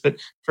always, but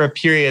for a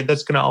period,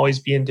 that's going to always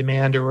be in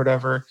demand or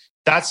whatever.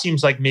 That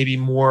seems like maybe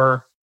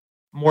more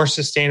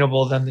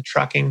sustainable than the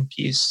trucking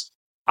piece.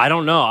 I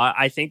don't know.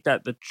 I think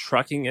that the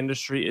trucking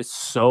industry is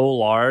so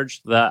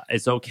large that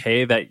it's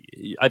okay that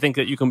I think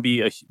that you can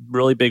be a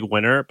really big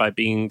winner by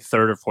being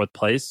third or fourth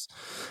place.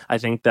 I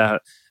think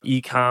that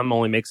e-com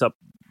only makes up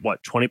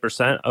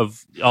 20%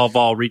 of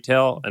all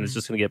retail, and it's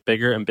just going to get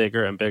bigger and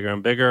bigger and bigger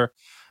and bigger.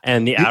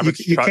 And the average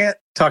you can't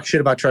talk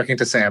shit about trucking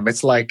to Sam.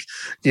 It's like,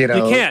 you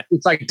can't.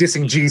 It's like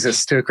dissing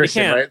Jesus to a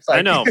Christian, right? Like,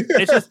 I know.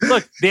 It's just,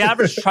 look, the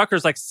average trucker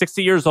is like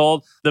 60 years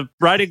old. The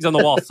writing's on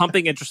the wall.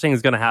 Something interesting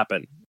is going to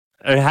happen.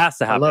 It has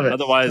to happen.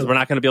 Otherwise, we're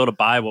not going to be able to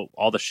buy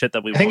all the shit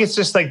that we want. I think it's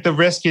just like the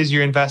risk is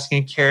you're investing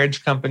in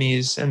carriage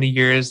companies and the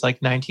year is like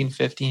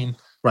 1915.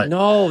 Right.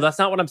 No, that's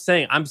not what I'm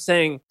saying. I'm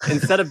saying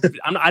instead of,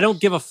 I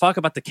don't give a fuck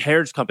about the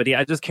carriage company.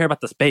 I just care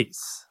about the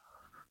space.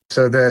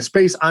 So the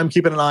space I'm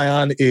keeping an eye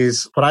on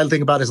is what I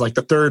think about is like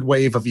the third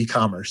wave of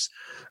e-commerce,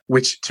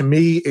 which to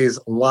me is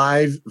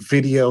live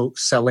video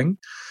selling.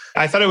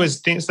 I thought it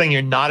was something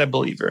you're not a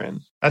believer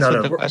in. That's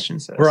what the question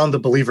says. We're on the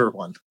believer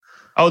one.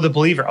 Oh, the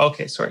believer.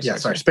 Okay, sorry.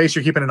 Space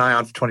you're keeping an eye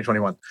on for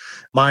 2021.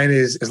 Mine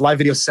is live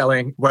video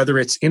selling, whether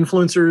it's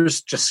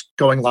influencers just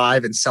going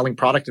live and selling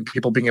product and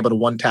people being able to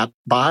one-tap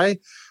buy,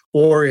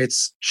 or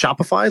it's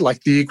Shopify,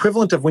 like the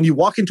equivalent of when you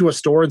walk into a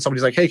store and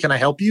somebody's like, hey, can I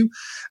help you?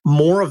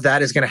 More of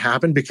that is going to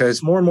happen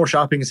because more and more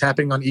shopping is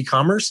happening on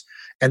e-commerce.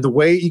 And the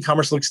way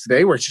e-commerce looks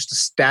today, where it's just a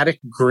static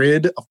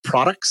grid of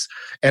products,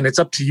 and it's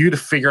up to you to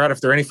figure out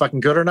if they're any fucking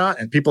good or not,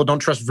 and people don't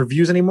trust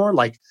reviews anymore,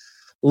 like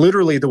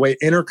literally the way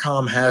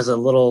Intercom has a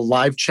little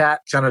live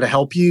chat kind of to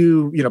help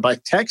you, by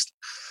text,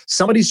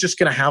 somebody's just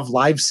going to have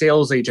live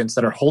sales agents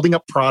that are holding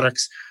up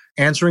products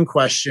answering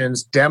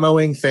questions,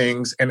 demoing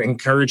things, and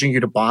encouraging you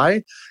to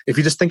buy. If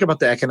you just think about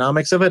the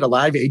economics of it, a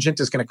live agent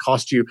is going to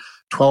cost you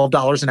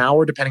 $12 an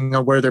hour, depending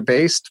on where they're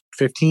based,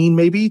 15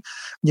 maybe.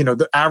 You know,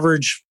 the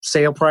average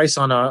sale price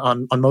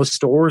on most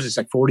stores is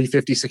like $40,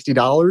 $50,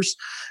 $60.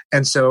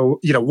 And so,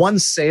 you know, one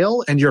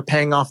sale and you're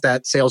paying off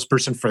that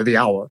salesperson for the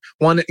hour.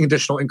 One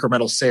additional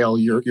incremental sale,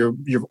 you're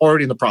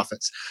already in the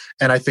profits.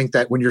 And I think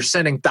that when you're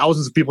sending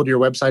thousands of people to your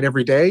website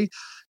every day,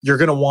 you're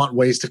going to want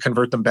ways to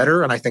convert them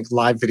better. And I think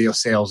live video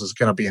sales is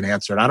going to be an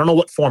answer. And I don't know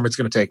what form it's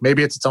going to take.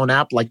 Maybe it's its own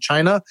app like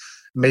China.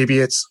 Maybe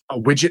it's a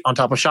widget on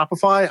top of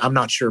Shopify. I'm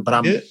not sure,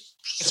 but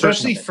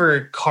especially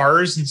for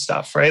cars and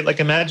stuff, right?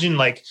 Like imagine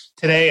like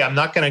today, I'm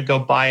not going to go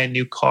buy a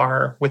new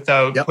car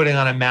without putting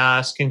on a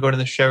mask and go to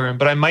the showroom,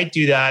 but I might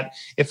do that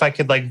if I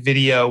could like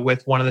video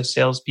with one of the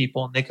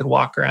salespeople and they could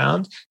walk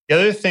around. The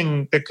other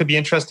thing that could be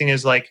interesting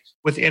is like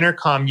with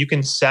Intercom, you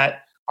can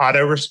set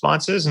auto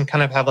responses and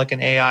kind of have like an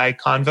AI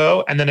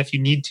convo. And then if you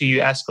need to, you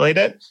escalate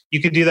it.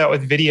 You could do that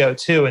with video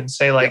too and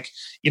say like,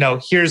 you know,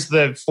 here's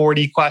the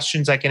 40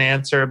 questions I can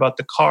answer about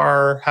the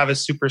car, have a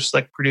super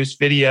slick produced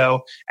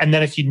video. And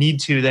then if you need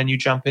to, then you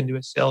jump into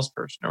a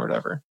salesperson or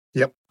whatever.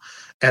 Yep.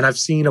 And I've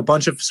seen a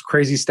bunch of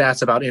crazy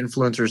stats about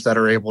influencers that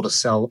are able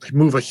to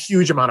move a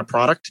huge amount of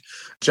product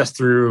just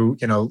through,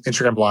 you know,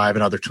 Instagram Live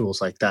and other tools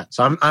like that.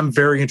 So I'm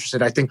very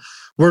interested. I think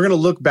we're going to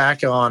look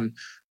back on,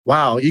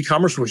 wow,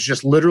 e-commerce was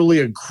just literally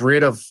a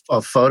grid of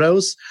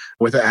photos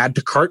with an add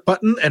to cart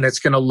button, and it's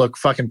going to look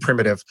fucking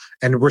primitive.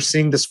 And we're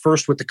seeing this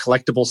first with the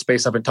collectible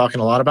space I've been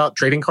talking a lot about,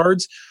 trading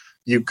cards.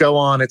 You go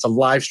on, it's a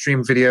live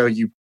stream video,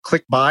 you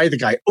click buy, the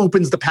guy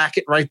opens the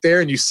packet right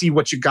there and you see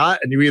what you got.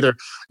 And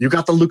you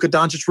got the Luka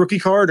Doncic rookie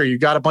card or you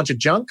got a bunch of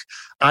junk.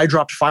 I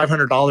dropped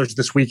 $500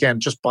 this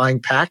weekend just buying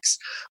packs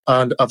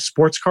of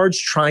sports cards,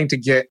 trying to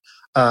get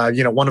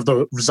one of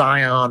the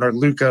Zion or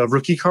Luka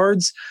rookie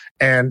cards.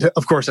 And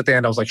of course, at the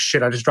end, I was like,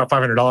 shit, I just dropped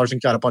 $500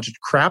 and got a bunch of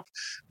crap.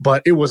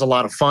 But it was a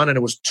lot of fun and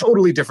it was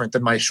totally different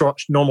than my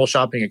normal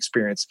shopping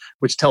experience,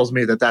 which tells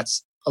me that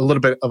that's a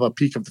little bit of a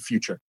peak of the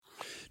future.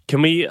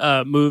 Can we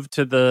move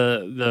to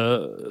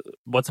the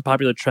what's a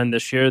popular trend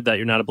this year that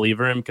you're not a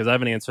believer in? Because I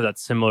have an answer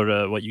that's similar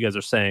to what you guys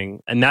are saying.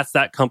 And that's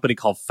that company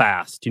called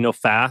Fast. Do you know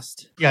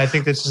Fast? Yeah, I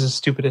think this is the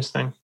stupidest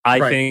thing. I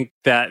think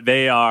that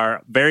they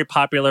are very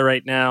popular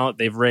right now.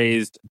 They've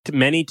raised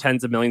many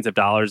tens of millions of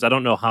dollars. I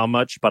don't know how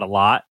much, but a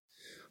lot.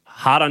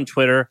 Hot on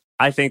Twitter.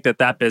 I think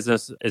that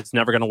business is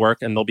never going to work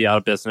and they'll be out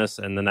of business.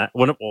 And then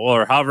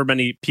or however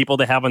many people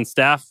they have on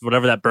staff,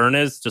 whatever that burn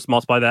is, just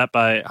multiply that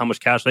by how much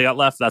cash they got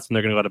left. That's when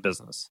they're going to go out of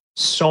business.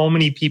 So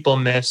many people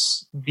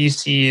miss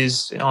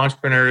VCs and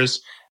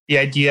entrepreneurs, the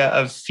idea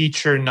of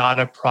feature, not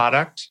a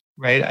product,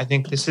 right? I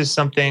think this is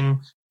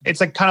something, it's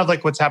like kind of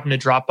like what's happened to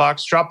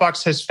Dropbox.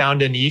 Dropbox has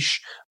found a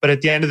niche, but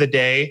at the end of the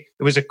day,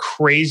 it was a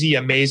crazy,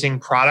 amazing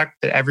product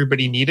that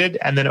everybody needed.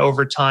 And then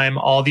over time,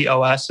 all the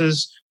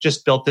OSs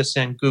just built this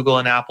in. Google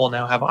and Apple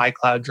now have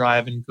iCloud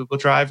Drive and Google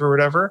Drive or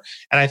whatever.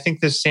 And I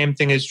think the same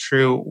thing is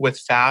true with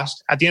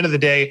Fast. At the end of the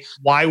day,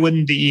 why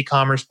wouldn't the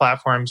e-commerce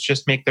platforms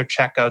just make their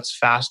checkouts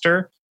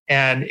faster?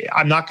 And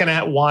I'm not going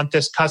to want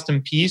this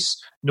custom piece,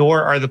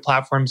 nor are the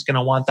platforms going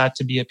to want that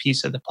to be a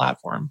piece of the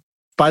platform.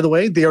 By the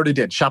way, they already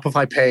did.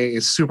 Shopify Pay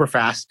is super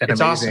fast and it's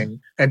amazing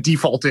awesome. And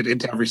defaulted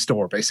into every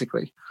store,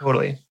 basically.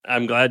 Totally.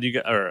 I'm glad you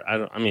got,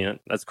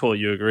 that's cool.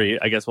 You agree.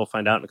 I guess we'll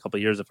find out in a couple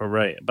of years if we're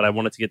right. But I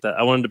wanted to get that.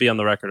 I wanted to be on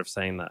the record of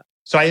saying that.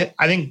 So I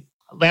think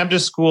Lambda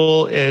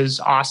School is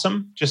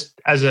awesome,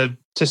 just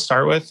to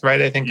start with,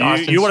 right? I think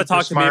you want to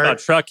talk to me about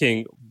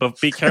trucking,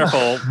 but be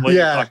careful when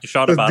you talk to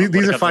Sean about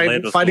these are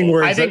fighting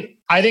words.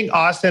 I think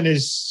Austin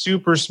is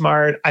super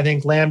smart. I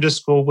think Lambda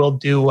School will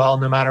do well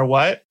no matter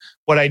what.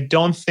 What I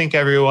don't think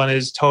everyone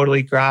is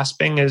totally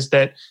grasping is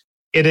that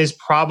it is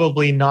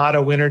probably not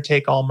a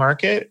winner-take-all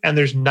market, and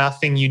there's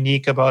nothing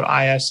unique about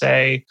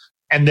ISA,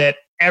 and that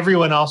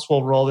everyone else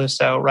will roll this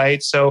out,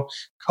 right? So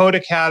Code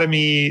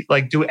Academy,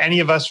 like, do any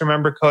of us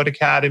remember Code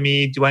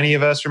Academy? Do any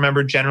of us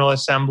remember General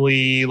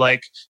Assembly,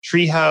 like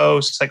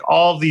Treehouse, like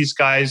all of these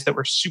guys that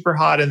were super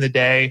hot in the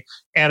day?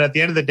 And at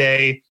the end of the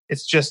day,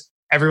 it's just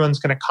everyone's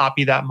going to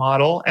copy that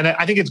model. And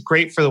I think it's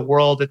great for the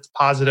world. It's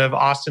positive.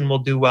 Austin will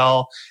do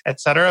well, et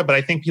cetera. But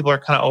I think people are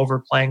kind of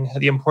overplaying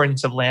the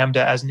importance of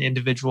Lambda as an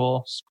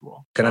individual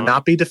school. Going to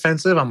not be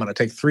defensive. I'm going to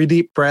take 3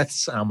 deep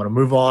breaths. I'm going to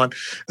move on.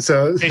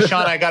 So, hey,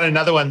 Sean, I got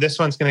another one. This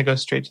one's going to go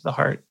straight to the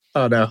heart.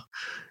 Oh, no.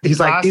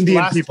 He's like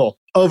Indian people.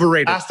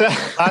 Overrated.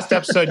 Last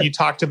episode, you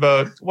talked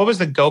about, what was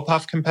the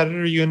GoPuff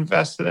competitor you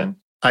invested in?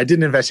 I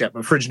didn't invest yet,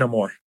 but Fridge No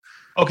More.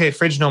 Okay,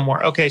 Fridge No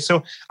More. Okay,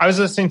 so I was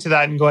listening to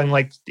that and going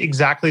like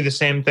exactly the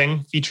same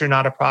thing, feature,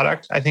 not a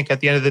product. I think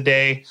at the end of the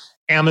day,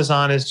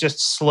 Amazon is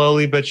just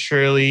slowly but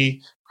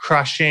surely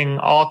crushing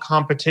all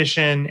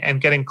competition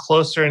and getting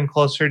closer and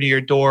closer to your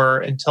door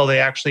until they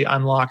actually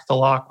unlock the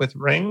lock with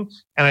Ring.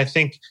 And I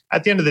think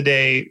at the end of the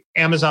day,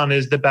 Amazon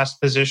is the best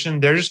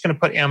position. They're just going to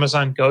put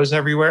Amazon Goes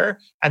everywhere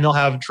and they'll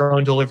have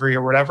drone delivery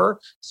or whatever.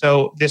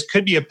 So this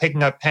could be a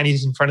picking up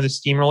pennies in front of the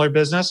steamroller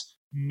business.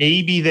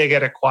 Maybe they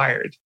get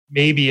acquired.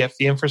 maybe if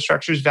the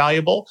infrastructure is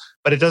valuable,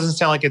 but it doesn't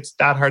sound like it's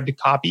that hard to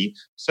copy.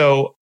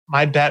 So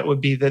my bet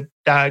would be that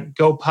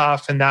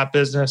GoPuff and that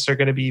business are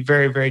going to be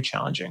very, very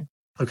challenging.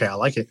 Okay, I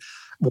like it.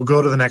 We'll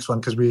go to the next one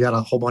because we got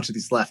a whole bunch of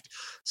these left.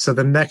 So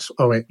the next,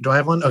 oh wait, do I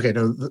have one? Okay,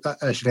 no,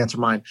 I should answer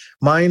mine.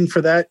 Mine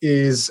for that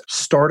is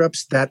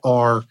startups that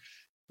are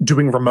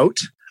doing remote.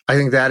 I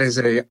think that is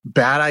a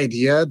bad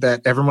idea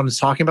that everyone is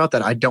talking about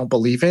that I don't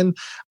believe in.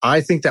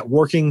 I think that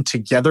working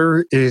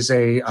together is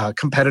a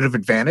competitive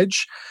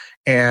advantage.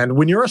 And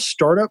when you're a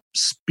startup,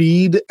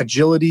 speed,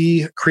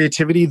 agility,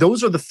 creativity,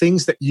 those are the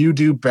things that you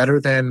do better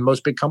than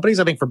most big companies.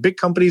 I think for big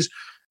companies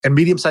and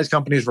medium-sized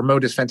companies,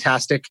 remote is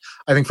fantastic.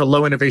 I think for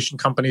low innovation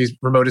companies,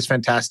 remote is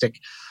fantastic.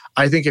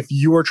 I think if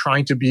you are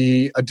trying to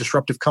be a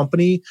disruptive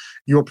company,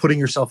 you're putting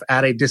yourself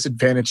at a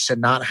disadvantage to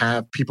not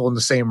have people in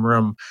the same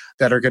room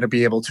that are going to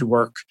be able to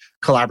work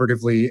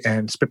collaboratively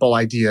and spitball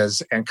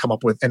ideas and come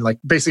up with and like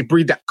basically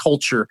breed that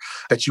culture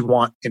that you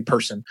want in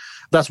person.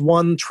 That's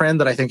one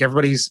trend that I think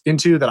everybody's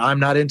into that I'm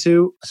not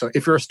into. So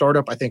if you're a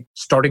startup, I think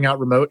starting out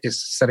remote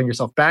is setting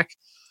yourself back.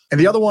 And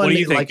the other one, what do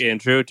you think,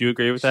 Andrew? Do you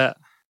agree with that?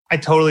 I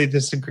totally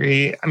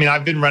disagree. I mean,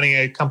 I've been running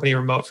a company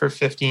remote for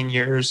 15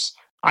 years.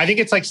 I think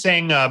it's like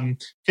saying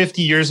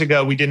 50 years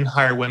ago, we didn't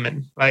hire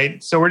women,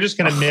 right? So we're just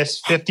going to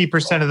miss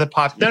 50% of the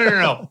population.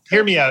 No.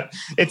 Hear me out.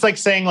 It's like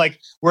saying like,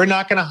 we're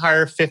not going to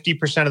hire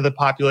 50% of the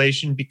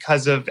population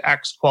because of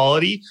X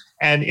quality.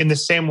 And in the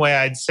same way,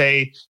 I'd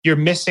say you're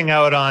missing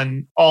out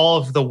on all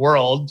of the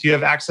world. You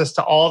have access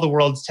to all the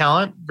world's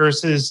talent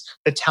versus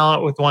the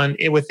talent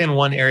within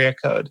one area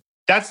code.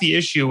 That's the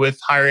issue with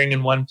hiring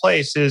in one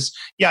place is,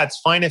 yeah, it's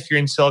fine if you're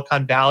in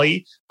Silicon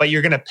Valley, but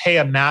you're going to pay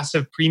a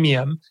massive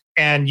premium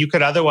and you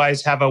could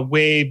otherwise have a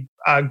way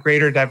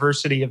greater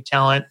diversity of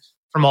talent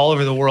from all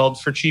over the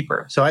world for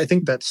cheaper. So I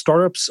think that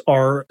startups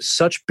are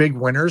such big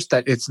winners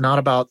that it's not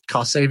about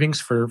cost savings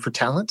for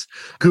talent.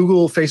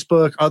 Google,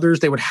 Facebook,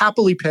 others, they would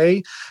happily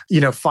pay,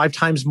 5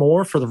 times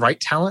more for the right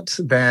talent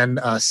than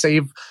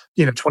save,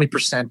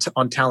 20%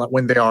 on talent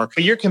when they are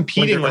But you're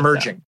competing with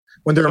emerging. Them.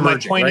 When they're so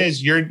emerging, my point right?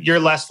 is you're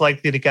less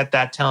likely to get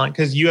that talent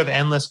because you have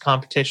endless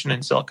competition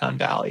in Silicon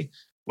Valley.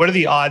 What are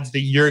the odds that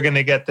you're going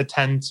to get the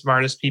 10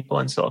 smartest people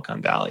in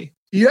Silicon Valley?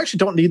 You actually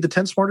don't need the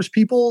 10 smartest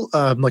people.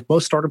 Like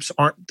most startups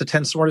aren't the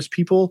 10 smartest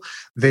people.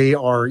 They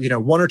are,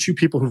 1 or 2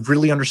 people who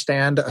really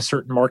understand a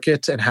certain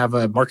market and have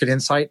a market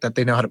insight that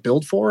they know how to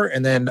build for.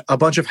 And then a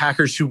bunch of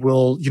hackers who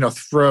will,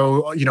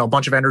 throw, a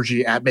bunch of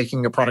energy at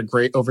making a product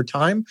great over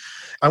time.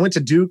 I went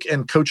to Duke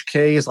and Coach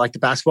K is like the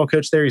basketball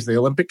coach there. He's the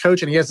Olympic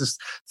coach. And he has this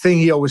thing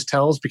he always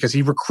tells because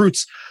he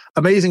recruits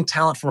amazing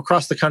talent from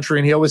across the country.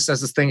 And he always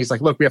says this thing. He's like,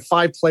 look, we have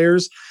 5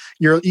 players.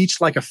 You're each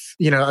like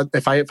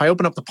if I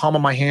open up the palm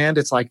of my hand,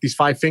 it's like these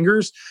 5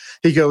 fingers.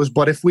 He goes,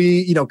 but if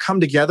we, come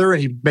together,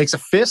 and he makes a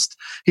fist,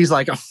 he's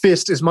like, a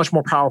fist is much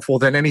more powerful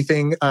than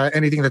anything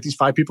that these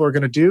 5 people are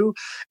going to do.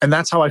 And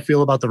that's how I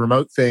feel about the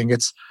remote thing.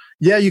 It's,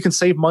 yeah, you can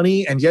save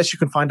money, and yes, you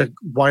can find a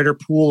wider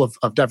pool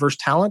of diverse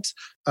talent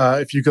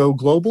if you go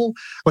global,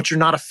 but you're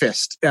not a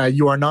fist.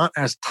 You are not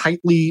as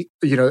tightly,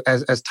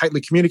 as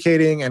tightly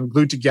communicating and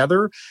glued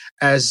together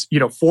as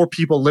 4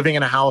 people living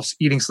in a house,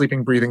 eating,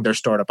 sleeping, breathing their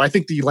startup. I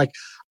think the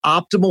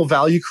optimal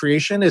value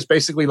creation is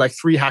basically like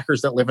 3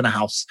 hackers that live in a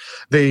house.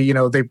 They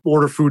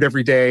order food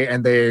every day,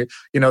 and they,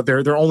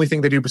 their only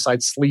thing they do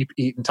besides sleep,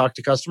 eat, and talk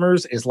to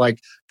customers is like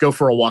go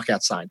for a walk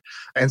outside.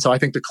 And so I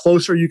think the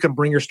closer you can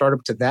bring your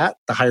startup to that,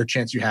 the higher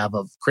chance you have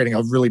of creating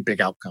a really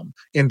big outcome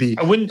in the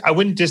I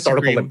wouldn't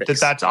disagree that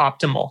that's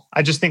optimal.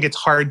 I just think it's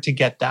hard to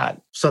get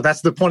that. So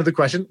that's the point of the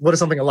question. What is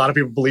something a lot of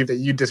people believe that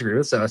you disagree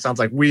with? So it sounds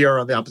like we are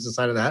on the opposite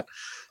side of that.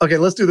 Okay,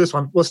 let's do this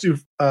one. Let's do,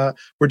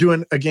 we're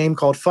doing a game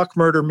called Fuck,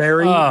 Murder,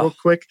 Marry, real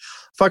quick.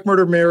 Fuck,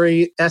 Murder,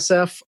 Marry,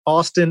 SF,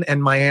 Austin,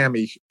 and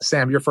Miami.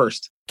 Sam, you're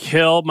first.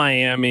 Kill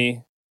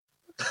Miami,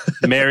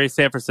 marry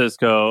San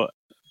Francisco,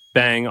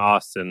 bang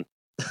Austin.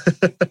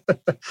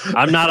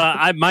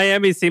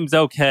 Miami seems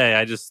okay.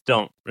 I just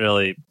don't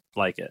really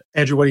like it.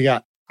 Andrew, what do you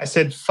got? I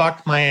said,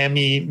 fuck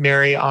Miami,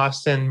 marry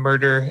Austin,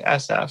 murder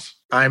SF.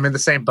 I'm in the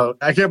same boat.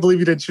 I can't believe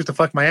you didn't choose to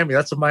fuck Miami.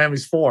 That's what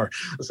Miami's for.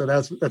 So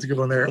that's a good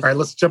one there. All right,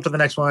 let's jump to the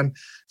next one.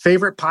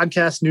 Favorite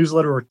podcast,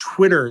 newsletter, or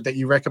Twitter that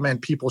you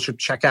recommend people should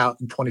check out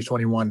in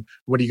 2021?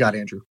 What do you got,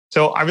 Andrew?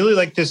 So I really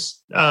like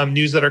this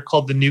newsletter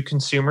called The New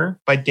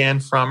Consumer by Dan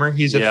Frommer.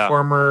 He's a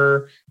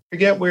former, I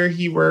forget where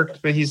he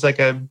worked, but he's like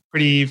a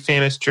pretty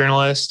famous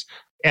journalist.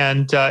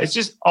 And it's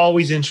just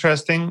always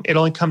interesting. It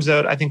only comes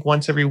out, I think,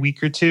 once every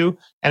week or 2.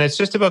 And it's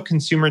just about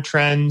consumer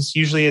trends.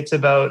 Usually it's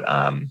about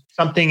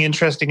something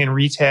interesting in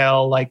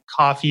retail, like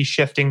coffee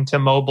shifting to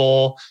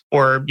mobile,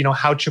 or,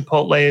 how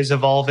Chipotle is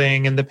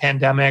evolving in the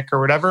pandemic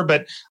or whatever.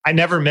 But I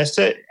never miss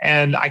it.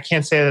 And I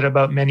can't say that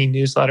about many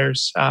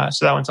newsletters.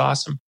 So that one's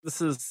awesome.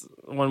 This is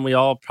one we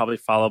all probably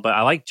follow, but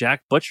I like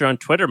Jack Butcher on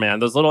Twitter, man.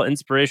 Those little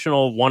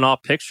inspirational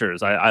one-off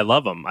pictures. I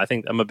love them. I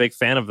think I'm a big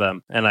fan of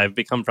them. And I've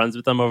become friends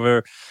with them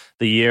over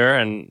the year.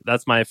 And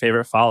that's my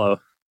favorite follow.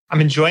 I'm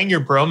enjoying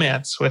your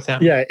bromance with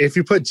him. Yeah, if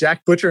you put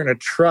Jack Butcher in a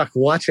truck,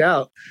 watch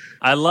out.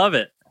 I love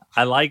it.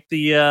 I like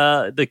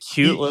the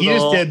cute little... He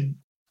just did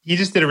He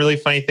just did a really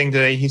funny thing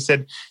today. He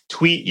said,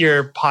 tweet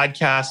your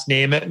podcast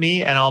name at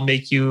me and I'll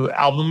make you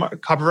album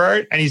cover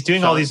art. And he's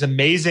doing all these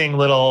amazing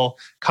little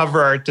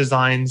cover art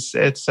designs.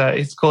 It's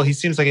cool. He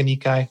seems like a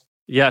neat guy.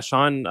 Yeah,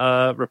 Sean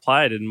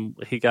replied and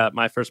he got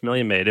my first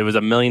million made. It was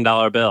 $1 million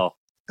bill.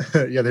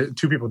 Yeah,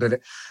 two people did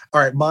it.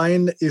 All right,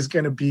 mine is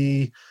going to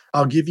be,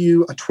 I'll give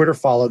you a Twitter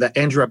follow that,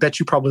 Andrew, I bet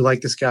you probably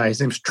like this guy.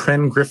 His name's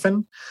Trent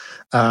Griffin.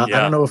 I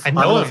don't know if... I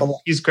know him.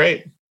 He's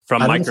great.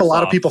 From I don't know if a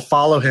lot of people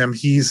follow him.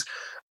 He's...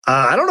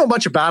 I don't know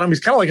much about him. He's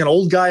kind of like an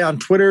old guy on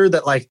Twitter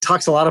that like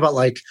talks a lot about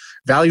like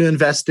value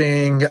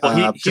investing.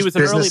 Well, he was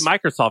an early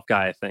Microsoft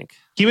guy, I think.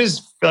 He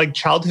was like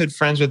childhood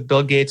friends with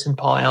Bill Gates and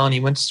Paul Allen.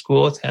 He went to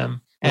school with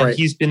him. And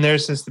he's been there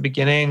since the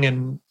beginning.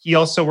 And he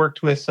also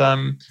worked with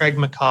Craig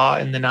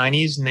McCaw in the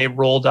 90s. And they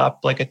rolled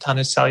up like a ton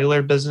of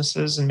cellular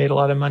businesses and made a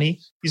lot of money.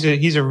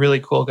 He's a really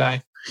cool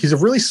guy. He's a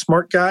really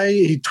smart guy.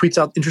 He tweets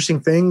out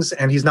interesting things.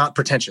 And he's not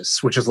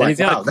pretentious, which is like,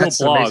 wow,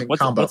 that's an amazing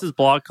combo. What's his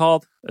blog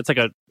called? It's like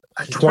a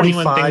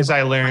 21 Things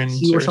I Learned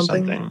or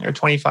something. Or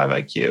 25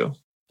 IQ.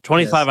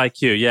 25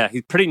 IQ, yeah.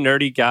 He's a pretty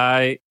nerdy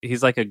guy.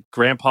 He's like a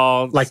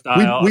grandpa like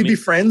style. We'd be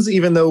friends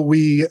even though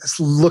we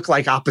look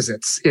like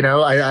opposites, you know.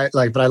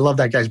 But I love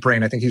that guy's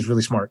brain. I think he's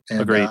really smart. And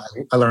Agreed.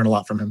 I learn a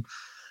lot from him.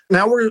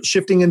 Now we're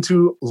shifting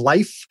into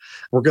life.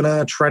 We're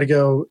gonna try to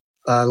go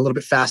a little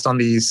bit fast on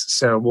these,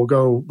 so we'll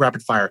go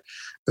rapid fire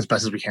as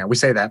best as we can. We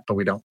say that, but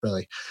we don't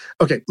really.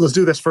 Okay, let's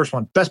do this first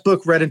one. Best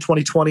book read in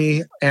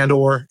 2020 and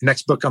or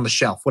next book on the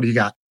shelf. What do you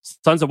got?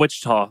 Sons of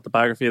Wichita, the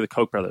biography of the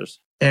Koch brothers.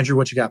 Andrew,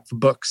 what you got for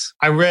books?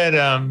 I read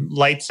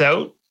Lights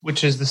Out,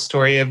 which is the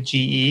story of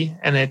GE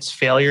and its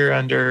failure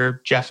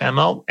under Jeff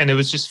Immelt. And it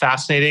was just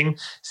fascinating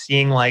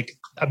seeing like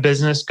a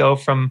business go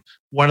from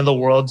one of the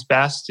world's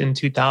best in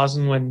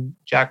 2000 when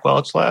Jack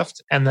Welch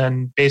left, and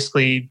then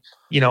basically,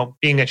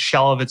 being a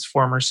shell of its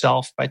former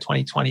self by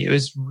 2020. It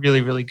was really,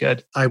 really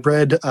good. I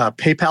read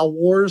PayPal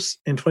Wars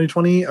in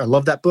 2020. I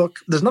love that book.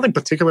 There's nothing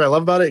particular I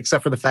love about it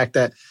except for the fact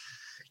that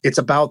it's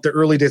about the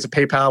early days of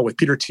PayPal with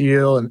Peter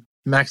Thiel and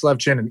Max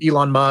Levchin and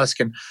Elon Musk.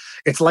 And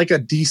it's like a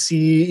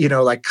DC,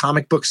 like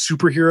comic book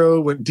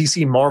superhero with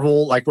DC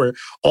Marvel, like where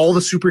all the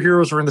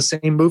superheroes are in the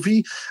same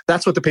movie.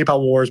 That's what the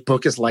PayPal Wars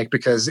book is like,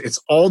 because it's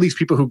all these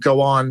people who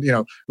go on,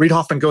 Reid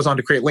Hoffman goes on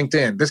to create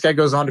LinkedIn. This guy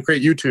goes on to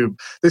create YouTube.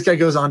 This guy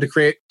goes on to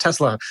create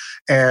Tesla.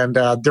 And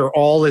they're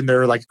all in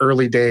their like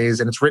early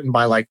days. And it's written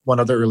by like one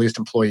of the earliest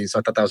employees. So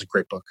I thought that was a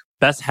great book.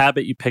 Best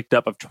habit you picked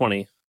up of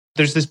 20.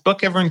 There's this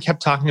book everyone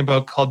kept talking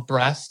about called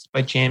Breath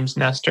by James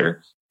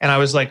Nestor. And I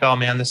was like, oh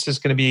man, this is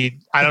going to be,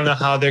 I don't know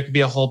how there could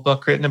be a whole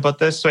book written about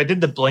this. So I did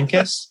the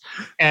Blinkist.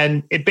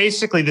 And it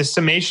basically, the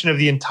summation of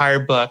the entire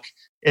book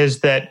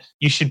is that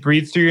you should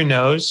breathe through your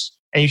nose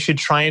and you should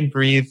try and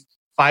breathe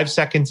 5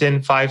 seconds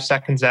in, 5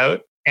 seconds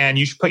out. And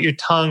you should put your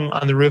tongue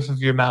on the roof of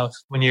your mouth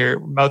when your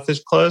mouth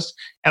is closed.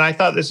 And I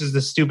thought this is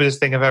the stupidest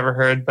thing I've ever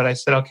heard, but I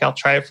said, okay, I'll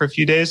try it for a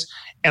few days.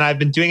 And I've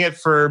been doing it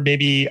for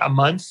maybe a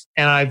month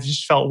and I've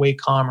just felt way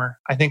calmer.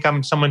 I think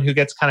I'm someone who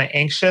gets kind of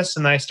anxious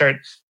and then I start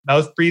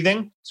mouth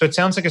breathing. So it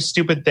sounds like a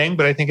stupid thing,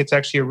 but I think it's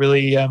actually a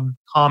really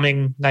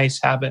calming,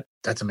 nice habit.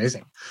 That's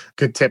amazing.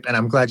 Good tip. And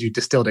I'm glad you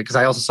distilled it because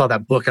I also saw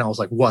that book and I was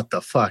like, what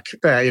the fuck?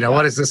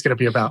 What is this going to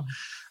be about?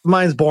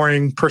 Mine's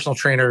boring, personal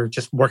trainer,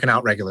 just working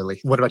out regularly.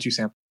 What about you,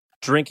 Sam?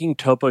 Drinking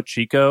Topo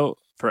Chico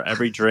for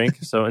every drink.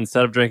 So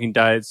instead of drinking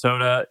diet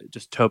soda,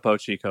 just Topo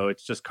Chico.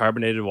 It's just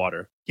carbonated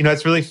water.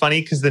 It's really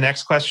funny because the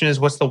next question is,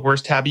 what's the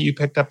worst habit you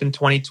picked up in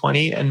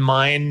 2020? And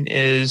mine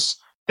is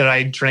that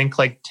I drink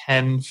like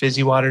 10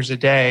 fizzy waters a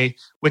day,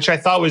 which I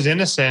thought was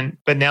innocent.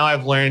 But now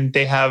I've learned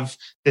they have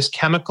this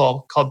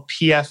chemical called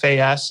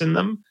PFAS in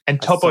them. And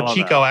Topo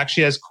Chico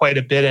actually has quite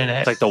a bit in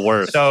it. It's like the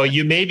worst. So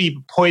you may be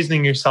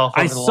poisoning yourself.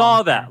 I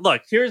saw that.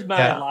 Look, here's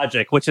my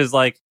logic, which is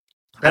like,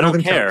 I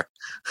don't care.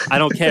 I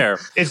don't care.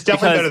 It's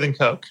definitely better than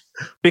Coke.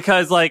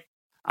 Because like,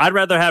 I'd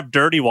rather have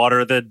dirty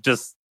water than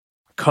just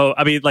Coke.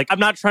 I mean, like, I'm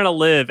not trying to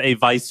live a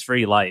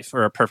vice-free life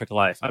or a perfect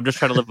life. I'm just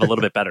trying to live a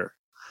little bit better.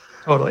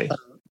 Totally.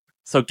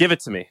 So give it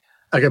to me.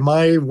 Okay,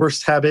 my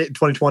worst habit in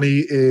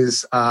 2020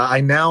 is I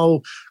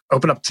now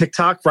open up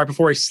TikTok right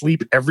before I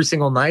sleep every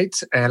single night,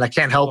 and I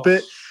can't help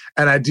it.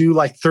 And I do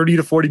like 30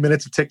 to 40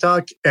 minutes of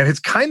TikTok. And it's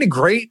kind of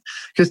great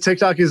because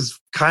TikTok is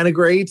kind of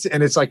great.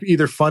 And it's like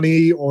either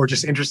funny or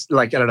just interesting,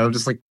 like, I don't know,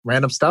 just like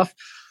random stuff.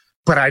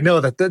 But I know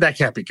that that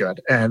can't be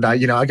good. And,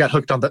 I got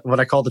hooked on what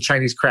I call the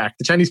Chinese crack.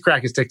 The Chinese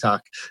crack is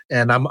TikTok.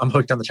 And I'm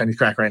hooked on the Chinese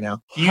crack right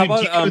now. Do you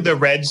do the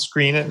red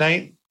screen at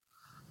night?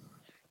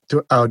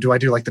 Do I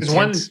do like the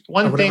tint?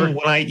 One thing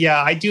when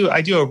I do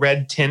a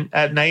red tint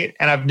at night,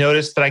 and I've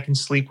noticed that I can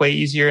sleep way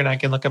easier and I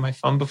can look at my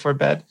phone before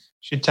bed.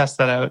 Should test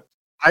that out.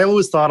 I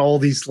always thought all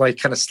these like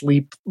kind of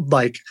sleep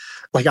like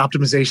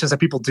optimizations that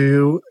people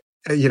do,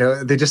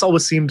 they just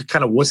always seemed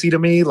kind of wussy to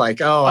me. Like,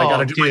 I got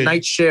to do my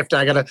night shift.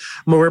 I got to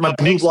wear my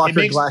blue blocker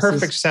glasses. It makes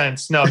perfect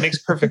sense. No, it makes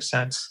perfect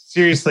sense.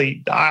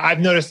 Seriously, I've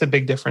noticed a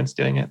big difference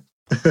doing it.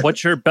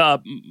 What's your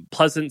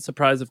pleasant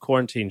surprise of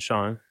quarantine,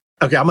 Sean?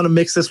 Okay, I'm going to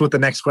mix this with the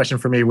next question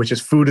for me, which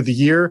is food of the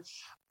year.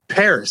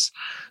 Pears.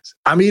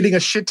 I'm eating a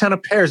shit ton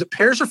of pears.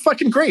 Pears are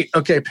fucking great.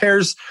 Okay,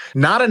 pears,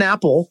 not an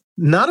apple,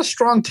 not a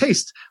strong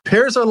taste.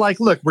 Pears are like,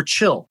 look, we're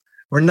chill.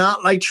 We're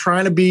not like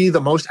trying to be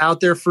the most out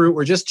there fruit.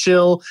 We're just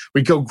chill.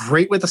 We go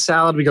great with a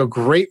salad. We go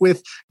great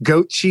with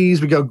goat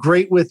cheese. We go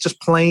great with just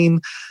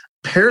plain.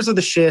 Pears are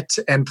the shit.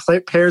 And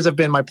pears have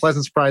been my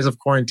pleasant surprise of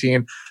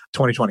quarantine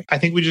 2020. I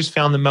think we just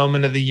found the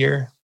moment of the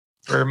year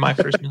for my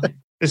first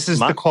million. This is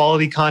the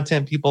quality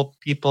content people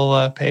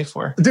pay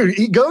for.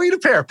 Dude, go eat a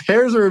pear.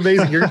 Pears are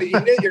amazing. You're going to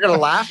eat it. You're going to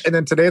laugh. And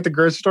then today at the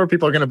grocery store,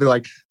 people are going to be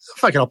like,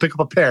 fuck it, I'll pick up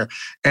a pear.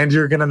 And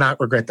you're going to not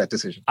regret that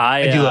decision.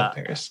 I do love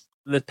pears.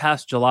 This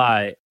past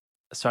July,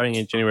 starting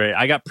in January,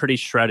 I got pretty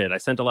shredded. I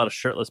sent a lot of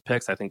shirtless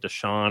pics, I think, to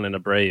Sean and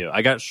Abreu.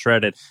 I got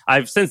shredded.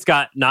 I've since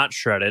got not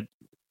shredded,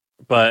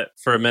 but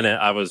for a minute,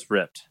 I was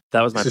ripped.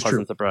 That was my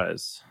pleasant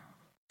surprise.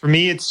 For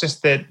me, it's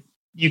just that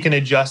you can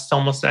adjust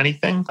almost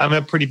anything. I'm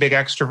a pretty big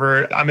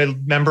extrovert. I'm a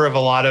member of a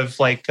lot of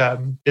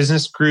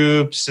business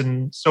groups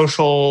and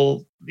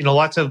social,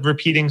 lots of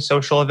repeating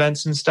social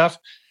events and stuff.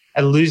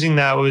 And losing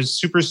that was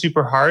super,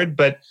 super hard.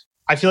 But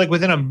I feel like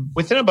within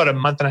about a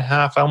month and a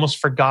half, I almost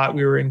forgot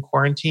we were in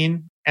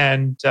quarantine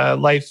and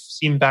life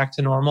seemed back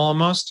to normal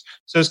almost.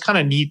 So it's kind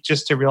of neat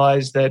just to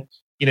realize that,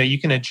 you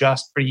can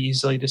adjust pretty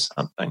easily to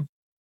something.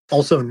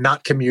 Also,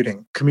 not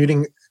commuting.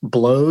 Commuting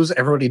blows.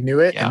 Everybody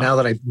knew it. Yeah. And now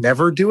that I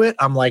never do it,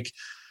 I'm like,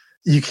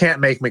 you can't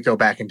make me go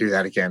back and do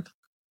that again.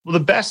 Well, the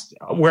best,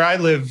 where I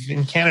live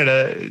in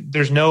Canada,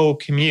 there's no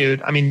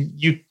commute. I mean,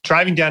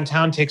 driving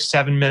downtown takes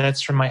 7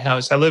 minutes from my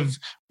house. I live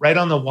right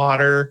on the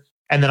water,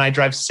 and then I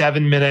drive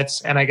 7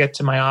 minutes and I get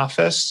to my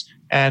office.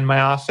 And my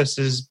office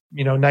is,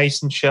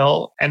 nice and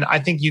chill. And I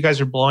think you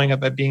guys are blowing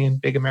up at being in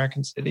big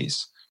American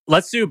cities.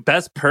 Let's do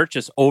best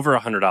purchase over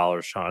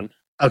 $100, Sean.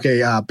 Okay,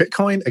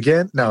 Bitcoin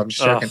again? No, I'm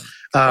just joking.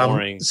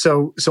 Boring.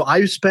 So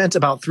I spent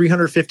about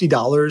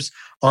 $350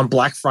 on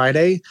Black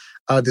Friday.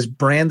 This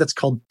brand that's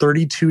called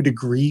 32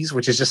 Degrees,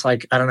 which is just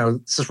like, I don't know,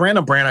 it's this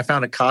random brand I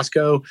found at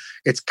Costco.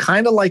 It's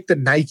kind of like the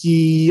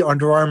Nike,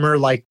 Under Armour,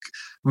 like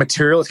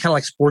material. It's kind of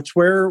like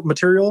sportswear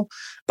material,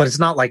 but it's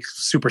not like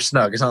super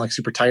snug. It's not like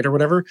super tight or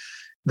whatever.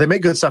 They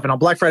make good stuff. And on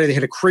Black Friday, they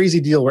had a crazy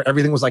deal where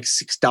everything was like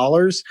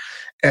 $6.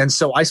 And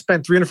so I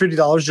spent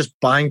 $350 just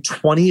buying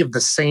 20 of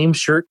the same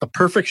shirt, the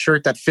perfect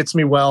shirt that fits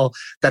me well,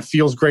 that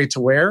feels great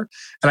to wear.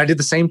 And I did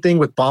the same thing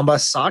with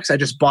Bombas socks. I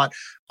just bought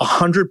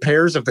 100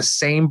 pairs of the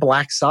same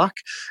black sock.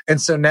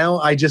 And so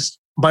now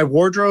my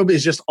wardrobe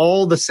is just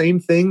all the same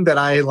thing that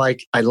I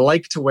like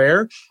to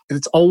wear. I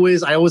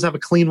always have a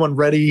clean one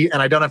ready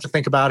and I don't have to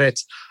think about it.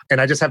 And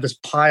I just have this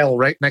pile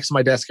right next to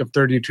my desk of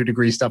 32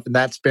 degree stuff. And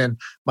that's been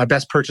my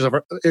best purchase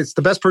it's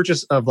the best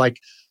purchase of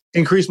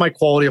increase my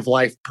quality of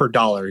life per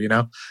dollar,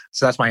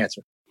 So that's my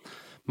answer.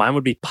 Mine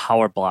would be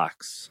Power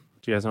Blocks.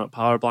 Do you guys know what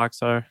Power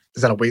Blocks are?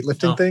 Is that a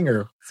weightlifting thing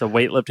or? It's a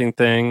weightlifting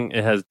thing.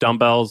 It has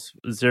dumbbells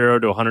 0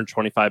 to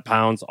 125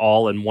 pounds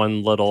all in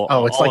one little.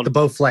 Oh, it's like the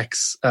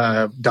Bowflex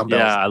dumbbells.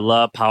 Yeah, I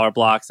love Power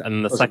Blocks.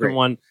 And the second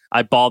one,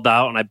 I balled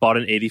out and I bought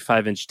an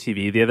 85-inch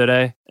TV the other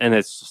day. And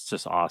it's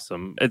just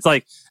awesome. It's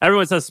like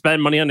everyone says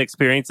spend money on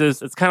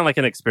experiences. It's kind of like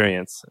an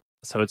experience.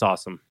 So it's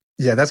awesome.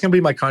 Yeah, that's going to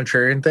be my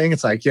contrarian thing.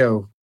 It's like,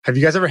 have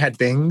you guys ever had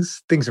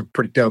things? Things are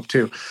pretty dope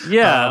too.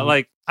 Yeah,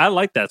 I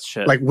like that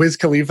shit. Like Wiz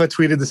Khalifa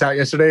tweeted this out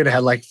yesterday and it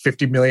had like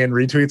 50 million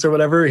retweets or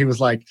whatever. He was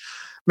like,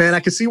 man, I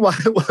can see why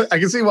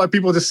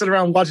people just sit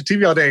around and watch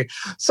TV all day.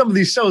 Some of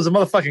these shows are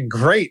motherfucking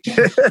great.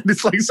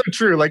 It's like so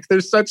true. Like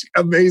there's such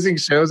amazing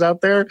shows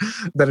out there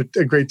that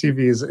a great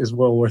TV is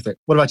well worth it.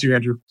 What about you,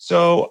 Andrew?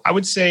 So I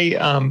would say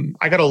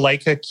I got a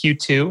Leica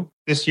Q2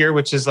 this year,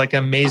 which is like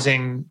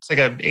amazing. It's like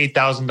a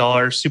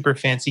 $8,000 super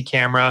fancy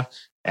camera.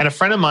 And a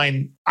friend of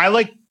mine, I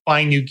like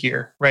buying new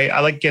gear, right? I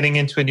like getting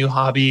into a new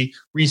hobby,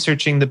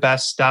 researching the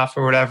best stuff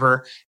or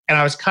whatever. And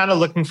I was kind of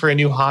looking for a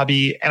new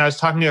hobby. And I was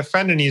talking to a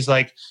friend and he's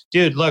like,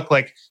 dude, look,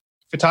 like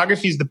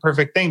photography is the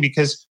perfect thing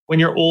because when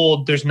you're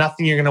old, there's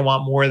nothing you're going to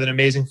want more than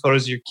amazing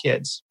photos of your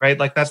kids, right?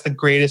 Like that's the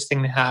greatest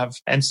thing to have.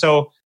 And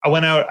so I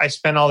went out, I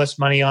spent all this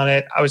money on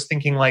it. I was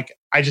thinking like,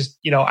 I just,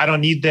 I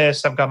don't need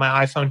this. I've got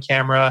my iPhone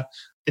camera.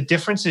 The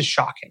difference is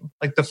shocking.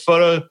 Like the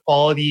photo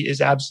quality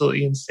is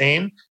absolutely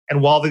insane.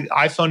 And while the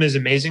iPhone is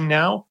amazing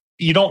now,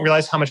 you don't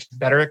realize how much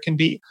better it can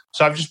be.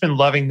 So I've just been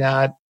loving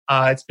that.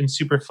 It's been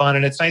super fun.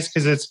 And it's nice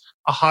because it's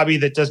a hobby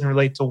that doesn't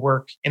relate to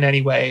work in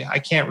any way. I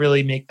can't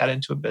really make that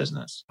into a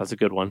business. That's a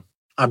good one.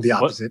 I'm the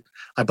opposite.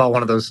 I bought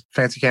one of those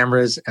fancy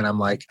cameras and I'm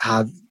like,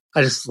 I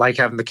just like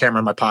having the camera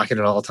in my pocket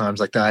at all times,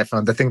 like the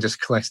iPhone. The thing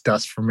just collects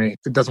dust for me.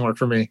 It doesn't work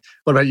for me.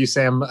 What about you,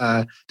 Sam?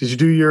 Did you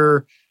do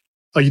your...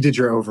 Oh, you did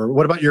your over.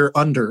 What about your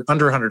under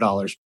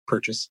 $100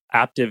 purchase?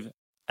 Aptiv,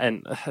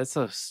 and it's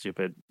so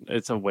stupid.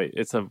 It's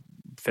a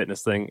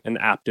fitness thing, an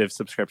Aptiv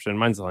subscription.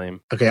 Mine's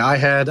lame. Okay,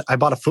 I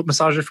bought a foot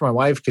massager for my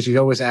wife because she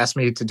always asked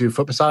me to do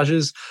foot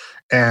massages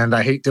and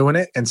I hate doing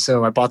it. And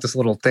so I bought this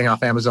little thing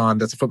off Amazon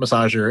that's a foot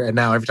massager. And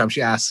now every time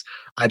she asks,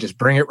 I just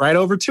bring it right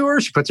over to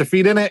her. She puts her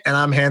feet in it and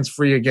I'm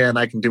hands-free again.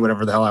 I can do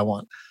whatever the hell I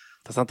want.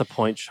 That's not the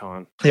point,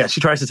 Sean. Yeah,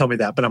 she tries to tell me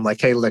that, but I'm like,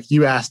 hey, look,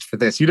 you asked for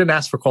this. You didn't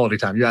ask for quality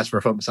time. You asked for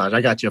a foot massage.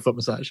 I got you a foot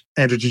massage.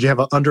 Andrew, did you have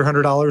an under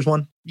 $100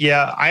 one?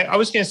 Yeah, I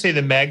was going to say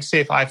the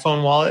MagSafe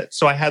iPhone wallet.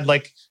 So I had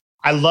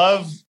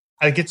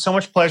I get so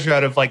much pleasure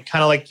out of like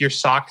kind of like your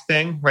sock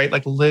thing, right?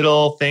 Like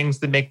little things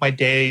that make my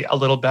day a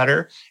little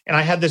better. And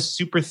I had this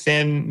super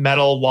thin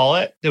metal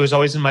wallet that was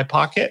always in my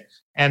pocket.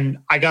 And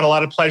I got a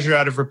lot of pleasure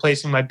out of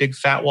replacing my big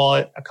fat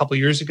wallet a couple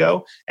years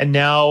ago. And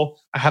now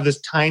I have this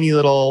tiny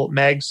little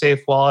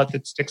MagSafe wallet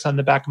that sticks on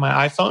the back of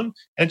my iPhone.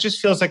 And it just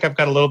feels like I've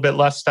got a little bit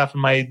less stuff in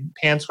my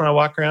pants when I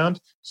walk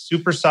around.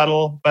 Super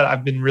subtle, but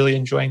I've been really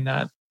enjoying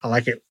that. I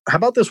like it. How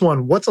about this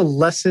one? What's a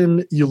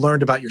lesson you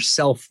learned about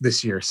yourself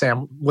this year?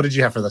 Sam, what did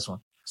you have for this one?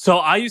 So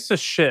I used to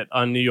shit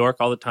on New York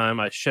all the time.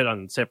 I shit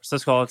on San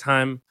Francisco all the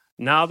time.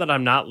 Now that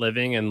I'm not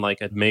living in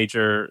like a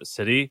major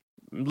city,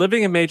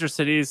 living in major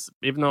cities,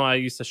 even though I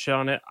used to shit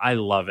on it, I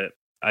love it.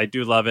 I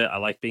do love it. I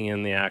like being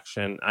in the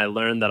action. I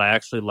learned that I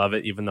actually love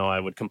it, even though I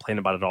would complain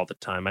about it all the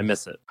time. I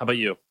miss it. How about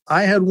you?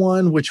 I had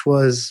one, which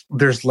was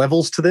there's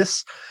levels to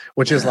this,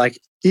 which is like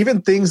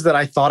even things that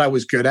I thought I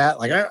was good at.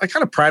 Like I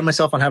kind of pride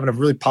myself on having a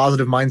really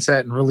positive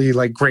mindset and really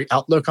like great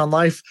outlook on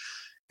life.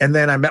 And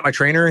then I met my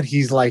trainer and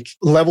he's like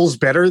levels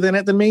better than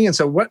it than me. And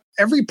so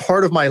every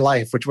part of my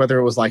life, which whether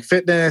it was like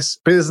fitness,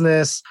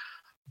 business,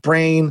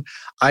 brain,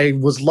 I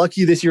was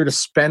lucky this year to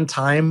spend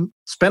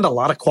a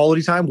lot of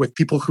quality time with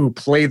people who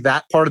play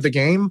that part of the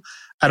game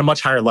at a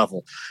much higher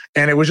level.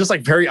 And it was just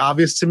like very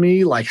obvious to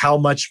me, like how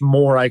much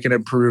more I can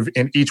improve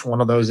in each one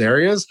of those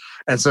areas.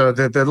 And so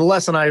the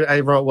lesson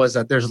I wrote was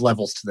that there's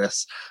levels to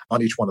this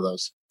on each one of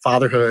those.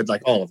 Fatherhood,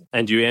 like all of them.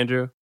 And you,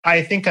 Andrew?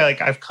 I think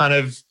I've kind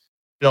of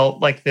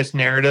built like this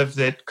narrative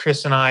that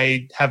Chris and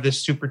I have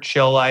this super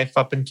chill life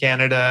up in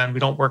Canada and we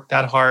don't work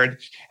that hard.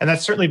 And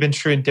that's certainly been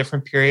true in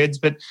different periods.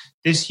 But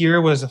this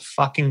year was a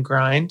fucking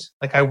grind.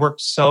 Like I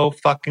worked so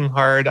fucking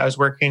hard. I was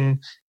working,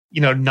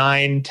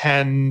 9,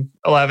 10,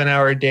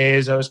 11-hour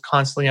days. I was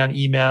constantly on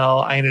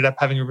email. I ended up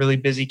having a really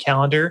busy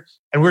calendar.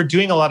 And we're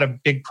doing a lot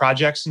of big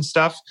projects and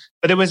stuff.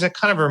 But it was a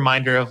kind of a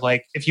reminder of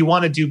like, if you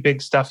want to do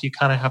big stuff, you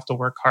kind of have to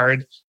work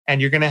hard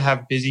and you're going to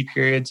have busy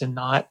periods and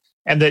not.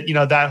 And that,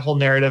 that whole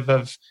narrative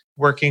of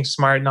working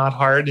smart, not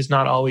hard is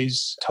not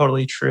always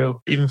totally true,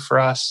 even for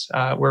us,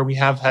 where we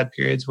have had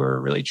periods where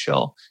we're really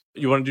chill.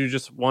 You want to do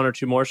just one or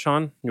two more,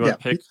 Sean? You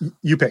want to pick?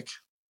 You pick.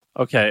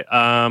 Okay.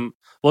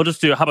 We'll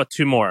just do, how about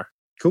two more?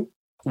 Cool.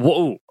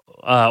 Whoa.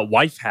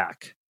 Wife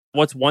hack.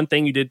 What's one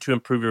thing you did to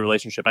improve your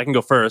relationship? I can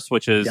go first,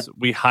 which is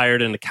we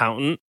hired an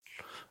accountant.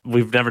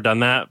 We've never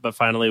done that, but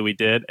finally we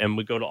did. And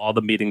we go to all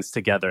the meetings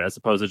together as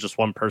opposed to just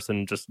one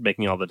person just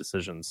making all the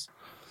decisions.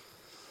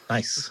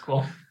 Nice. That's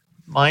cool.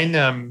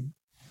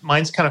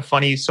 Mine's kind of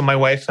funny. So my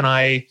wife and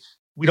I,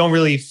 we don't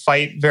really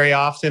fight very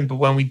often, but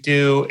when we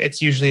do,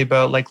 it's usually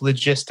about like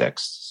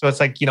logistics. So it's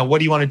like, what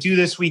do you want to do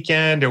this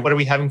weekend? Or what are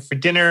we having for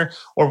dinner?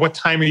 Or what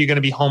time are you going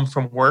to be home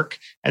from work?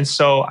 And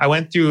so I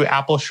went through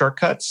Apple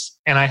Shortcuts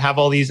and I have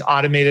all these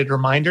automated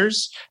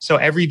reminders. So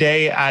every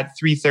day at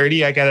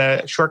 3:30, I get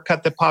a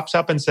shortcut that pops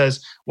up and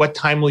says, what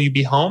time will you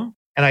be home?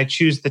 And I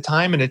choose the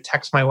time and it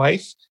texts my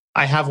wife.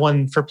 I have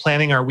one for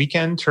planning our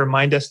weekend to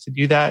remind us to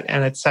do that.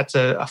 And it sets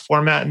a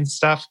format and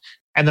stuff.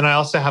 And then I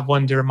also have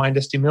one to remind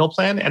us to meal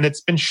plan. And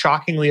it's been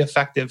shockingly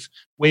effective.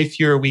 Way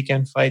fewer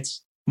weekend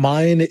fights.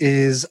 Mine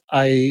is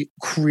I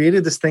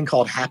created this thing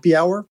called Happy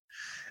Hour,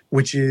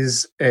 which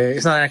is,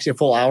 it's not actually a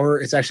full hour.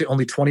 It's actually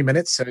only 20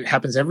 minutes. So it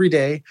happens every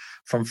day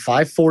from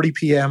 5:40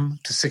 p.m.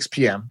 to 6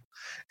 p.m.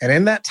 And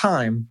in that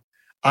time,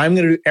 I'm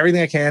going to do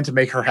everything I can to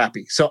make her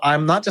happy. So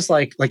I'm not just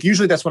like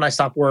usually that's when I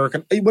stop work.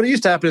 And what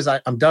used to happen is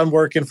I'm done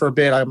working for a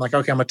bit. I'm like,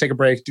 okay, I'm going to take a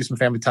break, do some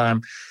family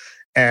time.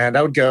 And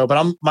I would go,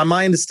 but my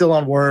mind is still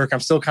on work. I'm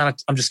just kind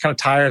of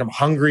tired. I'm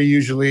hungry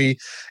usually.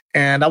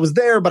 And I was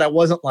there, but I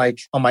wasn't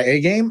like on my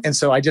A game. And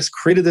so I just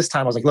created this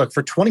time. I was like, look,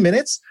 for 20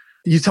 minutes,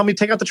 you tell me to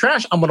take out the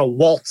trash, I'm going to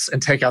waltz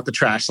and take out the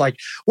trash. Like,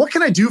 what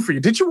can I do for you?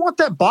 Did you want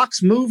that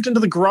box moved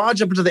into the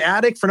garage up into the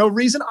attic for no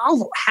reason?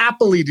 I'll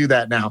happily do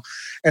that now.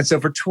 And so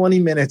for 20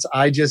 minutes,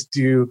 I just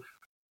do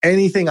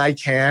anything I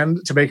can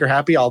to make her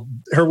happy.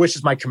 Her wish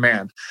is my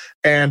command.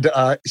 And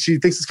she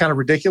thinks it's kind of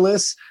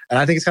ridiculous. And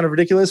I think it's kind of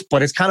ridiculous,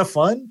 but it's kind of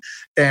fun.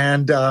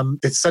 And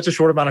it's such a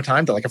short amount of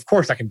time that like, of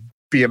course I can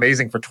be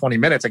amazing for 20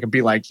 minutes. I can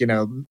be like,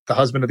 the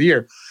husband of the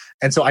year.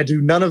 And so I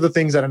do none of the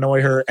things that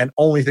annoy her and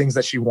only things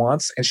that she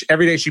wants. And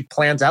every day she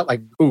plans out like,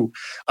 ooh,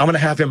 I'm going to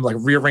have him like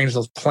rearrange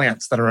those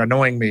plants that are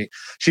annoying me.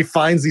 She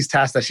finds these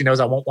tasks that she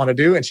knows I won't want to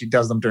do and she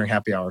does them during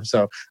happy hour.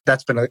 So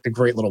that's been a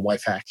great little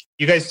wife hack.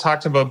 You guys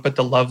talked about, but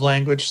the love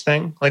language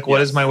thing, like what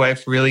does my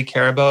wife really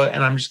care about?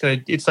 And I'm just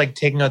going to, it's like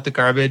taking out the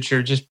garbage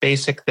or just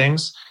basic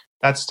things.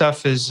 That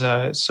stuff is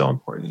so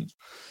important.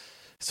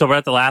 So we're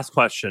at the last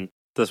question.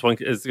 This one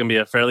is going to be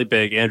a fairly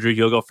big. Andrew,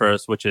 you'll go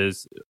first, which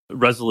is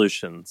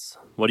resolutions.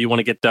 What do you want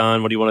to get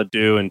done? What do you want to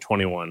do in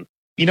 21?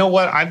 You know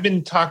what? I've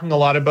been talking a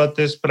lot about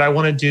this, but I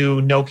want to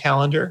do no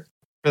calendar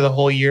for the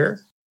whole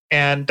year.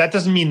 And that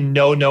doesn't mean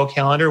no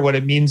calendar. What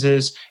it means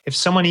is if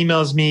someone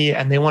emails me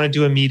and they want to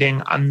do a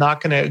meeting, I'm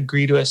not going to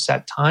agree to a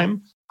set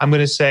time. I'm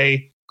going to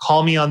say,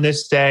 call me on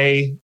this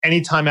day,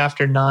 anytime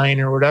after 9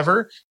 or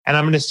whatever. And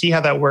I'm going to see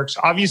how that works.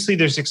 Obviously,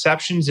 there's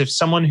exceptions. If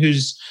someone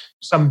who's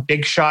some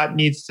big shot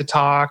needs to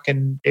talk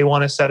and they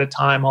want to set a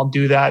time, I'll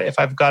do that. If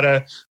I've got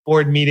a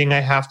board meeting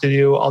I have to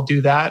do, I'll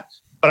do that.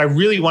 But I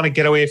really want to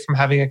get away from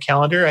having a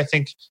calendar. I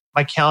think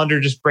my calendar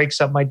just breaks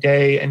up my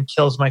day and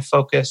kills my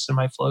focus and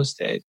my flow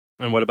state.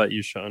 And what about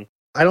you, Sean?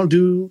 I don't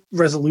do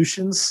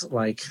resolutions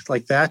like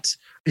that.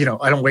 I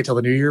don't wait till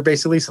the new year,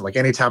 basically. So like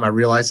anytime I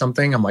realize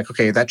something, I'm like,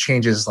 okay, that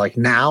changes like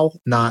now,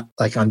 not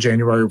like on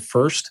January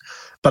 1st.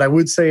 But I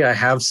would say I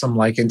have some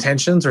like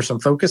intentions or some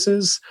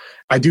focuses.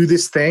 I do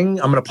this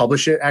thing. I'm going to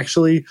publish it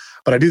actually,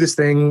 but I do this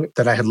thing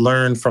that I had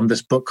learned from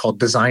this book called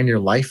Design Your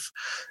Life.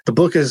 The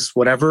book is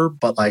whatever,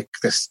 but like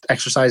this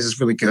exercise is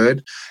really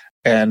good.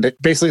 And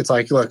basically it's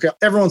like, look,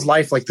 everyone's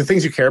life, like the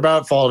things you care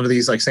about fall into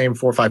these like same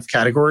 4 or 5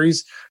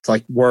 categories. It's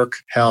like work,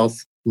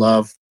 health,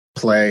 love,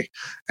 play.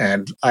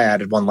 And I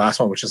added one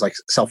last one, which is like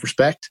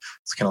self-respect.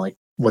 It's kind of like,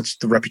 what's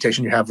the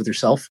reputation you have with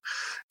yourself?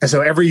 And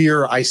so every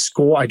year I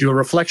do a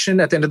reflection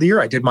at the end of the year.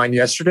 I did mine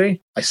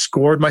yesterday. I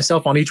scored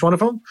myself on each one of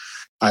them.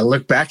 I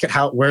look back at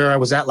where I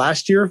was at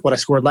last year, what I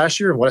scored last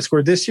year, and what I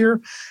scored this year.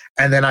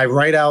 And then I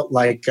write out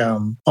like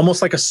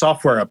almost like a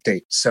software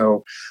update.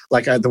 So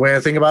like the way I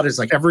think about it is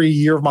like every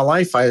year of my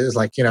life, I is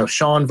like,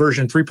 Sean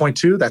version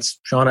 3.2, that's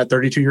Sean at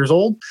 32 years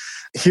old.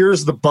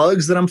 Here's the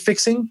bugs that I'm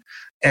fixing.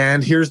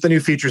 And here's the new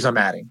features I'm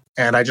adding.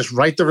 And I just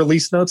write the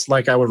release notes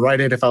like I would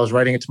write it if I was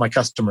writing it to my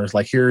customers.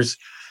 Like here's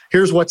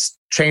what's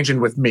changing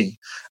with me.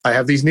 I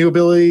have these new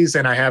abilities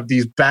and I have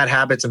these bad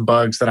habits and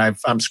bugs that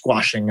I'm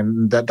squashing,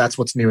 and that's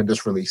what's new in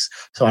this release.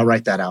 So I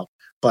write that out.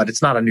 But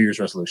it's not a New Year's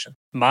resolution.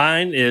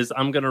 Mine is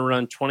I'm going to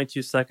run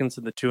 22 seconds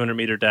in the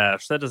 200-meter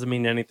dash. That doesn't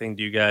mean anything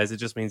to you guys. It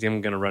just means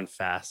I'm going to run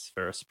fast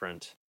for a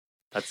sprint.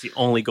 That's the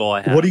only goal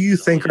I have. What do you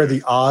think are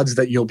the odds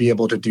that you'll be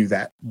able to do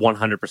that?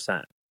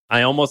 100%.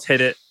 I almost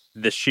hit it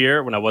this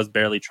year when I was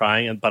barely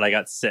trying, but I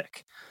got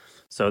sick.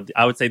 So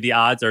I would say the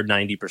odds are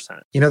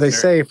 90%. They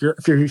say if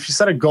you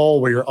set a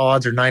goal where your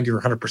odds are 90 or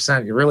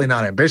 100%, you're really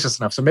not ambitious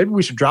enough. So maybe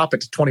we should drop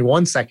it to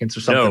 21 seconds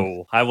or something.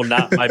 No, I will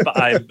not.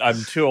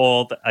 I'm too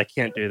old. I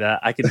can't do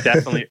that. I can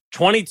definitely.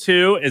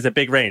 22 is a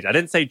big range. I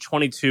didn't say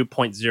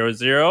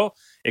 22.00.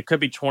 It could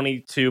be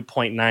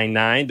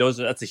 22.99.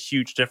 That's a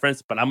huge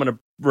difference. But I'm going to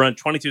run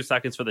 22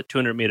 seconds for the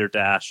 200-meter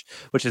dash,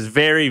 which is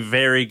very,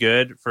 very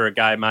good for a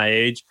guy my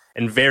age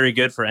and very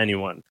good for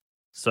anyone.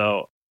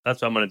 So that's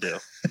what I'm going to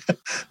do.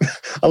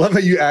 I love how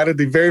you added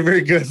the very,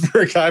 very good for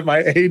a guy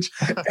my age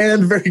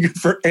and very good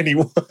for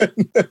anyone.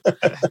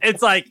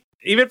 It's like,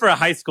 even for a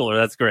high schooler,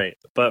 that's great.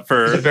 But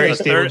for a very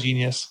stable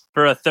genius.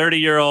 For a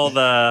 30-year-old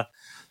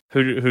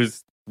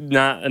who's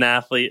not an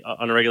athlete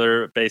on a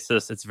regular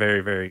basis, it's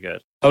very, very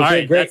good. Okay, all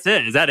right, great. That's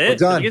it. Is that it? We're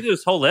done. Did you get through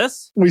this whole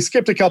list? We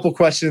skipped a couple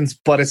questions,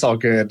 but it's all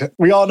good.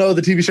 We all know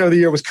the TV show of the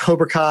year was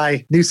Cobra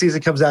Kai. New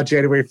season comes out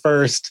January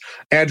 1st.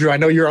 Andrew, I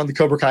know you're on the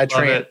Cobra Kai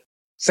train. Love it.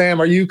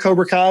 Sam, are you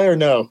Cobra Kai or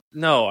no?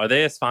 No. Are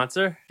they a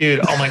sponsor? Dude,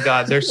 oh my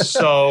God. They're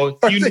so...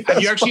 have you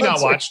actually not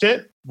watched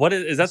it? What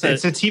is that?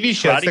 It's a TV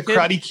show. It's the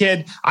Karate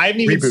Kid. I haven't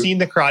even seen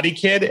the Karate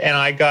Kid, and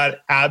I got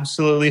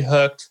absolutely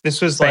hooked.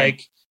 This was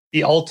like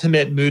the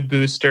ultimate mood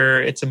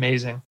booster. It's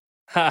amazing.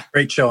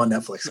 Great show on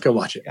Netflix. Go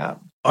watch it. Yeah.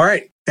 All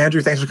right.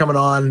 Andrew, thanks for coming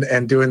on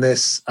and doing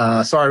this.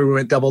 Sorry we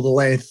went double the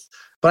length,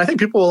 but I think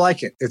people will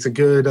like it. It's a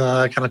good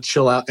kind of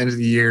chill out end of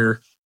the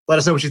year. Let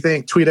us know what you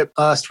think. Tweet at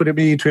us, tweet at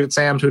me, tweet at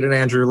Sam, tweet at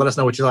Andrew. Let us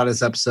know what you thought of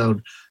this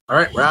episode. All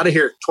right, we're out of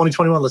here.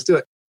 2021. Let's do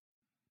it.